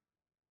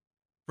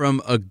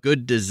from a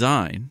good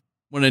design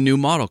when a new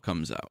model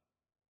comes out?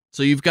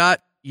 So you've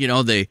got,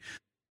 they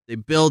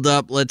build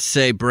up, let's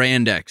say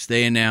Brand X.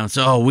 They announce,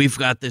 oh, we've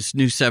got this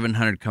new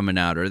 700 coming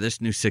out or this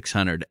new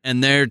 600,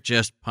 and they're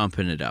just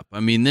pumping it up. I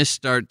mean, this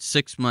starts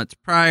 6 months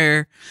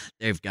prior.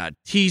 They've got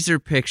teaser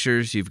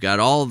pictures. You've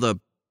got all the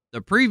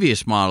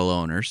previous model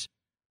owners,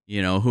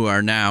 who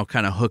are now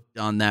kind of hooked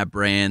on that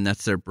brand.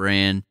 That's their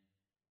brand.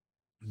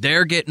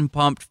 They're getting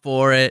pumped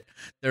for it.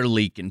 They're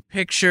leaking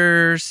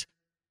pictures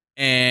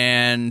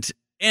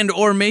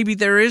or maybe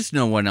there is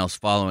no one else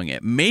following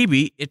it.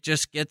 Maybe it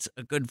just gets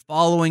a good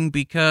following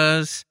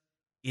because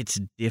it's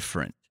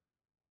different.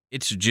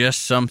 It's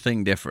just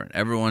something different.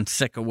 Everyone's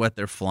sick of what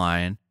they're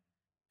flying.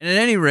 And at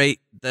any rate,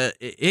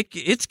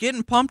 it's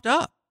getting pumped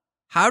up.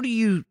 How do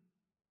you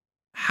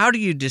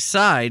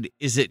decide,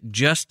 is it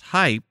just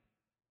hype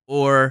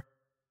or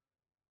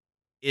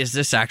is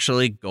this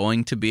actually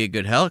going to be a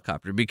good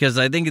helicopter? Because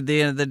I think at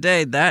the end of the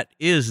day, that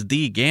is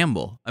the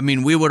gamble. I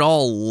mean, we would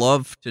all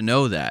love to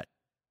know that.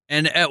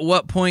 And at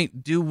what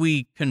point do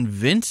we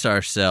convince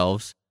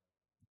ourselves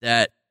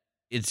that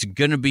it's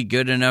going to be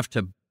good enough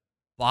to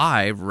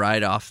buy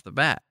right off the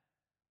bat?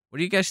 What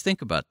do you guys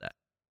think about that?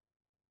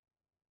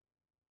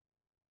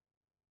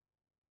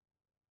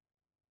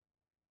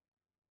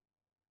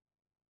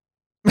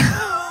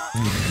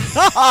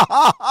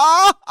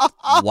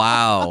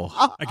 Wow.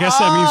 I guess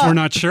that means we're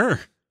not sure.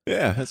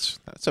 Yeah, that's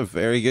a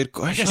very good I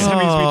question. guess that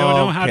means we don't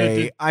know how to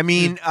Okay. I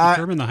mean,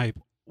 determine the hype.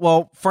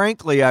 well,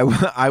 frankly, I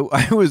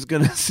was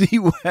going to see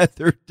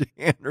whether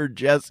Dan or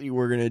Jesse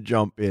were going to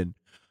jump in.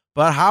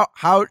 But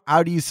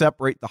how do you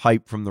separate the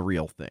hype from the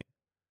real thing?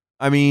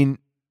 I mean,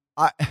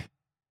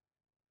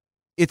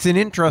 it's an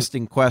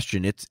interesting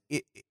question.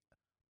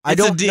 I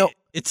don't know.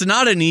 It's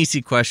not an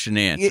easy question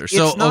to answer. It's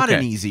So not okay.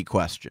 an easy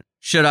question.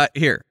 Should I?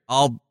 Here,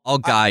 I'll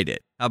guide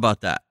it. How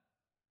about that?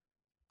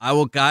 I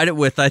will guide it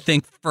with, I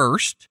think,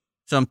 first,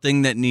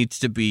 something that needs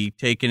to be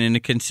taken into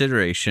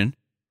consideration,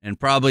 and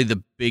probably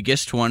the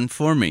biggest one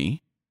for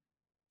me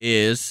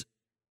is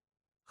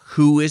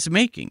who is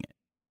making it.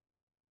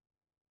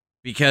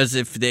 Because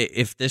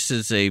if this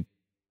is a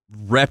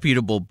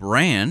reputable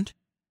brand,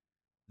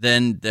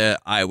 then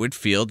I would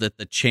feel that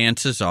the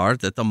chances are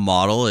that the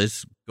model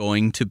is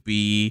going to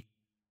be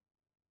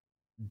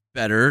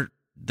better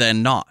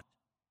than not.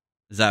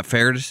 Is that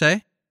fair to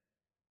say?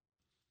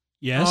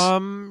 Yes.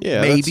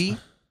 Yeah, maybe.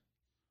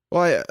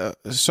 Well,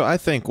 so I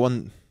think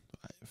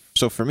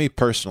so for me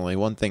personally,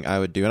 one thing I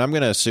would do, and I'm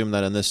going to assume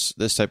that in this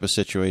type of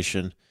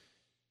situation,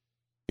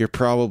 you're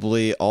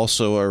probably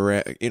also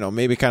around,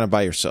 maybe kind of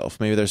by yourself.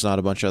 Maybe there's not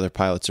a bunch of other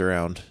pilots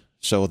around.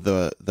 So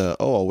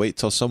I'll wait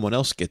till someone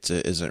else gets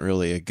it isn't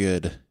really a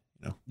good,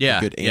 a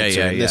good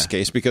answer in this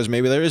case, because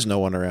maybe there is no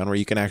one around where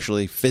you can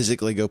actually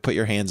physically go put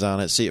your hands on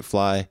it, see it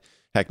fly,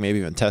 heck, maybe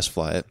even test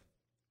fly it.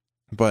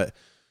 But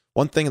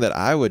one thing that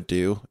I would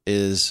do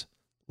is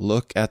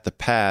look at the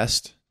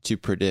past to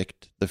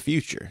predict the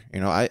future.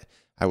 I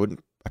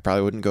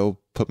probably wouldn't go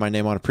put my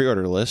name on a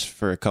pre-order list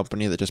for a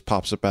company that just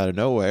pops up out of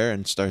nowhere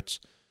and starts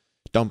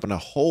dumping a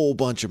whole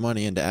bunch of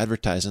money into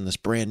advertising this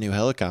brand new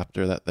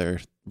helicopter that they're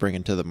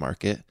bringing to the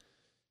market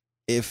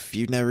if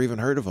you've never even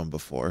heard of them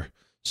before.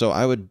 So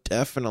I would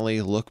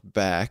definitely look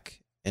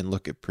back and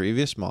look at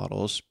previous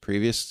models,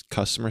 previous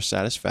customer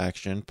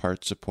satisfaction,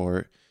 part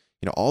support,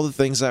 all the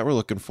things that we're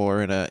looking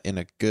for in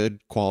a good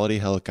quality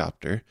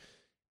helicopter,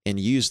 and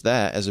use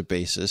that as a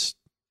basis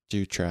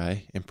to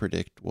try and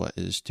predict what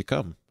is to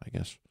come, I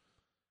guess.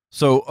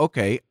 So,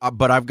 okay,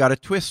 but I've got a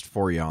twist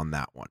for you on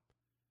that one.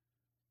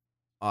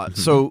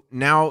 So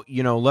now,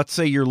 let's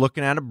say you're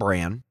looking at a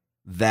brand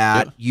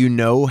that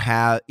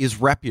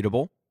is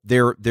reputable.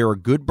 They're a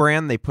good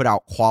brand. They put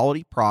out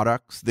quality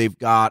products. They've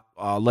got,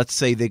 let's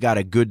say they got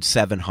a good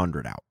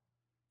 700 out.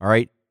 All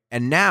right.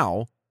 And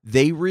now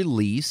they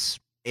release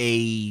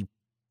a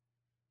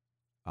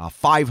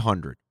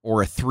 500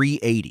 or a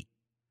 380.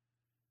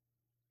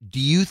 Do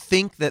you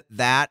think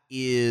that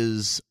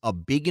is a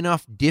big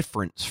enough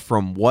difference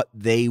from what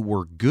they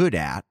were good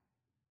at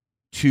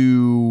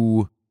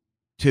to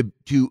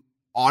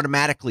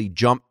automatically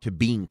jump to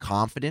being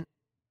confident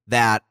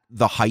that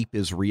the hype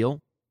is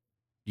real?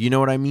 You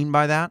know what I mean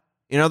by that?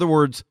 In other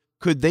words,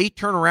 could they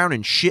turn around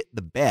and shit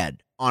the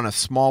bed on a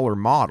smaller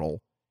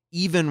model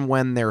even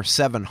when their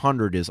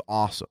 700 is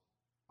awesome?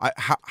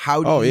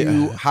 How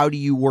do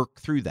you work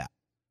through that?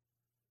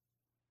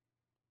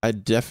 I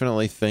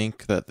definitely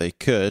think that they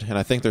could, and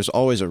I think there's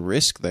always a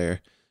risk there,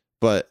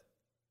 but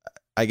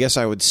I guess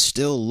I would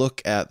still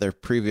look at their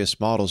previous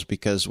models,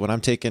 because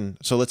when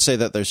so let's say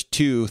that there's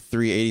two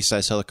 380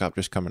 size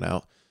helicopters coming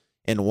out,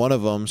 and one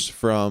of them's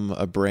from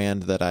a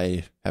brand that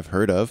I have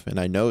heard of and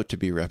I know it to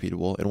be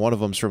reputable, and one of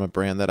them's from a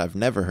brand that I've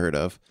never heard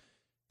of.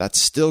 That's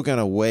still going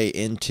to weigh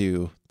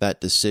into that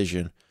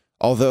decision.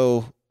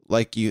 Although,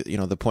 like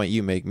the point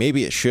you make,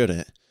 maybe it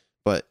shouldn't,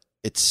 but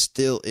it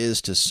still is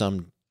to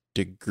some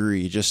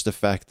degree, just the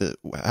fact that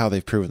how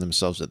they've proven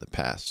themselves in the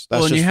past.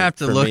 That's and you have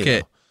to look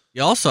at.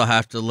 You also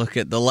have to look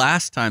at the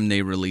last time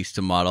they released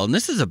a model, and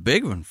this is a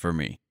big one for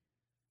me.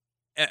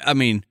 I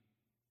mean,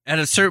 at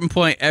a certain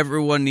point,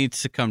 everyone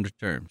needs to come to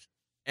terms.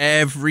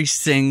 Every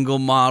single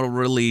model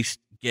released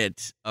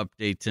gets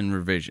updates and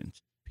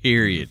revisions.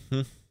 Period.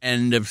 Mm-hmm.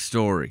 End of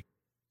story.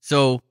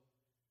 So,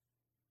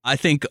 I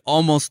think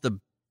almost the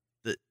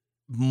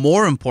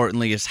more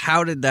importantly is,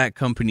 how did that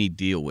company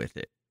deal with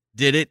it?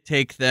 Did it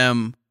take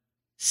them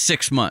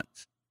 6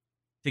 months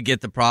to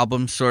get the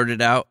problem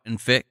sorted out and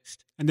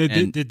fixed? And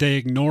did they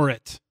ignore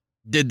it?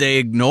 Did they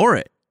ignore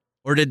it?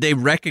 Or did they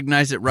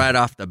recognize it right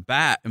off the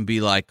bat and be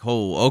like,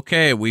 oh,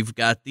 okay, we've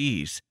got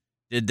these?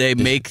 Did they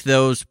make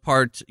those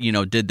parts,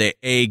 did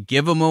they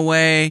give them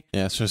away?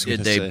 Yeah, that's what I was Did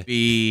gonna they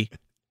say.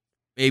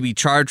 maybe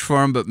charge for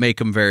them but make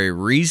them very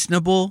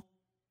reasonable?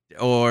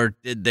 Or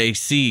did they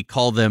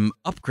call them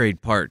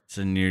upgrade parts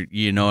and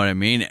you know what I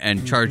mean?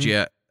 And charge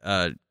you,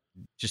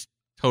 just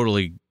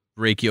totally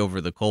rake you over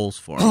the coals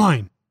for them.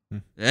 Fine.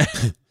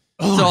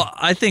 So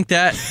I think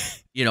that,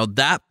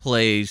 that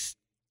plays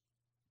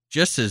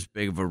just as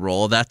big of a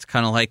role. That's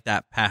kind of like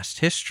that past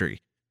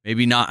history.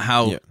 Maybe not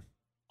how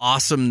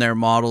awesome their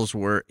models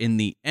were in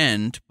the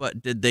end,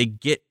 but did they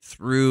get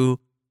through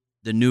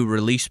the new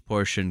release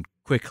portion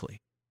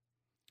quickly?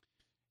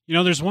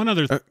 There's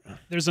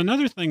there's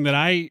another thing that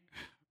I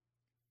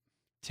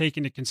take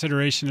into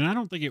consideration, and I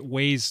don't think it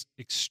weighs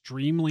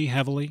extremely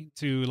heavily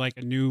to like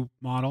a new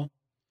model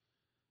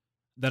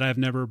that I've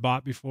never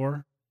bought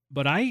before,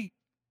 but I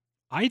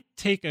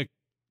take a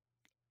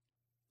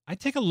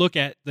look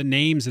at the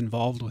names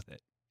involved with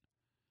it.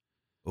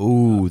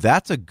 Ooh,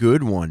 that's a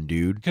good one,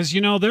 dude. Because,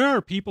 there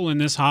are people in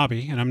this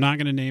hobby, and I'm not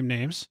going to name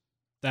names,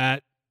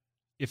 that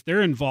if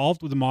they're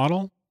involved with the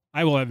model,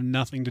 I will have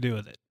nothing to do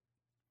with it.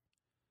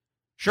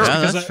 Sure,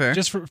 that's fair.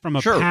 Just from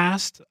a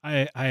past,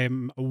 I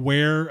am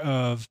aware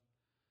of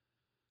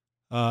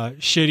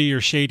shitty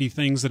or shady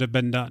things that have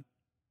been done.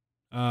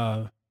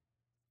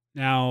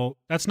 Now,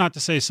 that's not to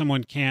say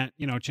someone can't,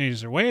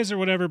 change their ways or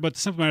whatever, but the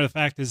simple matter of the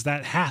fact is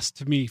that has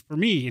to be, for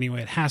me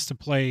anyway, it has to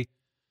play,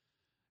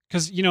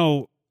 because,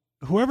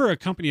 whoever a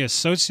company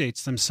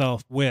associates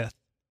themselves with,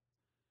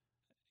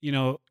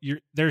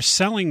 they're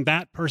selling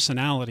that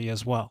personality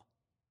as well.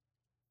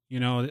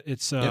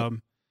 It's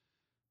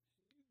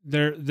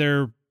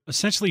they're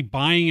essentially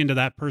buying into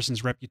that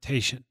person's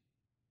reputation,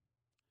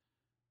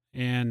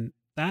 and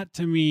that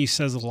to me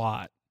says a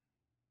lot.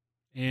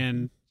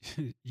 And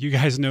You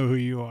guys know who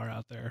you are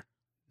out there.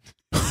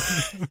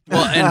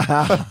 Well,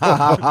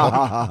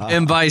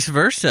 and vice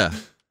versa.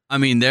 I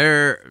mean,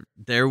 there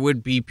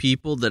would be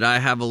people that I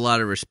have a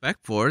lot of respect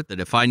for that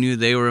if I knew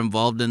they were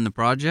involved in the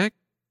project,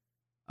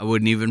 I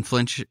wouldn't even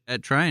flinch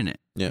at trying it.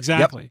 Yeah.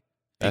 Exactly. Yep.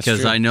 That's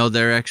Because true. I know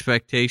their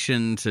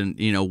expectations and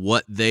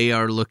what they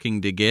are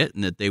looking to get,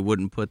 and that they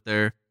wouldn't put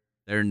their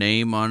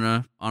name on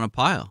a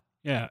pile.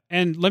 Yeah,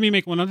 and let me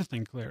make one other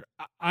thing clear.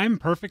 I'm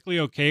perfectly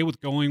okay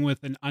with going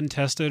with an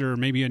untested or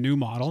maybe a new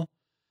model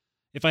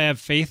if I have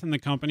faith in the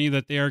company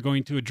that they are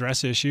going to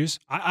address issues.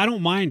 I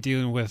don't mind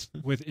dealing with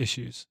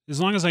issues as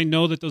long as I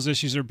know that those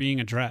issues are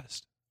being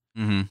addressed.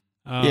 Mm-hmm.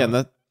 Yeah,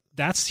 and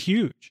that's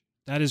huge.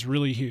 That is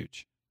really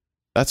huge.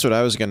 that's what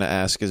I was going to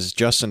ask is,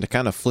 Justin, to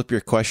kind of flip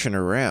your question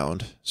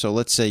around. So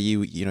let's say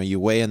you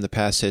weigh in the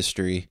past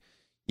history,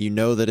 you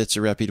know that it's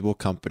a reputable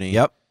company.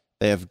 Yep.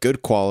 They have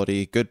good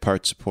quality, good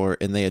part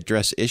support, and they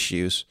address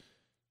issues.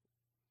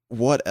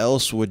 What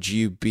else would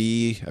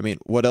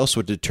what else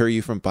would deter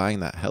you from buying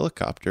that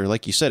helicopter?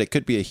 Like you said, it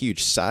could be a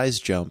huge size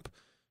jump,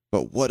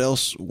 but what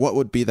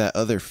would be that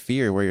other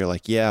fear where you're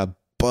like, yeah,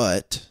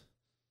 but...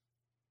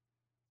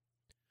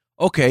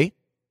 Okay.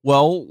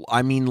 Well,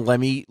 I mean, let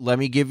me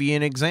give you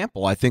an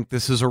example. I think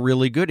this is a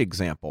really good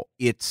example.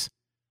 It's,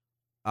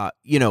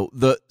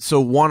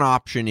 so one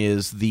option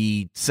is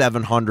the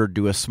 700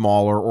 to a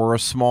smaller or a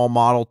small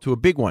model to a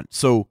big one.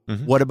 So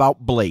what about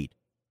Blade?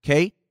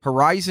 Okay.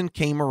 Horizon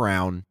came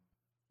around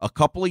a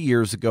couple of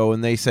years ago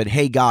and they said,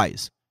 hey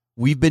guys,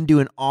 we've been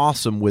doing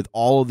awesome with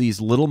all of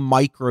these little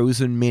micros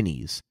and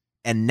minis.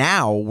 And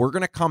now we're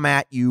going to come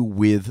at you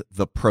with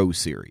the Pro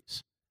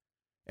Series.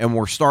 And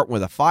we're starting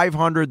with a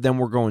 500, then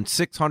we're going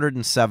 600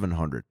 and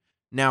 700.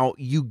 Now,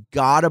 you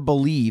got to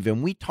believe,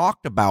 and we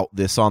talked about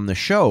this on the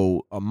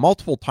show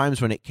multiple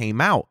times when it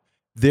came out,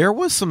 there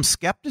was some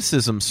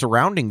skepticism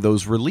surrounding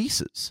those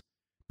releases.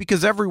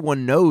 Because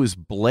everyone knows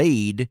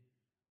Blade,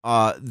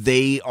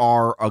 they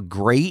are a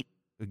great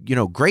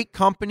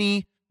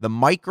company. The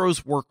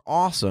micros work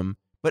awesome,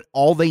 but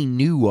all they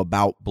knew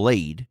about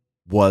Blade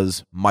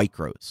was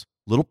micros.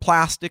 Little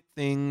plastic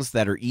things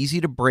that are easy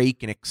to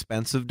break and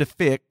expensive to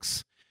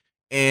fix.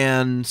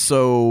 And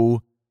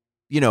so,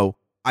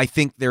 I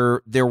think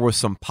there was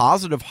some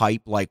positive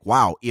hype like,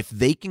 wow, if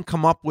they can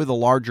come up with a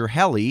larger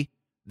heli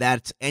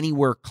that's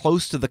anywhere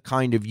close to the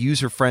kind of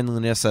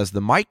user-friendliness as the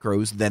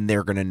micros, then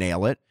they're going to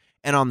nail it.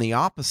 And on the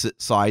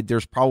opposite side,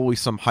 there's probably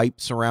some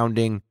hype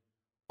surrounding,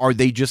 are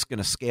they just going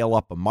to scale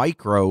up a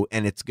micro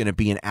and it's going to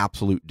be an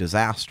absolute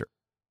disaster?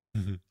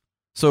 Mm-hmm.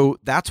 So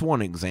that's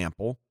one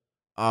example.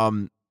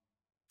 And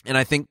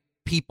I think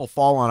people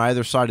fall on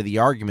either side of the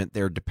argument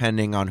there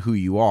depending on who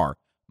you are.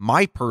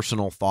 My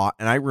personal thought,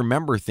 and I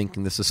remember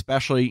thinking this,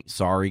 especially,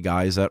 sorry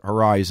guys, at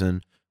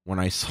Horizon, when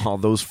I saw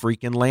those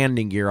freaking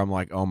landing gear, I'm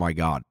like, oh my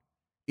God,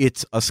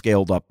 it's a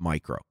scaled up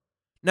micro.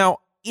 Now,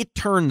 it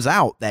turns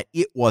out that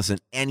it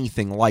wasn't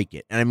anything like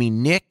it. And I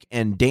mean, Nick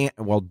and Dan,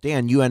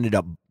 Dan, you ended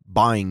up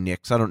buying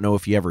Nick's. I don't know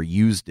if you ever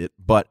used it,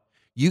 but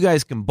you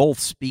guys can both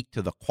speak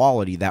to the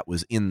quality that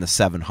was in the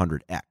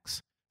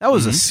 700X. That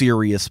was a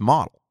serious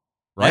model,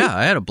 right? Yeah,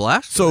 I had a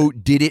blast. So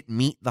did it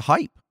meet the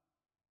hype?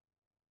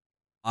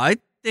 I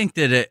think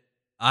that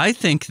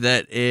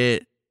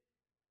it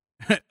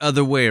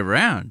other way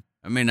around.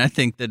 I mean, I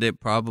think that it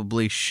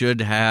probably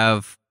should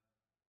have.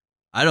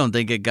 I don't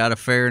think it got a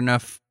fair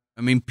enough.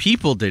 I mean,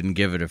 people didn't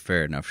give it a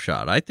fair enough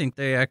shot. I think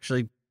they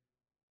actually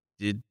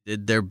did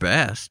their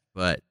best,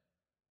 but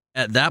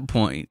at that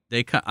point,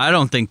 I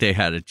don't think they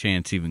had a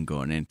chance even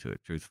going into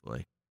it,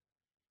 truthfully.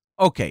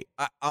 Okay,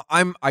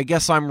 I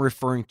guess I'm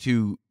referring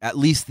to at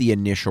least the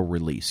initial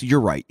release.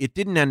 You're right. It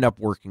didn't end up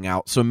working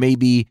out, so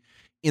maybe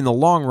in the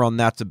long run,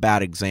 that's a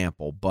bad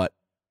example, but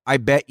I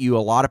bet you a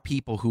lot of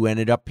people who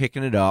ended up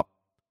picking it up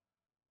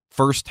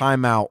first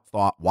time out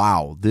thought,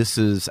 wow, this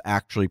is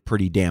actually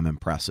pretty damn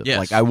impressive. Yes,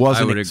 like I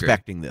wasn't would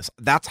expecting agree. this.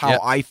 That's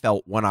how I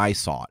felt when I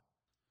saw it.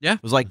 Yeah.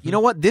 It was like, you know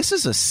what? This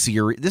is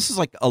this is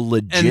like a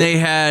legit And they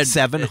had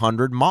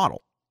 700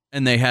 model.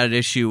 And they had an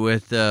issue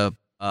with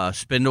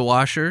spindle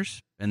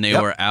washers, and they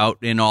were out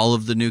in all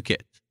of the new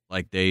kits.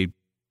 Like you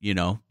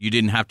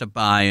didn't have to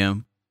buy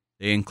them.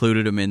 They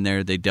included them in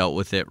there. They dealt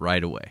with it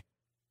right away.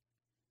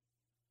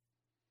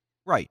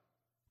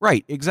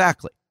 Right,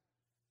 exactly.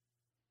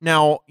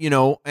 Now,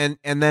 and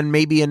then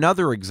maybe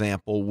another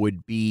example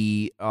would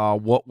be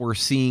what we're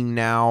seeing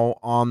now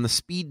on the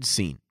speed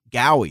scene.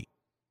 Gaui,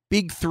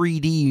 big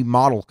 3D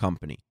model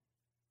company.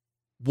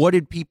 What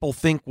did people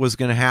think was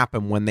going to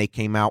happen when they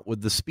came out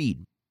with the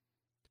speed?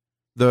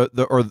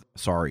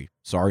 Sorry,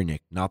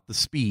 Nick, not the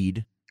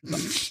speed.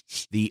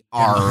 The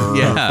R5.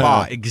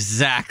 Yeah,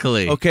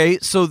 exactly. Okay,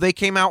 so they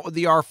came out with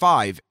the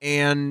R5,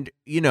 and,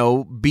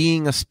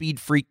 being a speed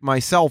freak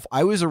myself,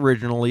 I was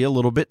originally a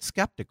little bit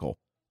skeptical.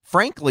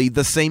 Frankly,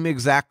 the same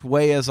exact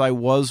way as I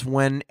was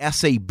when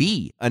SAB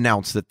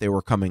announced that they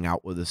were coming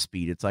out with a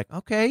speed. It's like,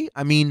 okay,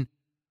 I mean,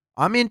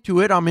 I'm into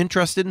it. I'm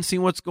interested in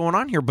seeing what's going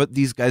on here, but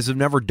these guys have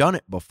never done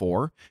it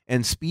before,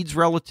 and speed's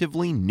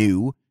relatively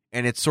new,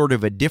 and it's sort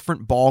of a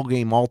different ball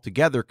game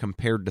altogether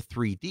compared to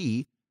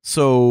 3D.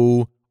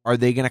 So are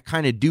they going to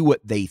kind of do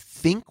what they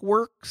think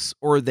works,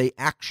 or are they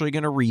actually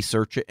going to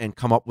research it and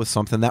come up with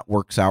something that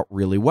works out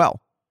really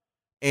well?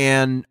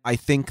 And I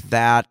think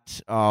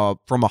that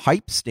from a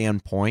hype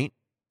standpoint,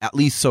 at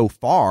least so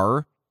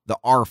far, the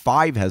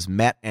R5 has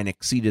met and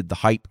exceeded the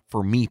hype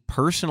for me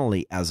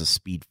personally as a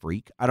speed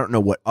freak. I don't know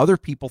what other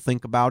people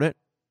think about it.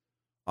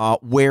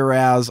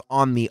 Whereas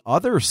on the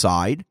other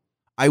side,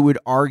 I would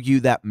argue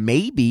that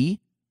maybe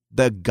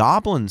the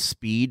Goblin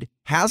speed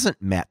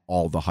hasn't met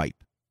all the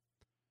hype.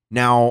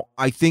 Now,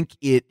 I think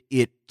it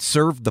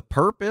served the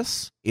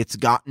purpose. It's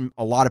gotten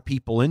a lot of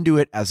people into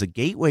it as a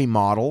gateway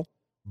model,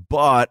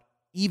 but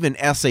even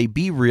SAB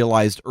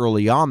realized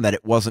early on that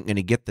it wasn't going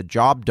to get the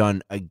job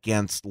done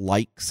against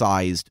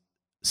like-sized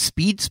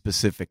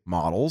speed-specific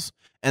models,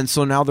 and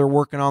so now they're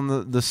working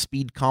on the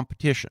speed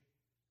competition.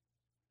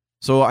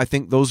 So I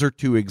think those are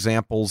two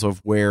examples of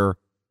where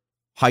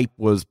hype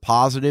was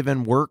positive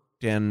and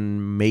worked,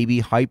 and maybe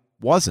hype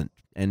wasn't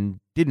and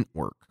didn't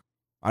work.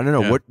 I don't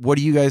know. Yeah. What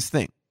do you guys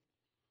think?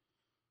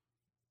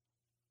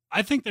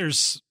 I think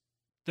there's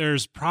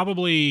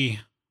probably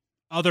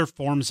other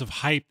forms of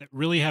hype that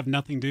really have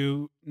nothing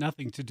to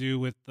do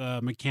with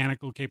the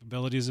mechanical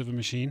capabilities of a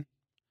machine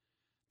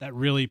that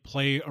really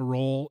play a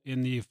role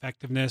in the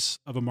effectiveness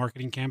of a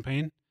marketing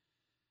campaign.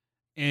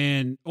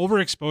 And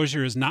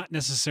overexposure is not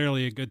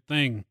necessarily a good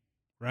thing,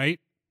 right?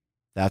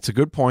 That's a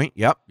good point.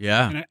 Yep.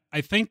 Yeah. And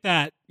I think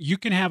that you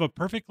can have a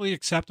perfectly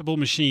acceptable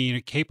machine,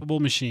 a capable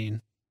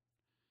machine.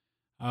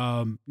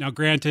 Now,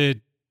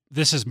 granted,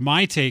 this is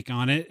my take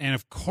on it, and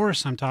of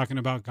course I'm talking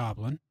about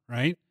Goblin,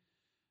 right?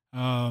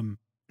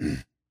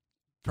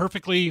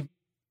 Perfectly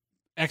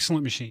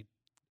excellent machine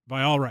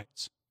by all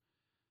rights.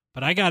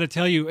 But I got to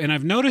tell you, and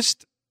I've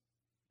noticed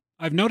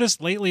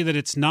lately that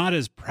it's not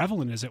as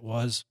prevalent as it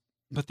was,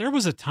 but there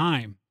was a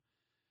time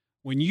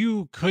when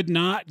you could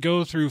not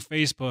go through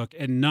Facebook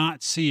and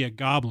not see a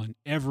Goblin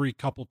every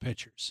couple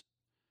pictures.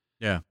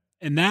 Yeah.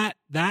 And that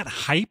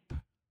hype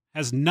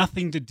has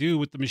nothing to do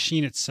with the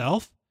machine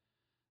itself.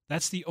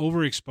 That's the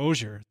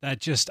overexposure that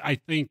just, I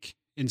think,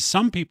 in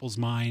some people's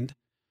mind,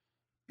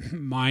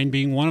 mine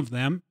being one of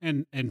them,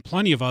 and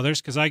plenty of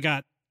others, because I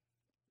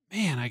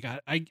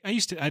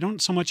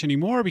don't so much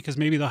anymore because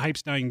maybe the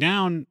hype's dying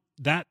down,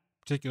 that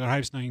particular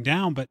hype's dying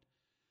down, but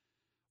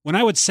when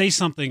I would say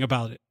something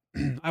about it,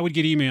 I would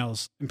get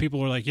emails and people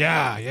were like,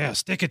 yeah,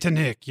 stick it to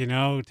Nick,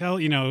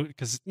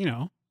 because,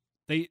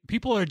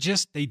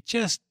 they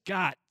just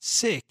got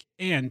sick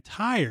and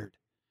tired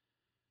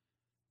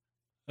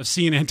of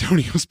seeing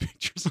Antonio's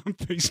pictures on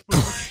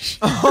Facebook.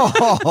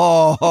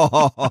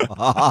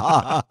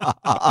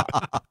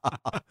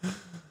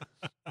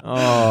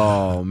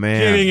 Oh, man.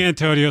 Kidding,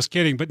 Antonio's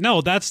kidding. But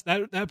no,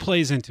 that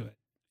plays into it.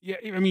 Yeah,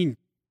 I mean,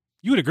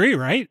 you would agree,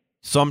 right?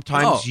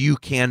 Sometimes you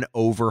can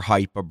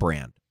overhype a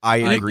brand. I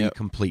agree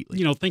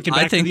completely. Thinking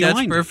back I think to the that's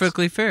alignments.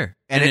 perfectly fair.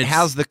 And it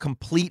has the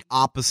complete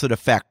opposite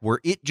effect where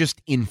it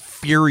just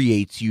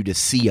infuriates you to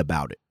see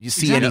about it. You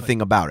see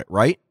anything about it,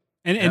 right?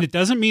 And it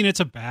doesn't mean it's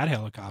a bad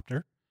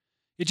helicopter.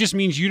 It just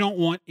means you don't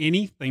want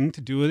anything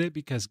to do with it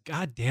because,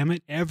 God damn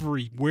it,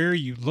 everywhere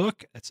you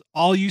look, that's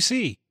all you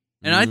see.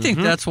 And I think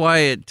that's why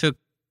it took,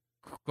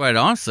 quite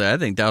honestly, I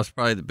think that was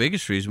probably the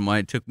biggest reason why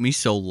it took me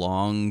so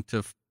long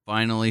to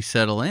finally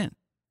settle in.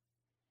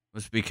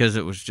 Was because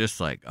it was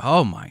just like,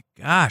 oh my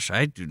gosh,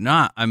 I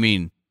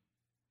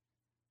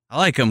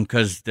like them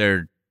because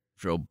they're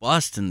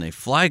robust and they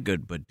fly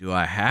good, but do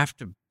I have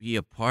to be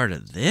a part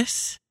of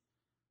this?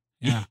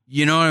 Yeah.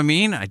 You know what I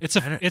mean? It's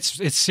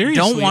seriously.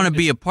 Don't want to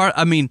be a part.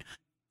 I mean,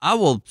 I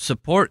will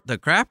support the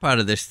crap out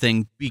of this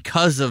thing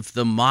because of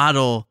the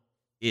model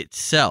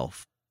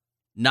itself,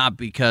 not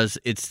because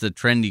it's the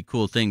trendy,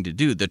 cool thing to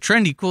do. The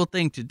trendy, cool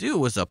thing to do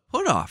was a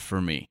put off for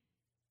me.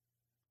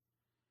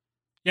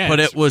 Yeah,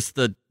 but it was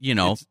the,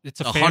 it's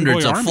a the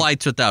hundreds of army.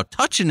 flights without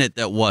touching it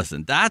that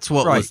wasn't. That's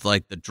what was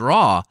like the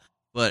draw.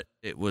 But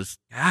it was,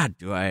 God,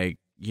 do I,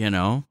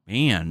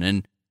 man.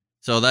 And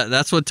so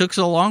that's what took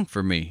so long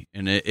for me.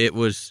 And it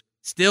was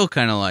still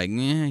kind of like,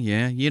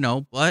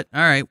 but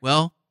all right,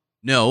 well,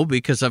 no,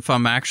 because if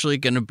I'm actually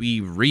going to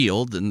be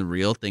real, then the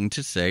real thing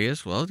to say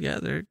is, well, yeah,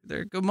 they're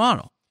a good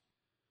model.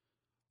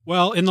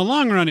 Well, in the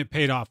long run, it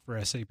paid off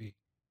for SAB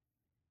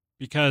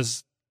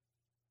because,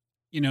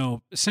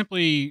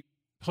 simply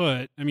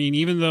put, I mean,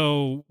 even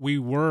though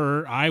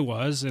I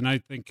was, and I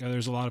think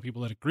there's a lot of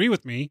people that agree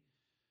with me,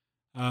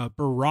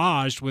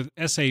 barraged with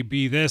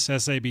SAB this,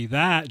 SAB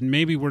that, and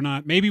maybe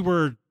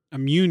we're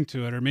immune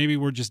to it, or maybe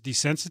we're just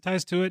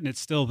desensitized to it and it's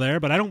still there,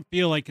 but I don't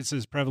feel like it's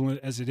as prevalent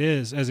as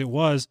it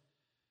was.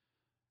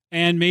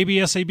 And maybe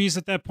SABs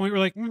at that point were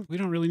like, we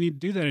don't really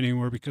need to do that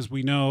anymore because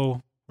we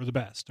know we're the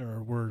best,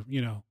 or we're,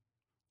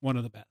 one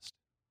of the best.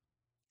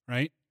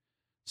 Right?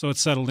 So it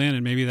settled in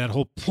and maybe that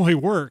whole ploy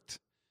worked.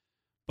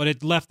 But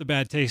it left a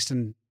bad taste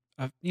in,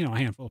 a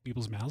handful of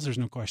people's mouths. There's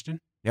no question.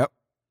 Yep.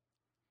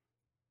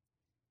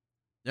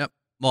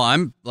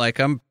 Well,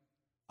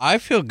 I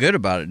feel good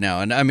about it now.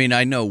 And I mean,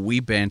 I know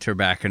we banter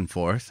back and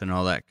forth and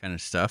all that kind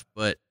of stuff,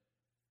 but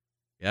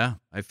yeah,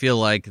 I feel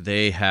like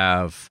they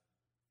have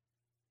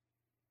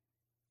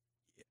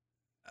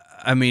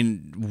I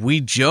mean,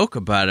 we joke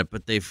about it,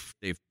 but they've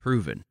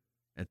proven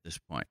at this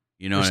point.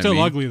 You know, they're what still I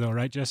mean? ugly though,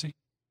 right, Jesse?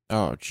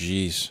 Oh,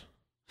 jeez.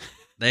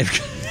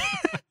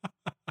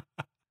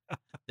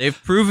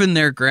 They've proven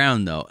their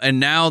ground though, and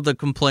now the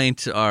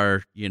complaints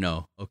are,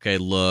 okay,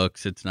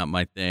 looks, it's not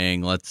my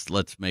thing. Let's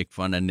make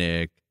fun of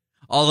Nick.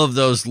 All of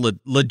those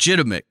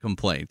legitimate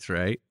complaints,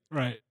 right?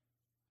 Right.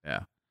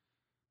 Yeah.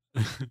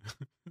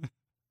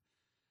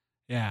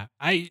 Yeah.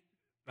 I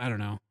don't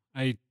know.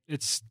 It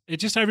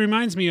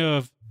reminds me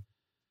of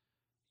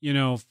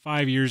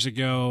 5 years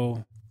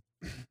ago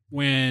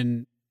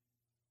when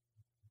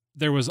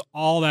there was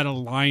all that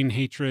Align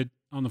hatred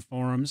on the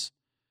forums.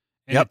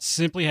 And it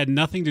simply had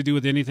nothing to do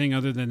with anything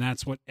other than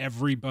that's what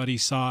everybody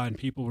saw, and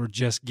people were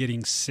just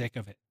getting sick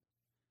of it.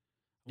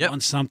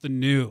 Want something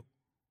new.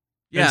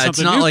 Yeah, it's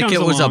not like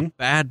it was a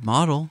bad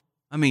model.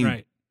 I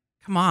mean,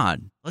 come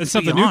on. And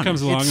something new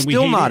comes along, it's and we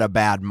still hate not it. a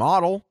bad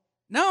model.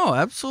 No,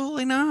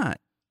 absolutely not.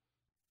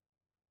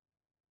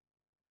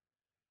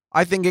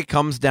 I think it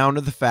comes down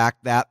to the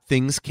fact that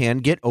things can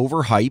get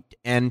overhyped,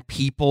 and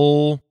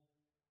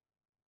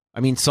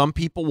some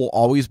people will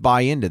always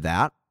buy into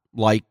that,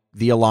 like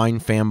the Align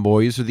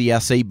fanboys or the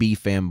SAB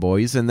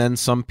fanboys, and then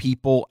some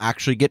people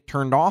actually get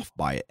turned off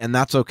by it, and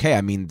that's okay.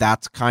 I mean,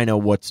 that's kind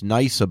of what's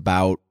nice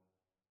about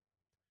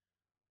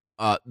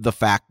the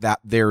fact that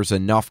there's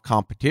enough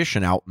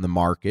competition out in the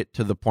market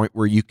to the point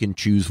where you can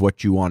choose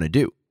what you want to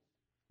do.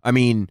 I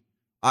mean,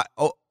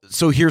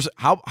 so here's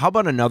how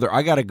about another?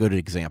 I got a good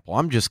example.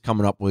 I'm just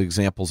coming up with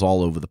examples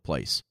all over the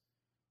place.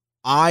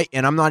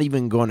 I'm not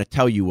even going to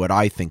tell you what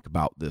I think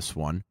about this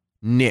one.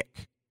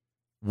 Nick,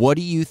 what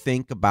do you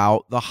think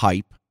about the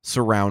hype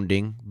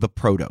surrounding the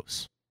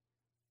Protos?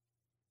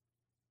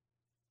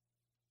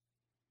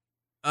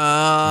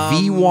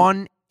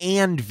 V1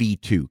 and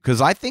V2,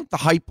 because I think the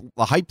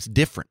hype's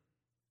different.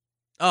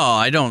 Oh,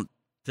 I don't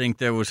think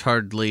there was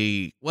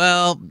hardly.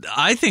 Well,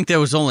 I think there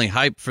was only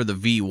hype for the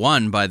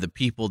V1 by the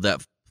people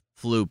that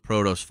flew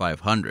Protos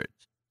 500s.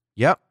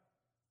 Yep.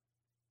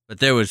 But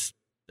they were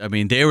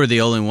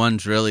the only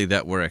ones really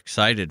that were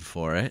excited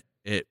for it.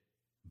 It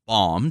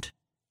bombed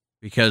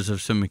because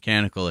of some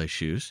mechanical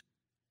issues.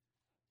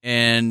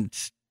 And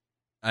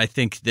I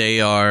think that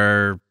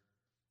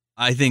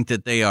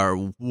they are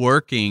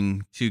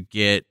working to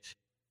get.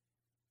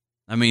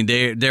 I mean,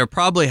 they're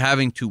probably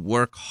having to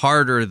work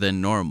harder than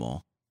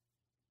normal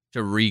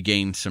to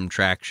regain some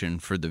traction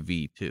for the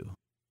V2.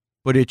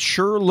 But it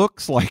sure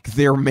looks like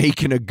they're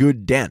making a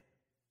good dent.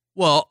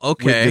 Well,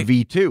 okay. With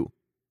the V2.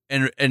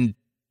 And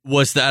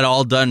was that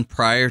all done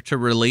prior to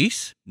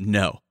release?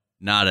 No,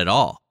 not at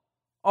all.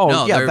 Oh,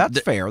 no, yeah, that's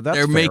fair.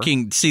 They're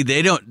making, see,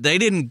 they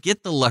didn't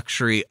get the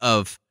luxury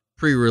of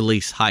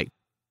pre-release hype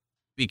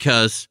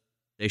because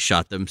they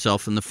shot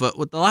themselves in the foot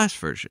with the last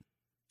version.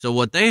 So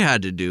what they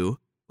had to do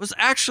was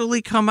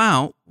actually come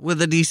out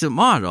with a decent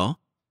model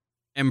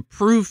and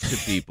prove to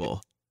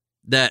people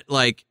that,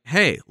 like,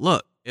 hey,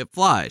 look, it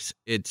flies.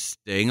 It's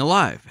staying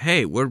alive.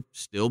 Hey, we're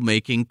still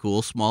making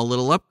cool, small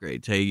little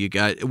upgrades. Hey, you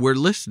guys, we're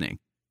listening.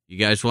 You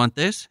guys want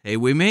this? Hey,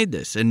 we made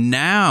this. And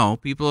now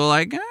people are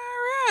like, all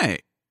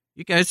right,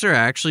 you guys are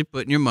actually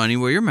putting your money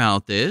where your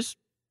mouth is.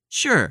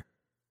 Sure,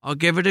 I'll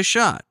give it a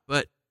shot.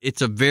 But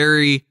it's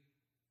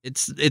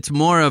it's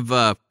more of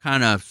a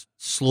kind of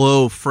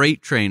slow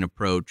freight train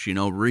approach,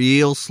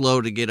 real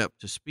slow to get up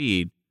to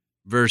speed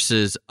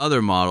versus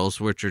other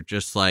models, which are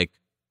just like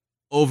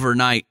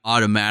overnight,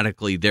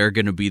 automatically, they're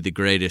going to be the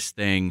greatest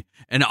thing.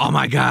 And oh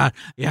my God,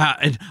 yeah,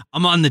 and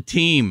I'm on the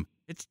team.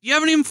 You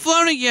haven't even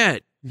flown it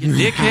yet, you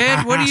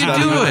dickhead. What are you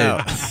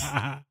doing?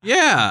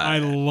 Yeah. I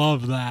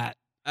love that.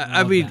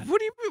 I mean, what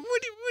do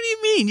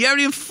you mean? You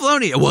haven't even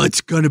flown it. Well, it's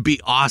going to be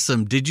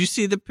awesome. Did you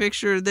see the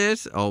picture of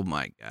this? Oh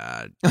my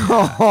God.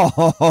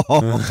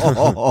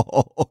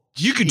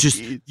 You could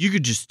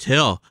just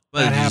tell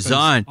by the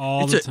design.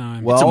 All the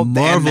time. Well, it's a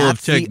marvel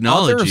of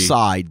technology. The other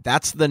side,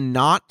 that's the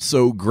not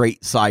so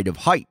great side of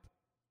hype,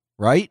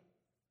 right?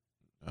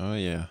 Oh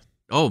yeah.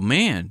 Oh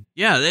man.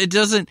 Yeah, it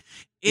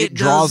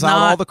draws out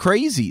all the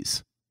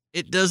crazies.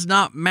 It does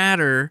not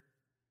matter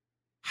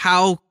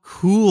how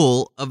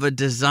cool of a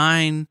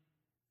design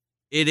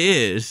it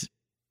is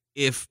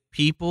if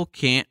people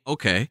can't.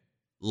 Okay,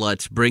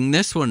 let's bring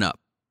this one up.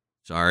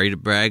 Sorry to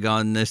brag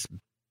on this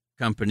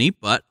company,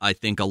 but I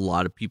think a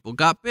lot of people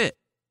got bit,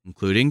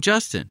 including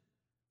Justin.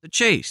 The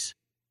Chase.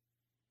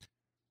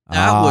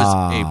 That was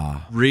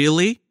a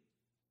really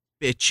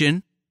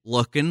bitchin'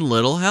 looking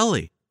little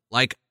heli.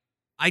 Like,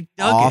 I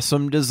dug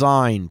awesome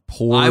design,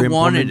 poor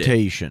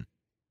implementation.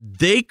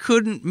 They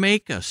couldn't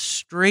make a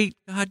straight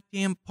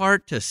goddamn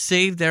part to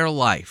save their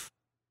life.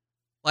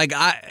 Like,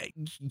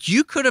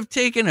 you could have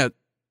taken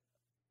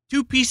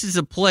 2 pieces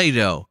of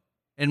Play-Doh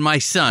and my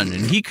son,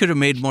 and he could have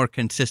made more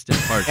consistent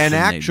parts. And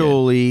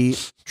actually,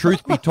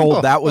 truth be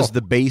told, that was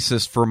the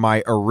basis for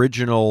my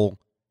original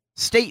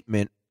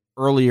statement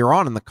earlier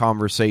on in the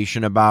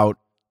conversation about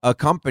a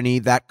company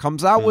that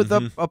comes out with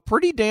a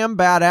pretty damn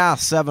badass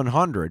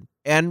 700.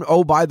 And,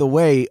 oh, by the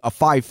way, a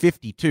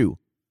 550 too.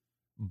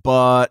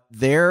 But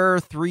their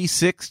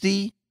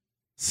 360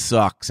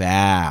 sucks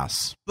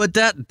ass. But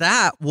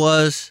that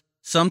was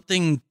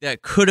something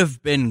that could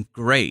have been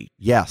great.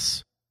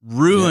 Yes.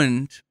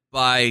 Ruined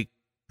by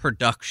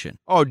production.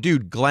 Oh,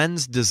 dude,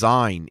 Glenn's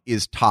design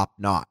is top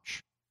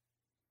notch.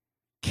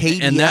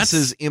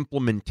 KDS's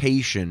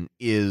implementation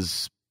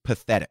is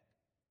pathetic.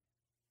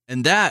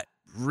 And that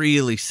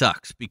really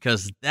sucks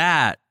because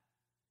that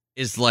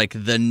is like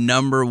the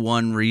number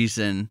one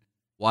reason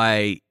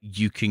why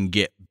you can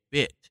get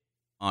bit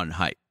on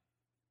hype.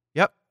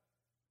 Yep.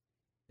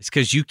 It's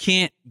because you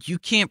can't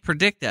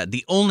predict that.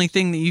 The only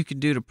thing that you can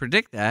do to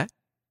predict that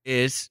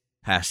is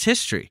past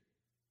history.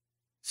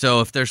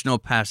 So if there's no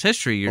past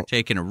history, you're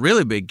taking a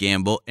really big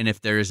gamble. And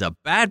if there is a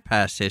bad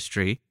past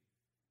history,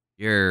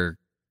 then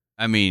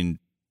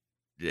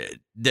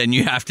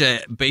you have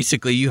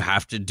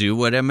to do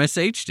what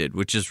MSH did,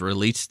 which is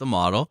release the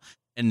model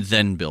and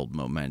then build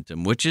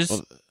momentum, which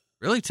is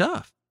really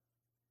tough.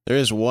 There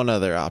is one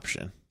other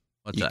option.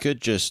 What's you that? could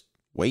just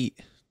wait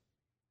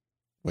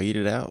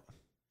it out.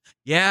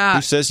 Yeah.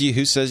 Who says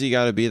you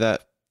got to be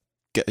that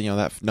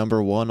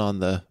number one on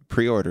the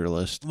pre-order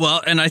list?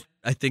 Well, and I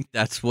think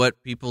that's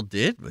what people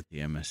did with the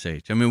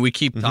MSH. I mean, we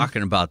keep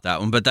talking about that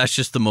one, but that's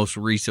just the most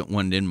recent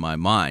one in my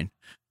mind.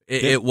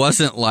 It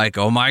wasn't like,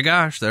 oh my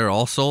gosh, they're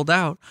all sold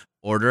out,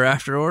 order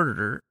after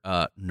order.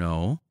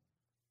 No,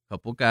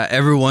 couple guys,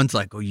 everyone's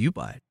like, oh, you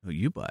buy it, oh,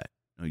 you buy it,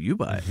 oh, you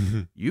buy it,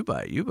 you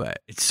buy it, you buy it.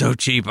 It's so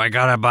cheap, I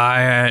gotta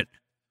buy it.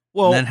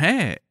 Well, and then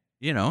hey,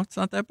 it's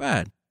not that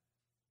bad.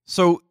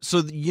 So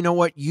you know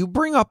what? You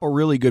bring up a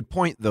really good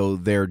point though,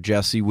 there,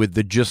 Jesse, with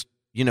the just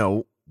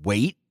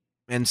wait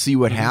and see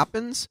what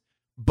happens.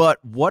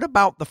 But what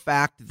about the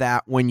fact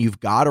that when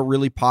you've got a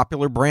really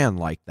popular brand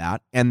like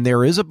that, and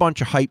there is a bunch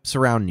of hype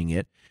surrounding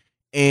it,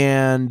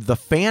 and the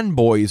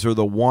fanboys are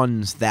the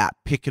ones that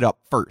pick it up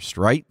first,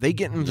 right? They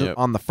get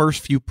on the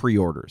first few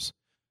pre-orders.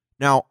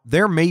 Now,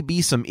 there may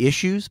be some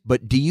issues,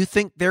 but do you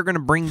think they're going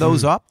to bring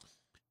those up?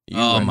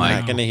 You're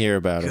not going to hear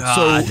about it.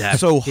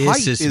 So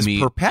hype is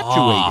perpetuated.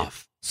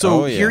 Off.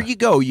 So here you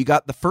go. You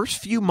got the first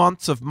few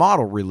months of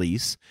model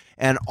release,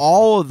 and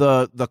all of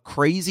the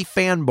crazy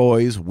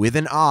fanboys with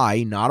an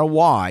I, not a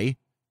Y,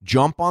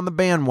 jump on the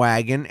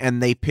bandwagon,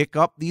 and they pick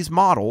up these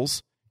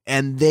models,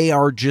 and they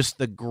are just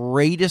the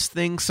greatest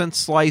thing since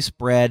sliced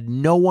bread.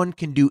 No one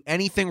can do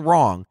anything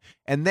wrong.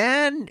 And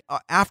then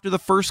after the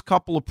first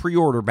couple of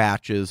pre-order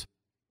batches,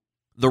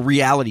 the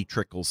reality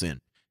trickles in.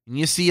 And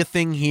you see a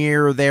thing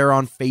here or there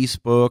on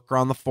Facebook or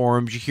on the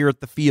forums, you hear at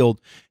the field,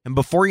 and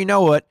before you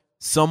know it,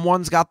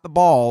 someone's got the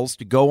balls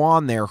to go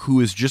on there who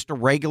is just a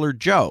regular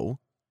Joe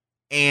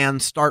and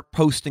start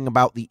posting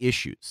about the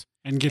issues.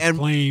 And get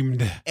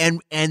blamed.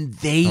 And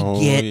they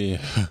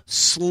get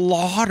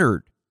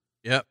slaughtered.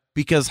 Yep.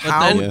 Because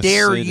how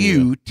dare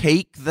you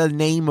take the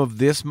name of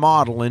this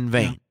model in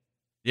vain?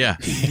 Yeah.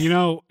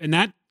 And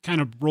that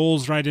kind of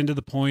rolls right into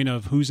the point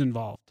of who's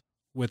involved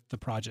with the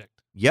project.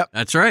 Yep.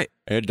 That's right.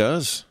 It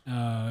does.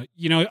 I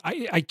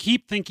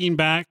keep thinking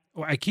back.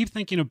 I keep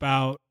thinking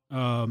about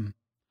the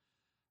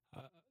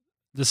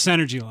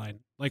Synergy line.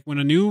 Like when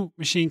a new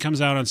machine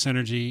comes out on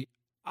Synergy,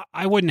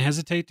 I wouldn't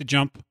hesitate to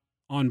jump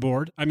on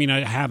board. I mean,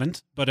 I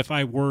haven't, but if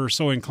I were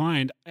so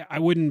inclined, I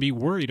wouldn't be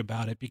worried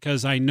about it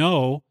because I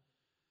know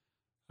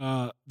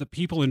the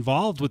people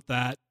involved with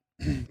that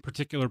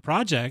particular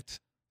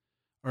project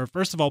are,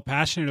 first of all,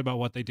 passionate about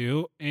what they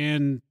do,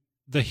 and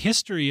the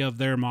history of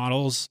their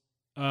models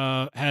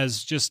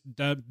has just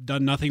done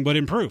nothing but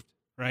improved,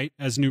 right,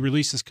 as new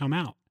releases come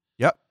out.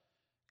 Yep.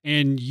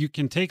 And you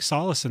can take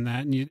solace in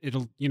that, and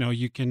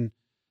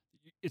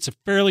it's a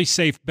fairly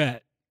safe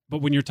bet.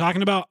 But when you're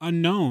talking about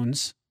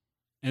unknowns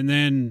and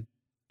then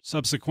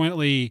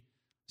subsequently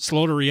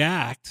slow to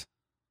react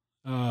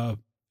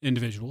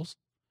individuals,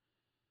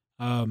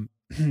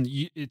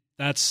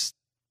 that's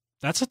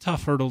a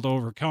tough hurdle to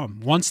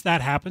overcome. Once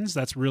that happens,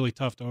 that's really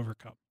tough to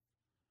overcome.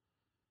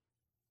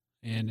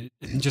 And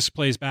it just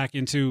plays back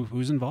into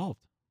who's involved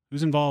with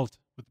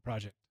the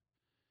project.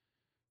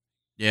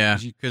 Yeah,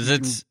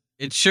 because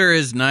it sure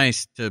is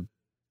nice to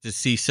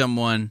see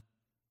someone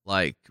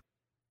like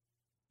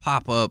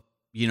pop up,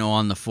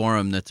 on the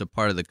forum that's a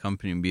part of the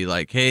company and be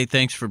like, hey,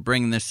 thanks for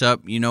bringing this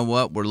up. You know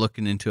what? We're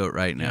looking into it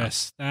right now.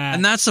 Yes,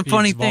 and that's the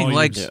funny thing.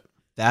 Like,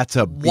 that's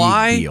a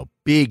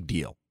big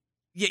deal.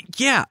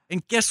 Yeah.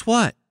 And guess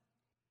what?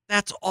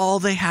 That's all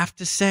they have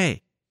to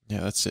say. Yeah,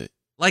 that's it.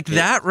 Like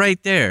that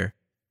right there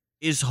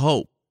is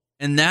hope.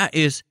 And that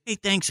is, hey,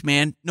 thanks,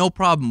 man. No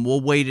problem. We'll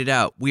wait it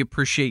out. We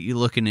appreciate you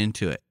looking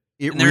into it.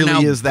 It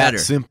really is that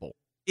simple.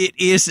 It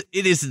is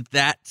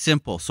that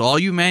simple. So all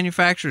you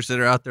manufacturers that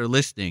are out there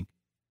listening,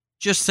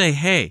 just say,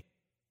 hey,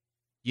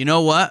 you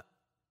know what?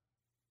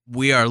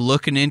 We are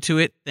looking into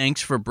it. Thanks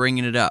for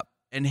bringing it up.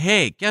 And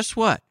hey, guess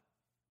what?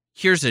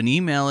 Here's an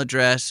email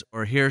address,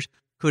 or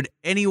could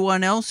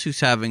anyone else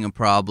who's having a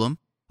problem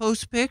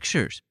post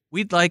pictures?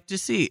 We'd like to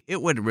see.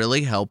 It would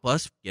really help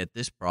us get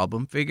this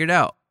problem figured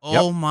out.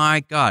 Oh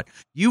my God.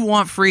 You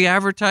want free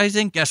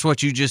advertising? Guess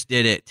what? You just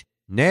did it.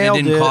 Nailed it.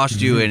 It didn't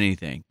cost you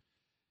anything.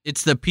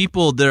 It's the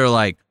people that are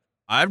like,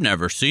 I've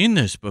never seen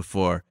this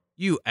before.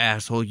 You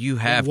asshole, you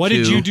have What to.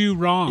 did you do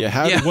wrong?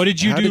 Yeah, what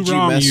did you do you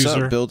wrong, mess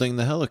user? up building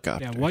the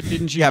helicopter? Yeah, what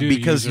didn't you Yeah, do,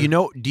 because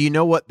user? do you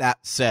know what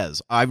that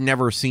says? I've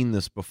never seen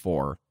this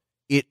before.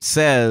 It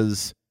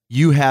says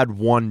you had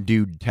one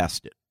dude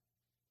test it.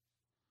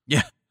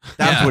 Yeah.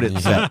 That's Yeah. what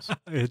it says.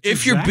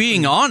 If you're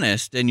being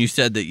honest and you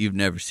said that you've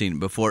never seen it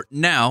before,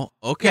 now,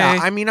 okay. Yeah,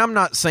 I mean, I'm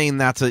not saying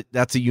that's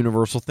a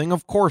universal thing.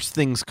 Of course,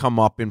 things come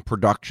up in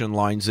production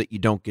lines that you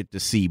don't get to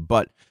see,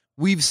 but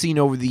we've seen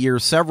over the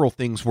years several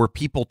things where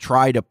people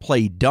try to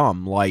play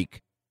dumb,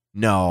 like,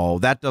 no,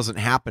 that doesn't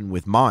happen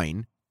with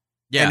mine.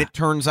 Yeah. And it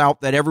turns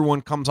out that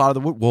everyone comes out of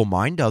the wood. Well,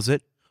 mine does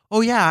it.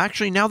 Oh, yeah,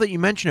 actually, now that you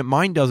mention it,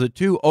 mine does it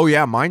too. Oh,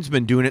 yeah, mine's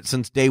been doing it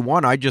since day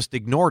one. I just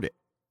ignored it.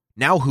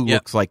 Now who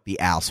looks like the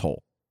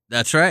asshole?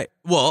 That's right.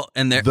 Well,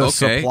 and there, The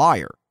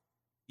supplier.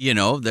 You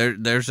know,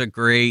 there's a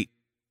great.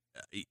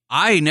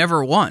 I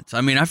never once.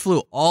 I mean, I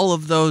flew all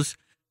of those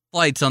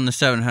flights on the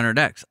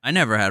 700X. I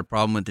never had a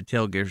problem with the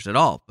tail gears at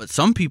all, but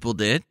some people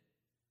did,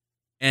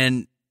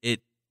 and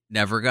it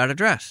never got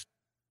addressed,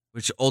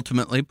 which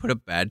ultimately put a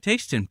bad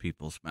taste in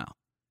people's mouth.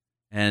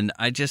 And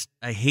I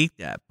hate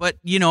that. But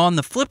you know, on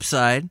the flip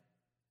side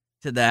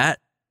to that,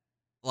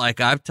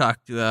 like I've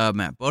talked to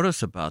Matt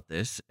Bodos about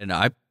this, and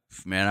I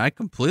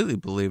completely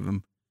believe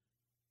him.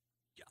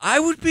 I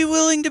would be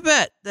willing to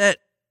bet that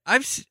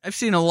I've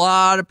seen a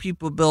lot of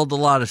people build a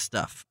lot of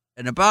stuff,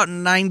 and about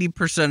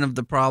 90% of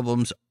the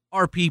problems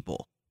are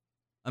people.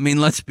 I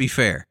mean, let's be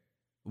fair.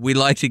 We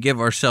like to give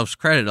ourselves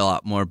credit a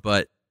lot more,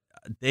 but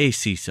they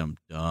see some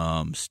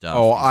dumb stuff.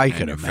 Oh, these I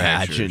can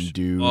manufacturers. imagine,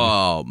 dude.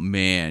 Oh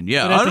man,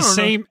 yeah. But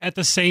at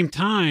the same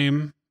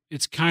time,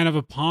 it's kind of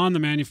upon the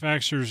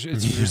manufacturers.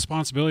 It's the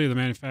responsibility of the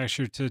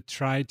manufacturer to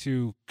try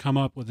to come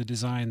up with a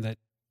design that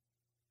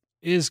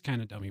is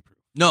kind of dummy proof.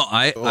 No,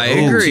 I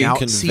agree. Now,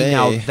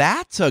 now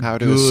that's a how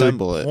to good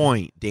assemble it.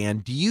 point, Dan.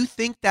 Do you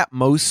think that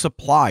most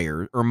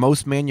suppliers or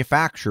most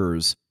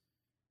manufacturers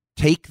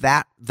take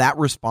that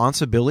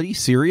responsibility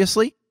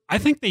seriously? I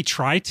think they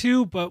try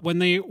to, but when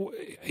they,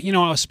 you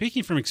know, I was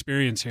speaking from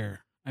experience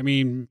here. I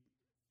mean,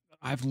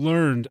 I've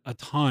learned a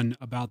ton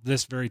about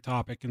this very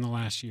topic in the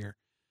last year.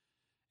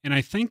 And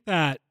I think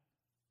that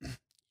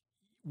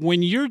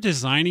when you're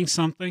designing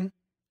something,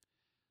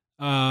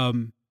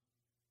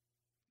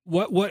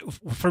 what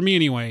for me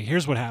anyway,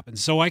 here's what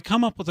happens. So I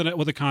come up with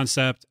a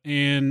concept,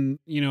 and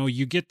you know,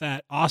 you get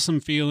that awesome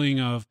feeling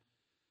of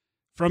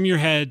from your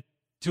head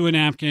to a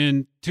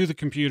napkin to the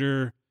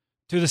computer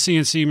to the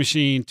CNC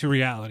machine to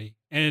reality.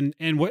 And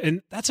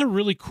that's a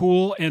really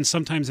cool and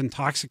sometimes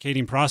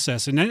intoxicating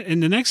process. And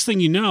the next thing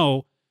you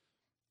know,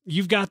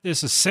 you've got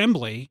this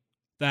assembly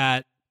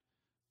that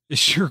is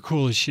sure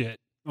cool as shit.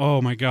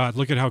 Oh my God,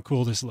 look at how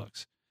cool this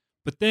looks.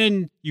 But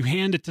then you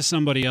hand it to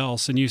somebody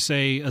else and you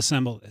say,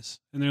 assemble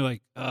this. And they're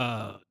like,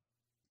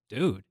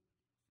 dude,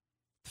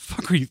 the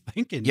fuck are you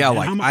thinking? Yeah,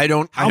 man? like,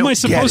 how am I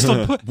supposed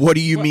to put? What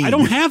do you mean? I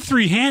don't have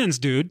three hands,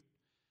 dude.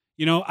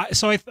 You know,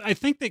 so I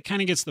think that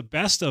kind of gets the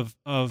best of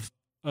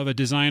a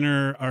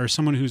designer or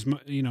someone who's,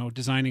 you know,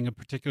 designing a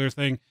particular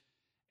thing.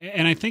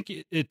 And I think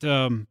it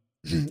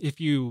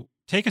if you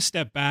take a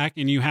step back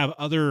and you have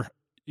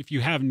if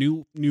you have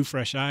new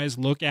fresh eyes,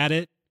 look at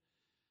it,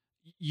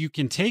 you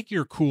can take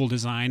your cool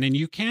design and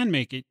you can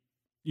make it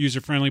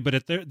user friendly.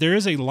 But there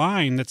is a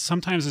line that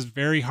sometimes is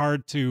very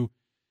hard to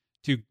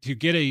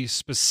get a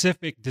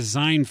specific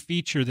design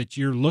feature that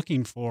you're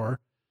looking for,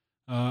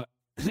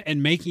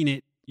 and making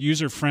it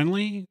user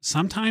friendly.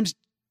 Sometimes,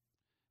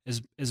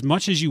 as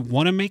much as you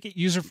want to make it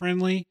user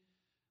friendly,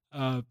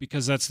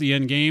 because that's the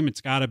end game,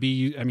 it's got to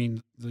be. I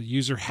mean, the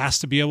user has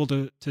to be able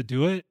to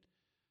do it.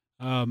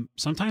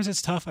 Sometimes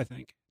it's tough, I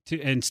think,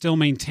 and still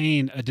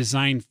maintain a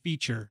design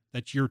feature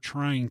that you're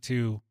trying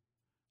to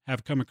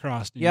have come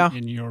across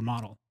in your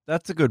model.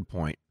 That's a good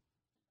point.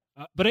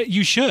 But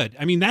you should.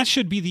 I mean, that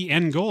should be the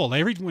end goal.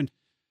 When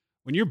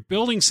you're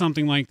building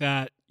something like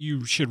that,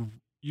 you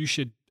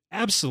should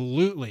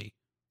absolutely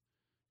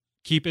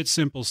keep it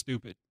simple,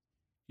 stupid.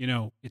 You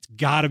know, it's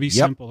got to be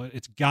simple.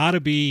 It's got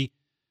to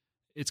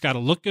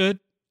look good.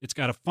 It's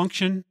got to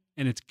function,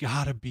 and it's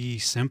got to be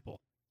simple.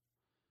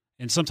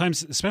 And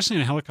sometimes, especially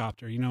in a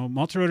helicopter, you know,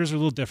 multirotors are a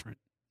little different,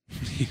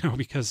 you know,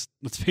 because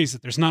let's face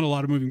it, there's not a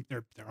lot of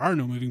there are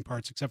no moving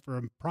parts except for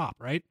a prop,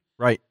 right?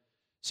 Right.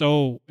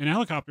 So in a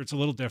helicopter, it's a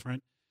little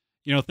different.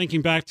 You know,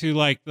 thinking back to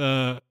like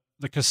the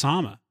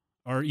Kasama,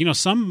 or, you know,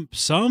 some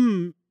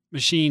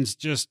machines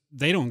just,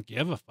 they don't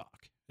give a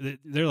fuck.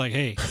 They're like,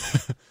 hey,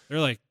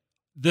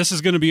 this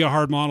is going to be a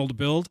hard model to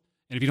build.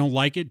 And if you don't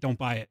like it, don't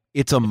buy it.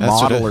 It's a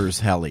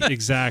modeler's heli.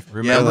 Exactly.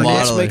 Remember,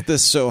 let's make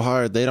this so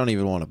hard they don't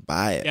even want to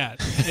buy it. Yeah,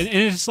 and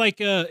it's like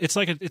our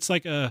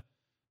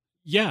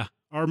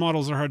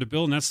models are hard to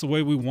build, and that's the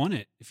way we want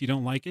it. If you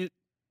don't like it,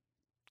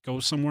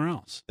 go somewhere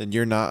else. Then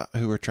you're not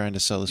who we're trying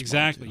to sell this.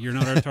 Exactly, you're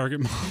not our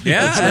target model.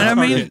 Yeah, and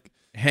I mean,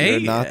 hey,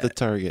 you're not the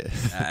target.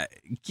 I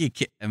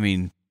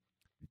mean, to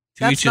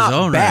that's each his not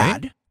own,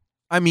 bad. right?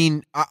 I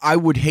mean, I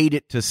would hate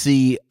it to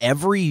see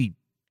every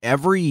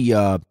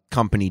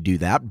company do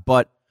that,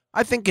 but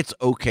I think it's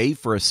okay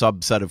for a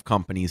subset of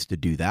companies to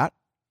do that.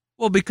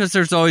 Well, because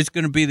there's always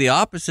going to be the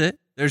opposite.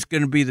 There's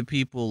going to be the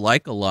people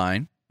like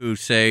Align who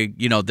say,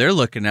 they're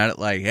looking at it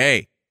like,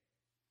 hey,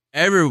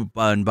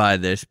 everyone buy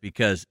this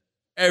because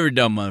every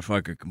dumb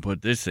motherfucker can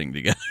put this thing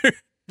together.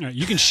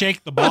 You can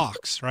shake the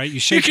box, right? You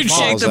shake can the box.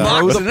 shake the Throw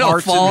box the and it'll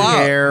parts in fall the out.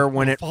 air.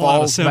 When it Fall out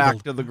falls back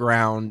assembled. to the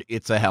ground,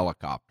 it's a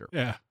helicopter.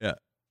 Yeah.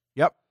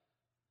 Yep.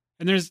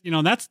 And there's,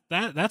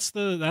 that's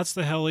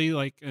the heli,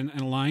 like, and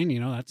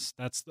Align,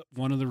 that's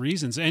one of the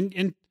reasons.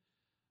 And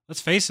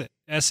let's face it,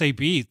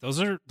 SAB, those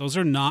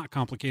are not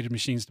complicated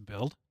machines to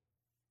build.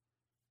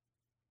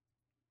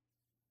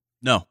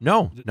 No,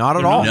 not at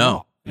They're all.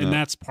 No. And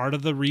that's part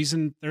of the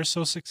reason they're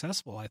so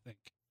successful, I think.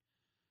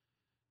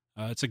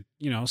 It's a,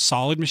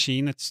 solid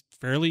machine that's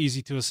fairly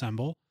easy to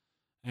assemble,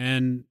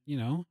 and,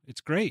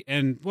 it's great.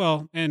 And,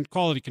 and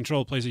quality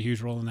control plays a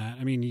huge role in that.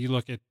 I mean, you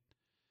look at,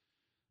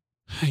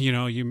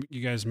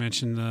 you guys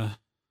mentioned the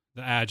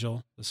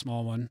Agile, the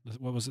small one.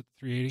 What was it,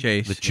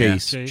 380? The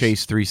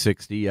Chase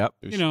 360, yep.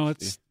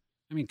 It's,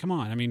 come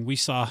on. We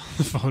saw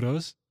the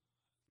photos.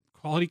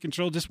 Quality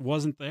control just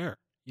wasn't there,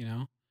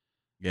 Yeah.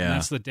 And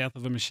that's the death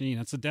of a machine.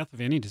 That's the death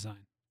of any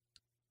design.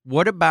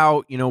 What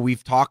about,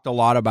 we've talked a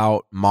lot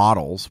about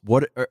models.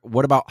 What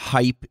about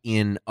hype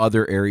in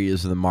other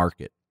areas of the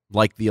market,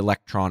 like the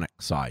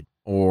electronic side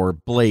or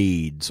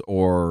blades,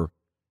 or,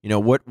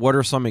 what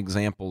are some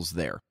examples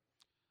there?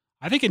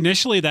 I think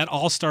initially that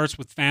all starts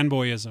with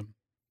fanboyism.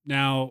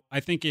 Now,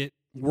 I think it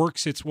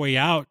works its way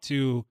out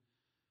to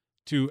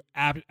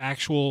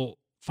actual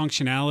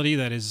functionality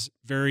that is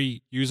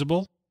very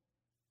usable,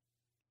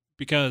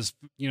 because,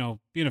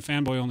 being a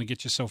fanboy only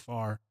gets you so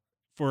far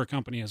for a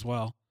company as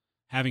well.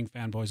 Having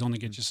fanboys only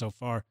gets you so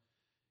far.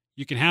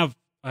 You can have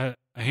a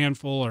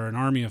handful or an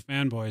army of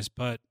fanboys,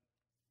 but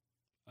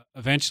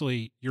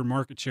eventually your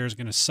market share is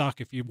going to suck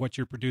if what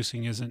you're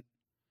producing isn't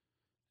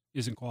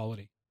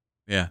quality.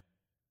 Yeah.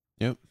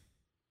 Yep.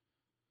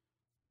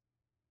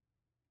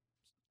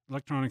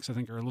 Electronics, I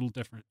think, are a little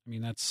different.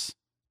 That's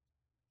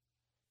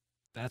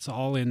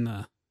all in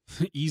the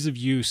ease of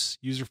use,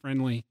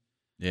 user-friendly.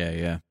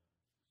 Yeah.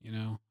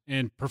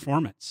 And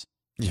performance.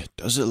 Yeah.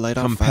 Does it light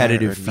on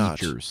competitive fire or not?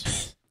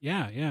 features?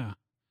 Yeah.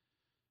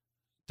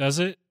 Does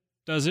it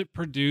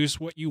produce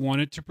what you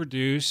want it to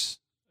produce?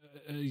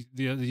 The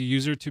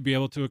user to be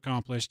able to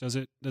accomplish? Does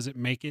it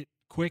make it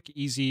quick,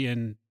 easy,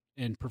 and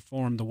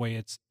perform the way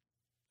it's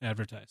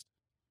advertised?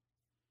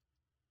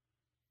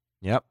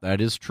 Yep, that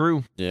is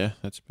true. Yeah,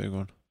 that's a big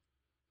one.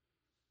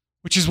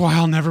 Which is why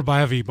I'll never buy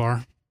a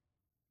V-bar.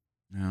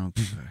 Oh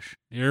gosh.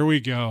 Here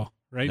we go.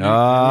 Right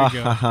now.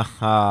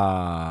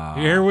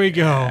 Here we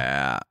go.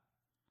 Yeah.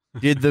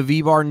 Did the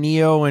V-Bar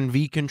Neo and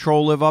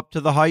V-Control live up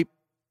to the hype?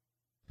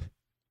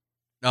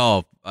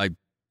 Oh, I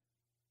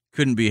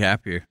couldn't be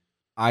happier.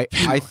 I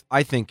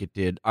think it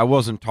did. I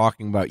wasn't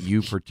talking about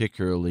you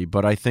particularly,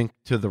 but I think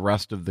to the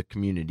rest of the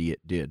community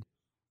it did.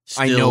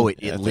 I know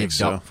it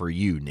lived up for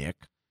you, Nick.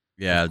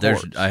 Yeah,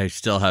 I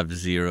still have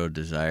zero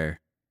desire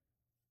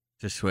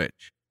to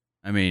switch.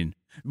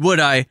 Would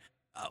I?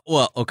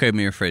 Well, okay, let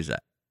me rephrase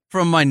that.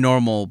 From my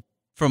normal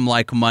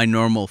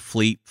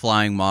fleet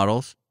flying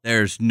models,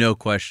 there's no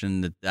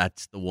question that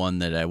that's the one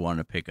that I want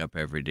to pick up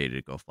every day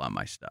to go fly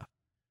my stuff.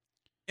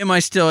 Am I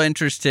still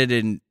interested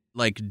in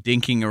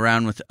dinking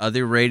around with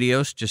other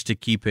radios just to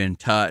keep in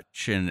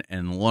touch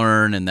and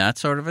learn and that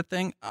sort of a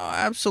thing? Oh,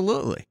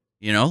 absolutely.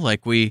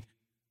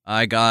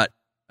 I got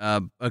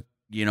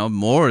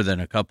more than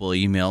a couple of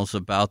emails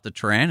about the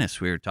Taranis.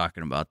 We were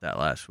talking about that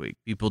last week.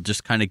 People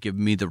just kind of give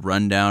me the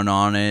rundown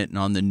on it and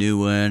on the new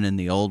one and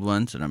the old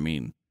ones.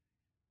 And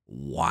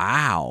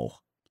wow.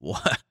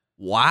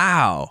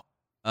 Wow.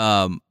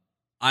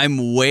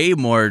 I'm way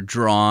more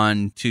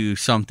drawn to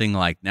something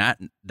like that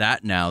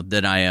now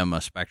than I am a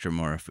Spectrum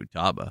or a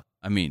Futaba.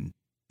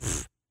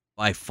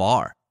 By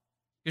far.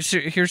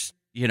 Here's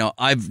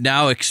I've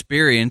now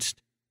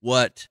experienced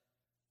what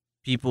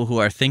people who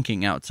are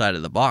thinking outside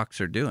of the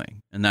box are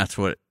doing. And that's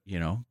what,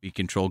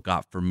 V-Control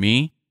got for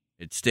me.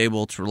 It's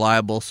stable, it's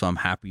reliable, so I'm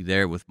happy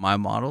there with my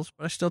models,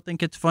 but I still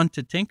think it's fun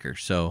to tinker.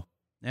 So,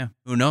 yeah,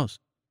 who knows?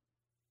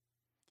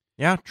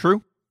 Yeah,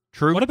 true.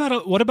 What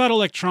about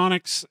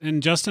electronics?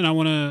 And Justin, I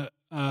want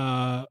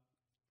to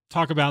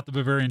talk about the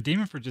Bavarian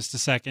Demon for just a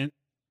second.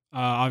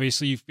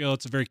 Obviously, you feel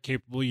it's a very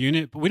capable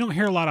unit, but we don't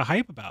hear a lot of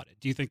hype about it.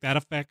 Do you think that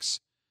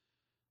affects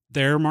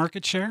their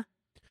market share?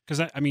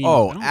 Because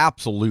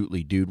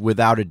absolutely, dude,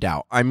 without a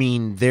doubt.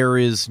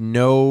 There's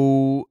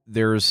no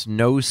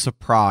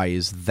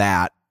surprise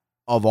that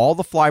of all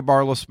the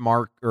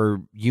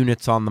flybarless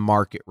units on the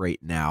market right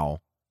now,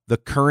 the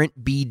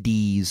current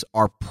BDs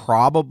are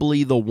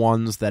probably the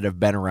ones that have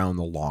been around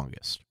the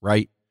longest,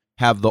 right?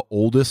 Have the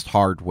oldest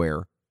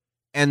hardware.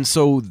 And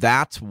so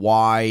that's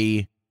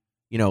why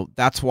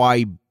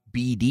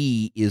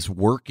BD is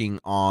working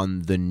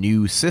on the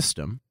new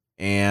system,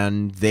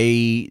 and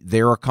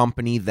they're a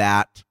company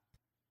that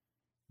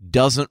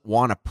doesn't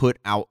want to put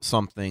out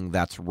something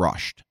that's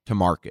rushed to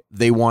market.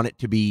 They want it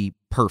to be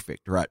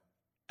perfect, right?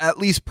 At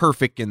least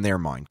perfect in their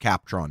mind.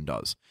 Captron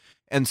does.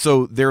 And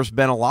so there's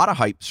been a lot of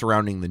hype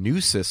surrounding the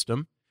new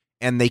system,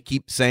 and they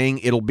keep saying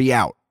it'll be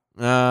out,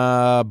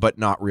 but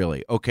not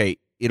really. Okay,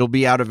 it'll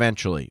be out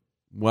eventually.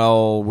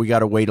 Well, we got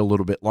to wait a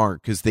little bit longer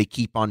because they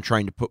keep on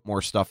trying to put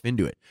more stuff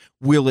into it.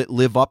 Will it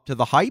live up to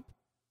the hype?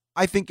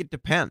 I think it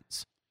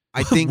depends.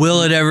 I think.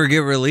 Will it ever get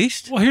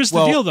released? Well, here's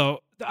the deal, though.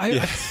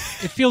 It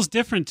feels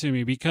different to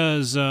me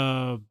because,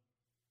 the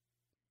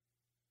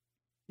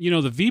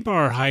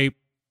V-Bar hype,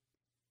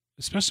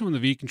 especially when the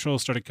V-Control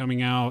started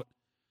coming out,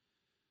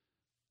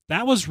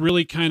 that was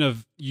really kind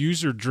of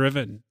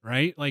user-driven,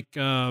 right? Like,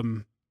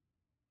 I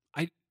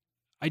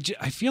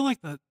feel like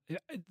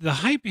the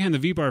hype behind the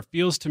V-Bar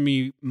feels to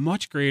me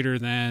much greater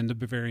than the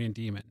Bavarian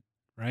Demon,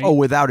 right? Oh,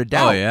 without a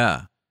doubt. Oh,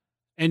 yeah.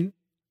 And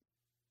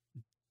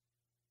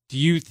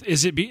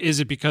is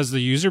it because the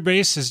user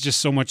base is just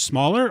so much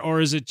smaller,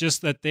 or is it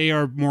just that they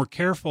are more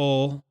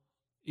careful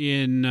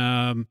in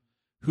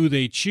who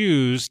they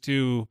choose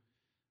to,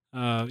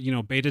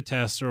 beta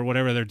test or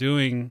whatever they're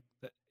doing?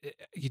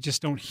 You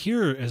just don't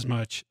hear as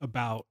much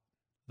about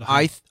the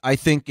hype. I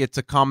think it's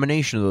a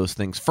combination of those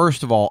things.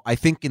 First of all, I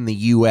think in the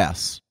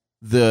U.S.,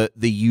 the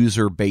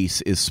user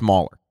base is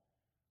smaller.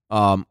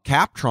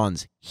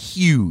 Captron's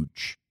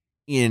huge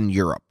in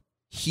Europe,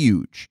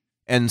 huge.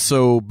 And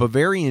so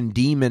Bavarian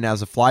Demon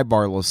as a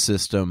flybarless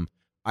system,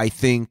 I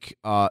think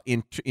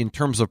in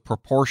terms of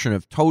proportion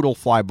of total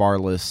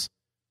flybarless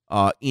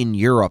in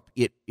Europe,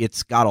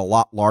 it's got a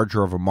lot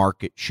larger of a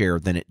market share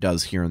than it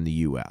does here in the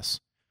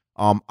U.S.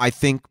 I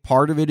think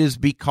part of it is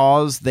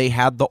because they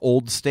had the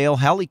old stale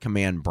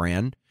Helicommand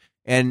brand,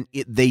 and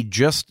they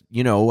just,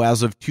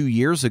 as of 2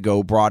 years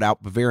ago, brought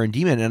out Bavarian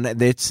Demon, and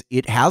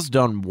it has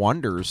done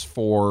wonders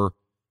for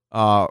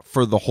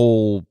the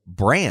whole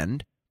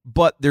brand.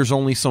 But there's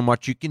only so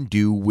much you can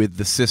do with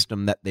the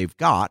system that they've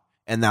got,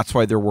 and that's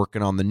why they're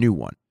working on the new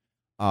one.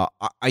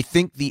 I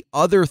think the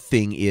other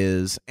thing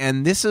is,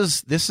 and this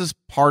is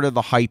part of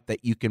the hype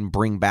that you can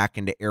bring back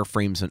into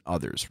airframes and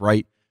others,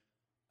 right?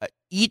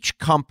 Each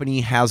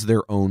company has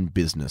their own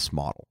business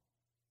model.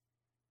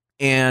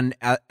 And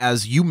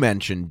as you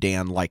mentioned,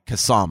 Dan, like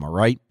Kasama,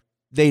 right?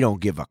 They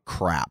don't give a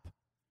crap.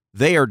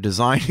 They are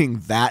designing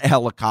that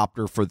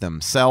helicopter for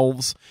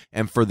themselves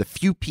and for the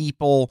few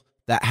people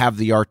that have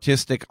the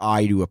artistic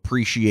eye to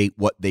appreciate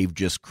what they've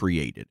just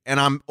created. And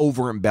I'm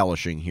over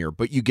embellishing here,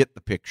 but you get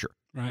the picture.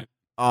 Right.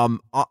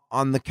 On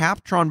the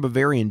Captron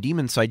Bavarian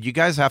Demon side, you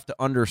guys have to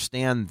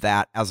understand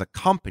that as a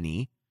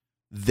company,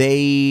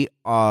 they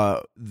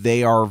are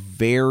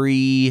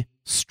very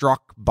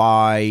struck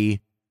by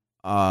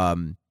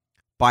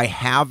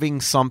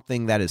having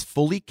something that is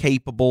fully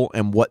capable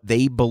and what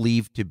they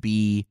believe to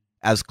be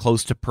as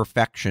close to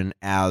perfection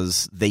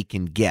as they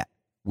can get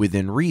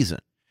within reason.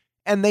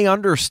 And they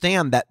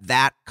understand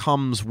that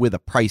comes with a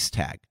price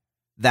tag.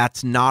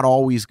 That's not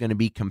always going to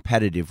be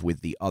competitive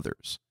with the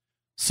others.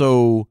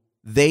 So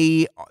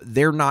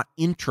they're not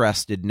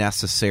interested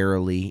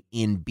necessarily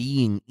in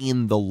being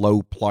in the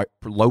low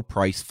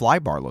price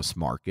flybarless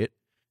market.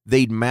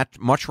 They'd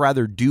much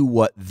rather do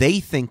what they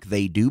think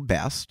they do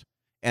best,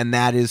 and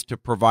that is to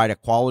provide a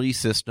quality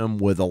system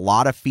with a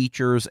lot of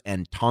features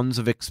and tons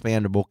of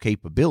expandable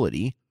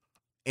capability.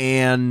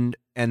 And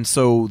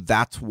so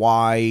that's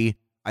why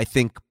I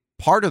think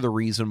part of the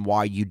reason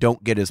why you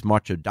don't get as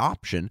much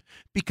adoption,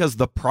 because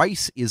the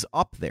price is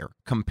up there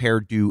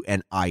compared to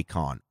an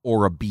Icon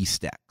or a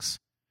Beastex,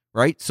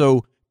 right?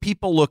 So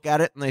people look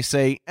at it and they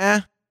say,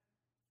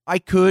 I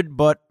could,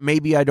 but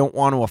maybe I don't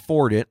want to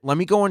afford it. Let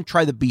me go and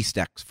try the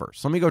Beastex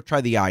first. Let me go try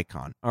the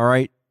Icon, all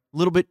right? A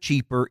little bit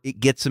cheaper. It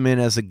gets them in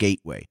as a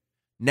gateway.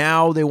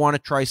 Now they want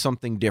to try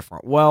something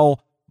different.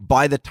 Well,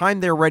 by the time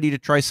they're ready to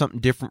try something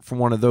different from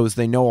one of those,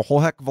 they know a whole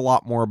heck of a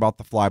lot more about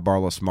the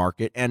flybarless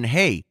market. And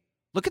hey,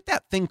 look at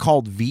that thing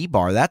called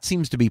V-Bar. That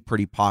seems to be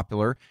pretty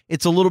popular.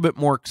 It's a little bit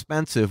more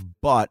expensive,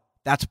 but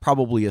that's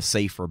probably a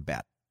safer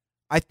bet.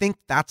 I think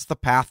that's the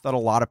path that a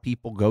lot of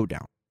people go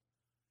down.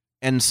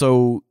 And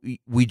so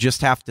we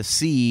just have to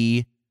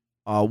see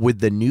with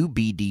the new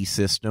BD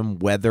system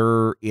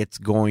whether it's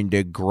going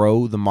to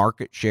grow the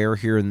market share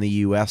here in the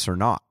U.S. or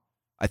not.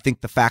 I think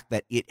the fact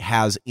that it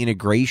has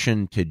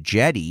integration to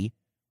Jetty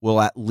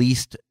will at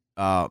least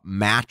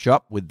match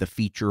up with the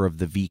feature of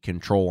the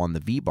V-Control on the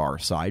V-Bar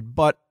side,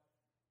 but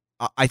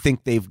I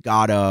think they've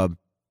got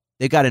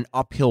an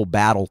uphill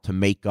battle to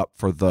make up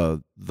for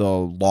the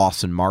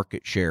loss in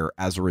market share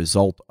as a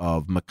result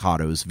of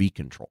Mikado's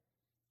V-Control.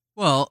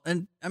 Well,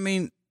 and I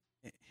mean,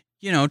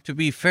 to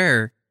be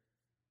fair,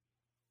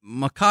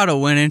 Mikado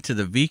went into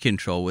the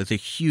V-Control with a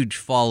huge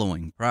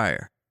following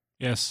prior.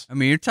 Yes. I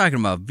mean, you're talking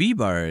about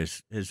V-Bar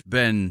has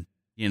been,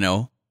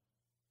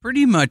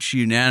 pretty much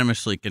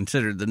unanimously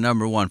considered the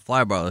number one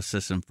flybarless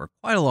system for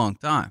quite a long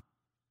time.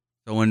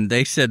 So when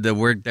they said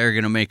that they're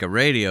going to make a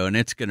radio and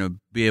it's going to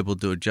be able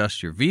to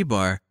adjust your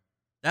V-Bar,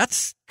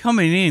 that's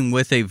coming in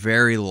with a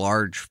very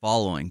large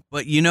following.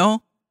 But, you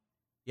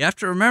have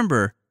to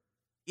remember,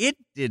 it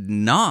did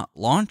not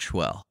launch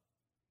well.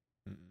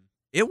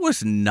 It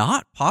was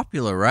not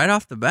popular right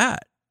off the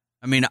bat.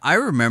 I mean, I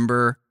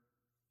remember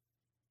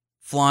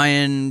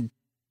flying,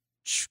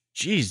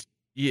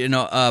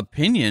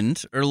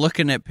 pinions or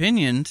looking at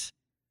pinions.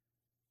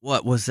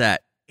 What was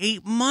that?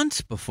 8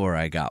 months before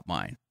I got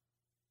mine.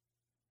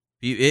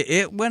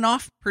 It went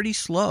off pretty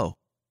slow.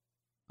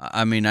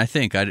 I mean, I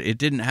think it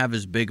didn't have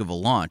as big of a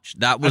launch.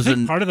 That was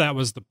part of that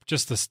was the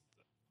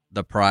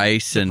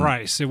price and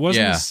price. It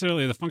wasn't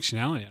necessarily the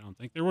functionality. I don't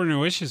think there were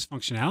no issues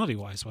functionality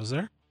wise, was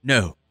there?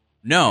 No.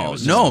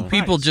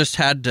 People price. Just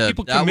had to.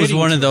 People that was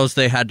one of those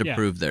they had to Yeah.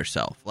 prove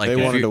theirself. Like They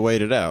wanted to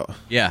wait it out.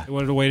 Yeah, They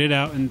wanted to wait it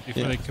out and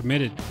before they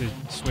committed to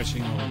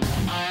switching over.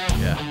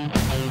 yeah.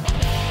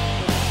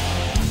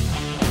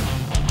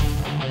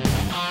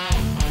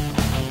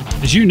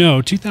 As you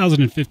know,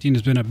 2015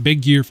 has been a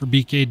big year for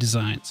BK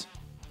Designs.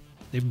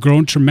 They've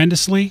grown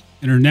tremendously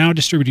and are now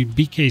distributing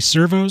BK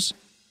servos,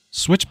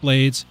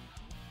 switchblades,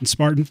 and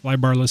Spartan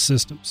flybarless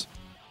systems.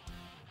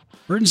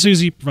 Bert and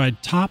Susie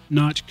provide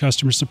top-notch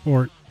customer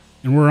support,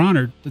 and we're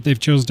honored that they've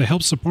chosen to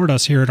help support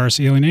us here at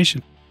RC Heli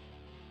Nation.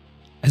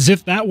 As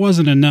if that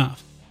wasn't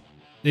enough,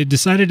 they've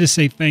decided to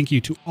say thank you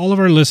to all of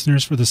our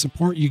listeners for the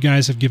support you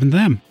guys have given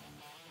them.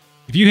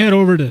 If you head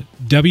over to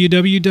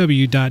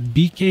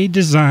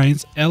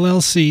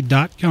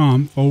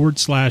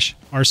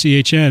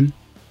www.bkdesignsllc.com/RCHN,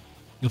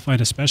 you'll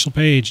find a special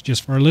page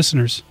just for our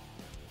listeners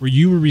where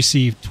you will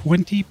receive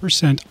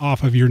 20%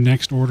 off of your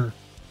next order.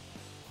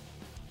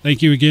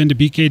 Thank you again to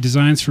BK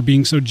Designs for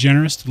being so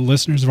generous to the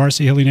listeners of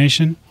RC Heli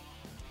Nation.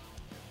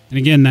 And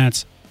again,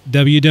 that's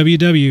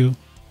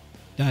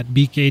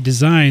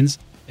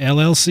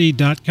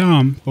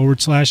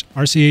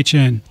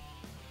www.bkdesignsllc.com/RCHN.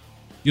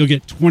 You'll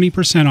get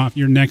 20% off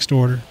your next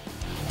order.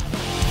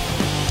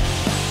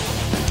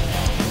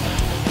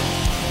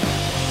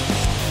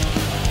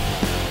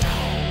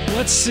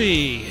 Let's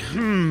see.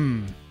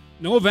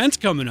 No events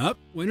coming up.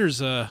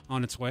 Winter's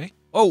on its way.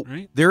 Oh,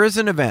 right? There is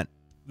an event.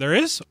 There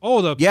is?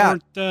 Oh, the Yeah.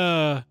 Port,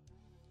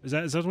 is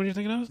that what you're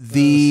thinking of?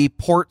 The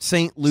Port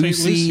St. Lucie,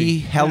 Lucie,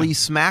 Heli yeah.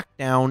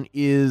 Smackdown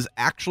is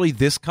actually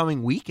this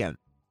coming weekend.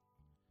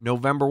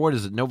 November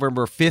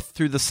 5th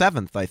through the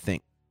 7th, I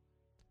think.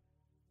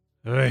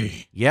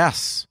 Hey.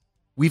 Yes.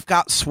 We've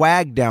got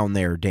swag down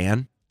there,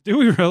 Dan. Do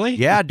we really?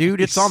 Yeah, dude,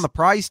 it's on the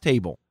prize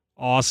table.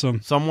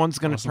 Awesome. Someone's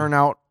going to turn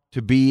out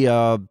to be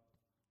a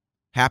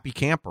happy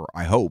camper,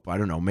 I hope. I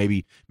don't know.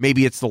 Maybe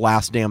it's the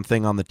last damn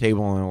thing on the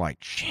table and they're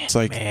like, shit, It's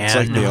like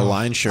the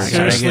Align shirt.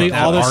 Seriously,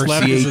 all that's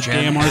left is a RCHN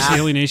damn RC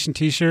Heli Nation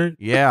t-shirt.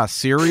 Yeah,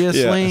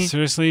 seriously? Yeah.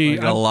 Seriously,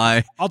 Like a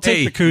lie. I'll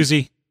take the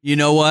koozie. You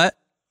know what?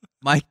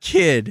 My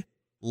kid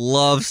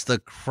loves the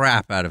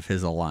crap out of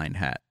his Align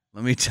hat.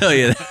 Let me tell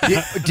you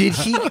that. Did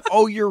he?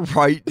 Oh, you're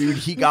right, dude.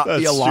 He got the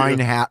That's Align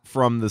true. hat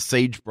from the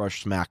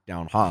Sagebrush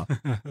Smackdown, huh?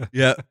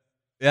 Yeah.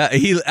 Yeah,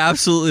 he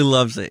absolutely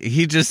loves it.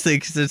 He just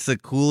thinks it's the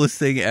coolest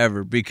thing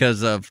ever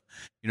because of,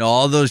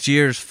 all those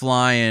years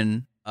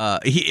flying.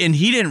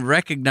 He didn't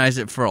recognize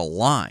it for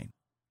Align.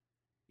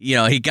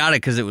 He got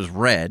it because it was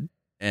red,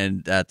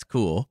 and that's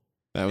cool.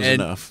 That was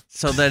enough.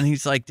 So then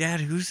he's like,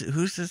 Dad, who's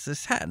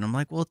this hat? And I'm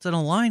like, well, it's an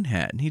Align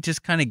hat. And he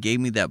just kind of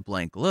gave me that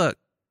blank look.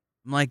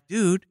 I'm like,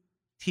 dude,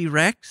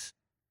 T-Rex?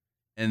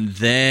 And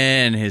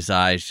then his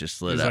eyes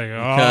just lit He's up. like,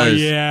 oh,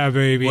 because yeah,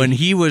 baby. when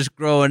he was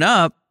growing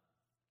up,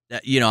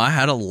 I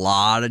had a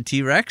lot of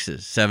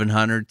T-Rexes,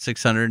 700,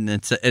 600, and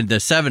the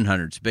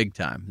 700s big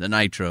time, the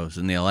nitros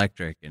and the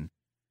electric. And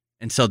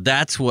so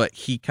that's what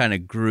he kind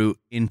of grew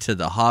into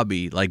the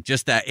hobby, like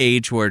just that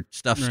age where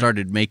stuff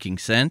started making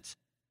sense.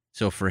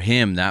 So for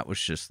him, that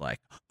was just like,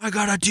 I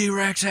got a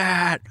T-Rex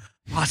hat.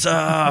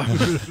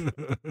 Awesome.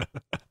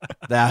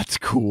 That's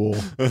cool.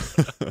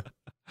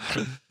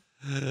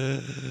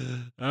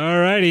 All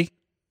righty.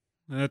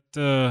 That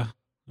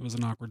was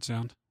an awkward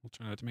sound. We'll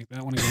try not to make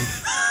that one again.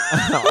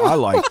 I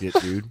liked it,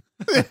 dude.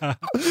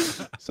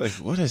 It's like,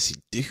 what is he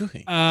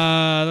doing?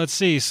 Let's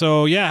see.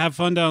 So, yeah, have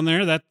fun down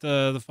there. That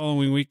the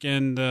following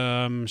weekend,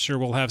 I'm sure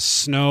we'll have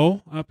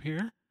snow up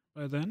here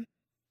by then.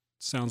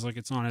 Sounds like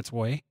it's on its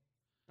way.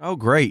 Oh,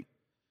 great.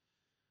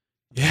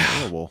 Yeah.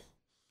 Horrible.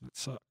 That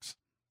sucks.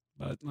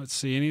 But let's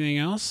see. Anything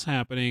else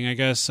happening? I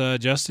guess,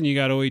 Justin, you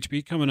got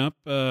OHB coming up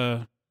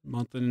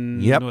month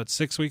and,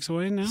 6 weeks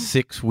away now?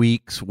 6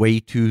 weeks, way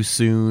too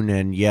soon,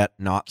 and yet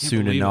not Can't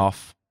soon believe it.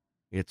 enough.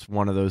 It's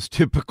one of those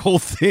typical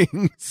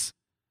things.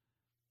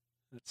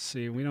 Let's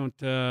see. We don't.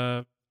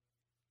 Do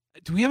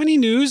we have any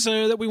news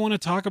that we want to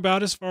talk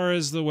about as far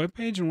as the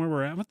webpage and where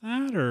we're at with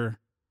that? Or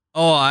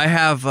Oh, I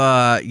have,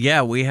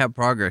 we have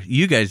progress.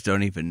 You guys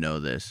don't even know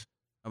this.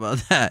 How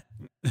about that?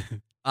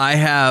 I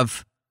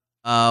have,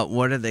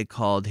 what are they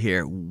called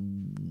here?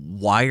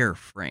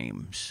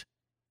 Wireframes.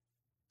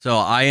 So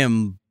I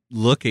am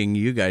looking,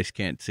 you guys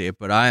can't see it,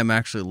 but I am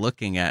actually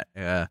looking at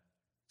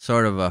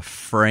sort of a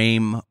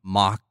frame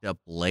mocked up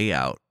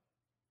layout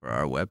for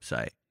our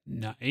website.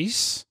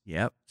 nice.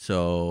 Yep.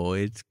 So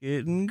it's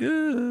getting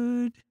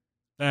good.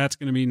 That's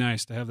going to be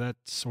nice to have that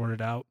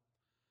sorted out.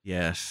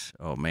 Yes.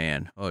 Oh,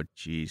 man. Oh,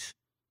 jeez.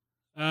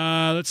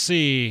 Let's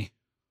see.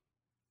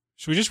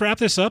 Should we just wrap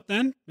this up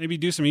then? Maybe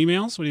do some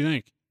emails? What do you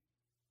think?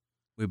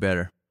 We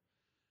better.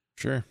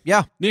 Sure.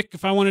 Yeah. Nick,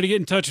 if I wanted to get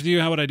in touch with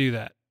you, how would I do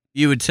that?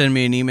 you would send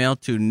me an email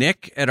to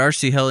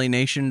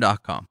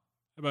nick@rchellynation.com.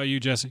 How about you,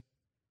 Jesse?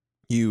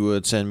 You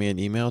would send me an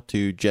email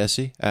to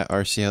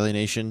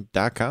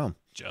jesse@rchellynation.com.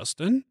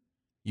 Justin?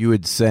 You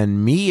would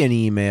send me an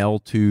email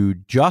to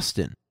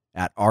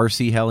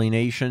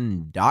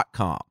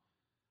justin@rchellynation.com.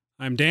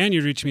 I'm Dan.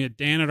 You'd reach me at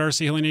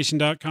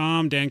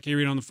dan@rchellynation.com, Dan K.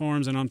 Reed on the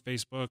forums and on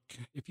Facebook.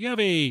 If you have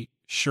a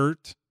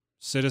shirt,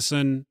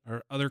 citizen,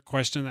 or other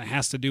question that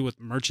has to do with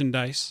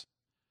merchandise,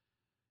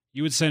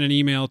 you would send an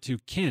email to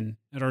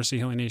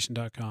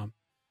ken@rchellynation.com.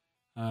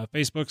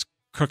 Facebook's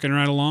cooking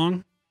right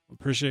along.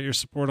 Appreciate your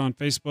support on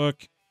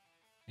Facebook.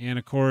 And,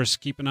 of course,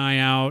 keep an eye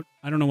out.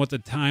 I don't know what the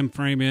time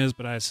frame is,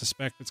 but I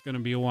suspect it's going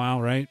to be a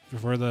while, right,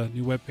 before the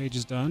new webpage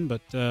is done.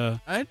 But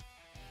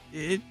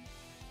it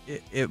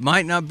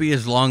might not be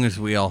as long as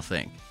we all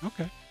think.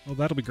 Okay. Well,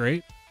 that'll be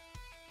great.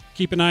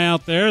 Keep an eye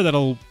out there.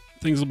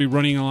 Things will be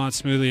running a lot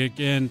smoothly.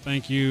 Again,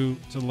 thank you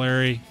to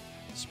Larry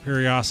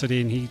Superiosity,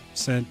 and he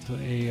sent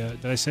a.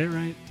 Did I say it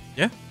right?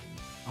 Yeah.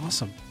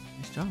 Awesome.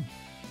 Nice job.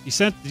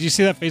 Did you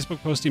see that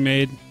Facebook post he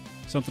made?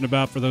 Something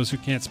about for those who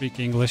can't speak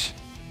English.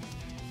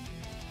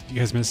 Did you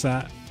guys miss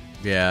that?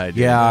 Yeah, I did.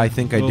 Yeah, I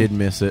think I did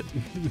miss it.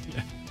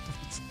 Yeah.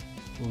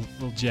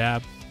 Little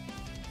jab.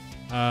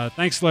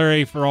 Thanks,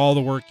 Larry, for all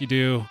the work you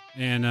do,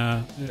 and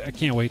I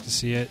can't wait to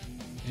see it,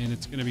 and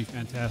it's going to be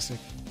fantastic.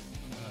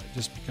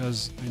 Just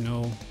because I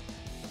know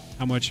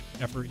how much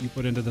effort you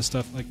put into the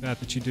stuff like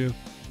that you do.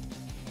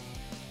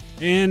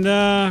 And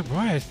boy,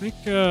 I think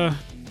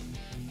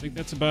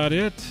that's about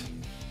it.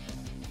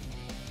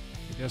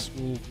 I guess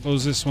we'll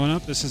close this one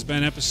up. This has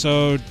been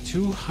episode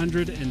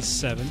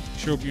 207.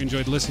 Sure hope you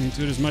enjoyed listening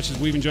to it as much as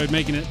we've enjoyed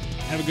making it.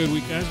 Have a good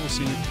week, guys. We'll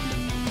see you next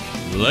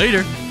time.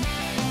 Later.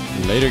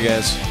 Later,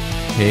 guys.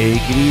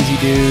 Take it easy,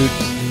 dudes.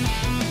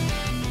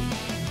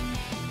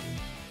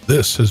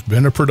 This has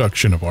been a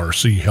production of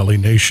RC Heli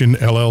Nation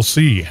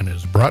LLC and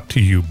is brought to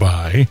you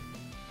by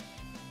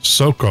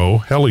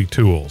Soco Heli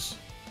Tools,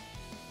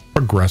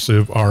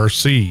 Progressive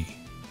RC,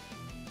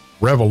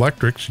 Rev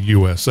Electrics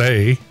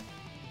USA,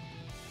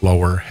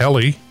 Lower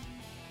Heli,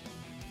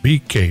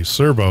 BK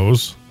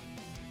Servos,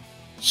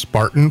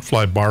 Spartan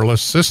Flybarless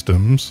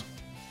Systems,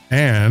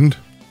 and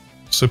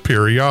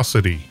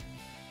Superiosity.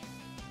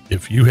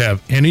 If you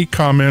have any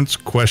comments,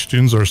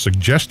 questions, or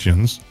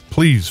suggestions,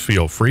 please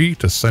feel free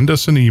to send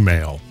us an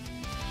email.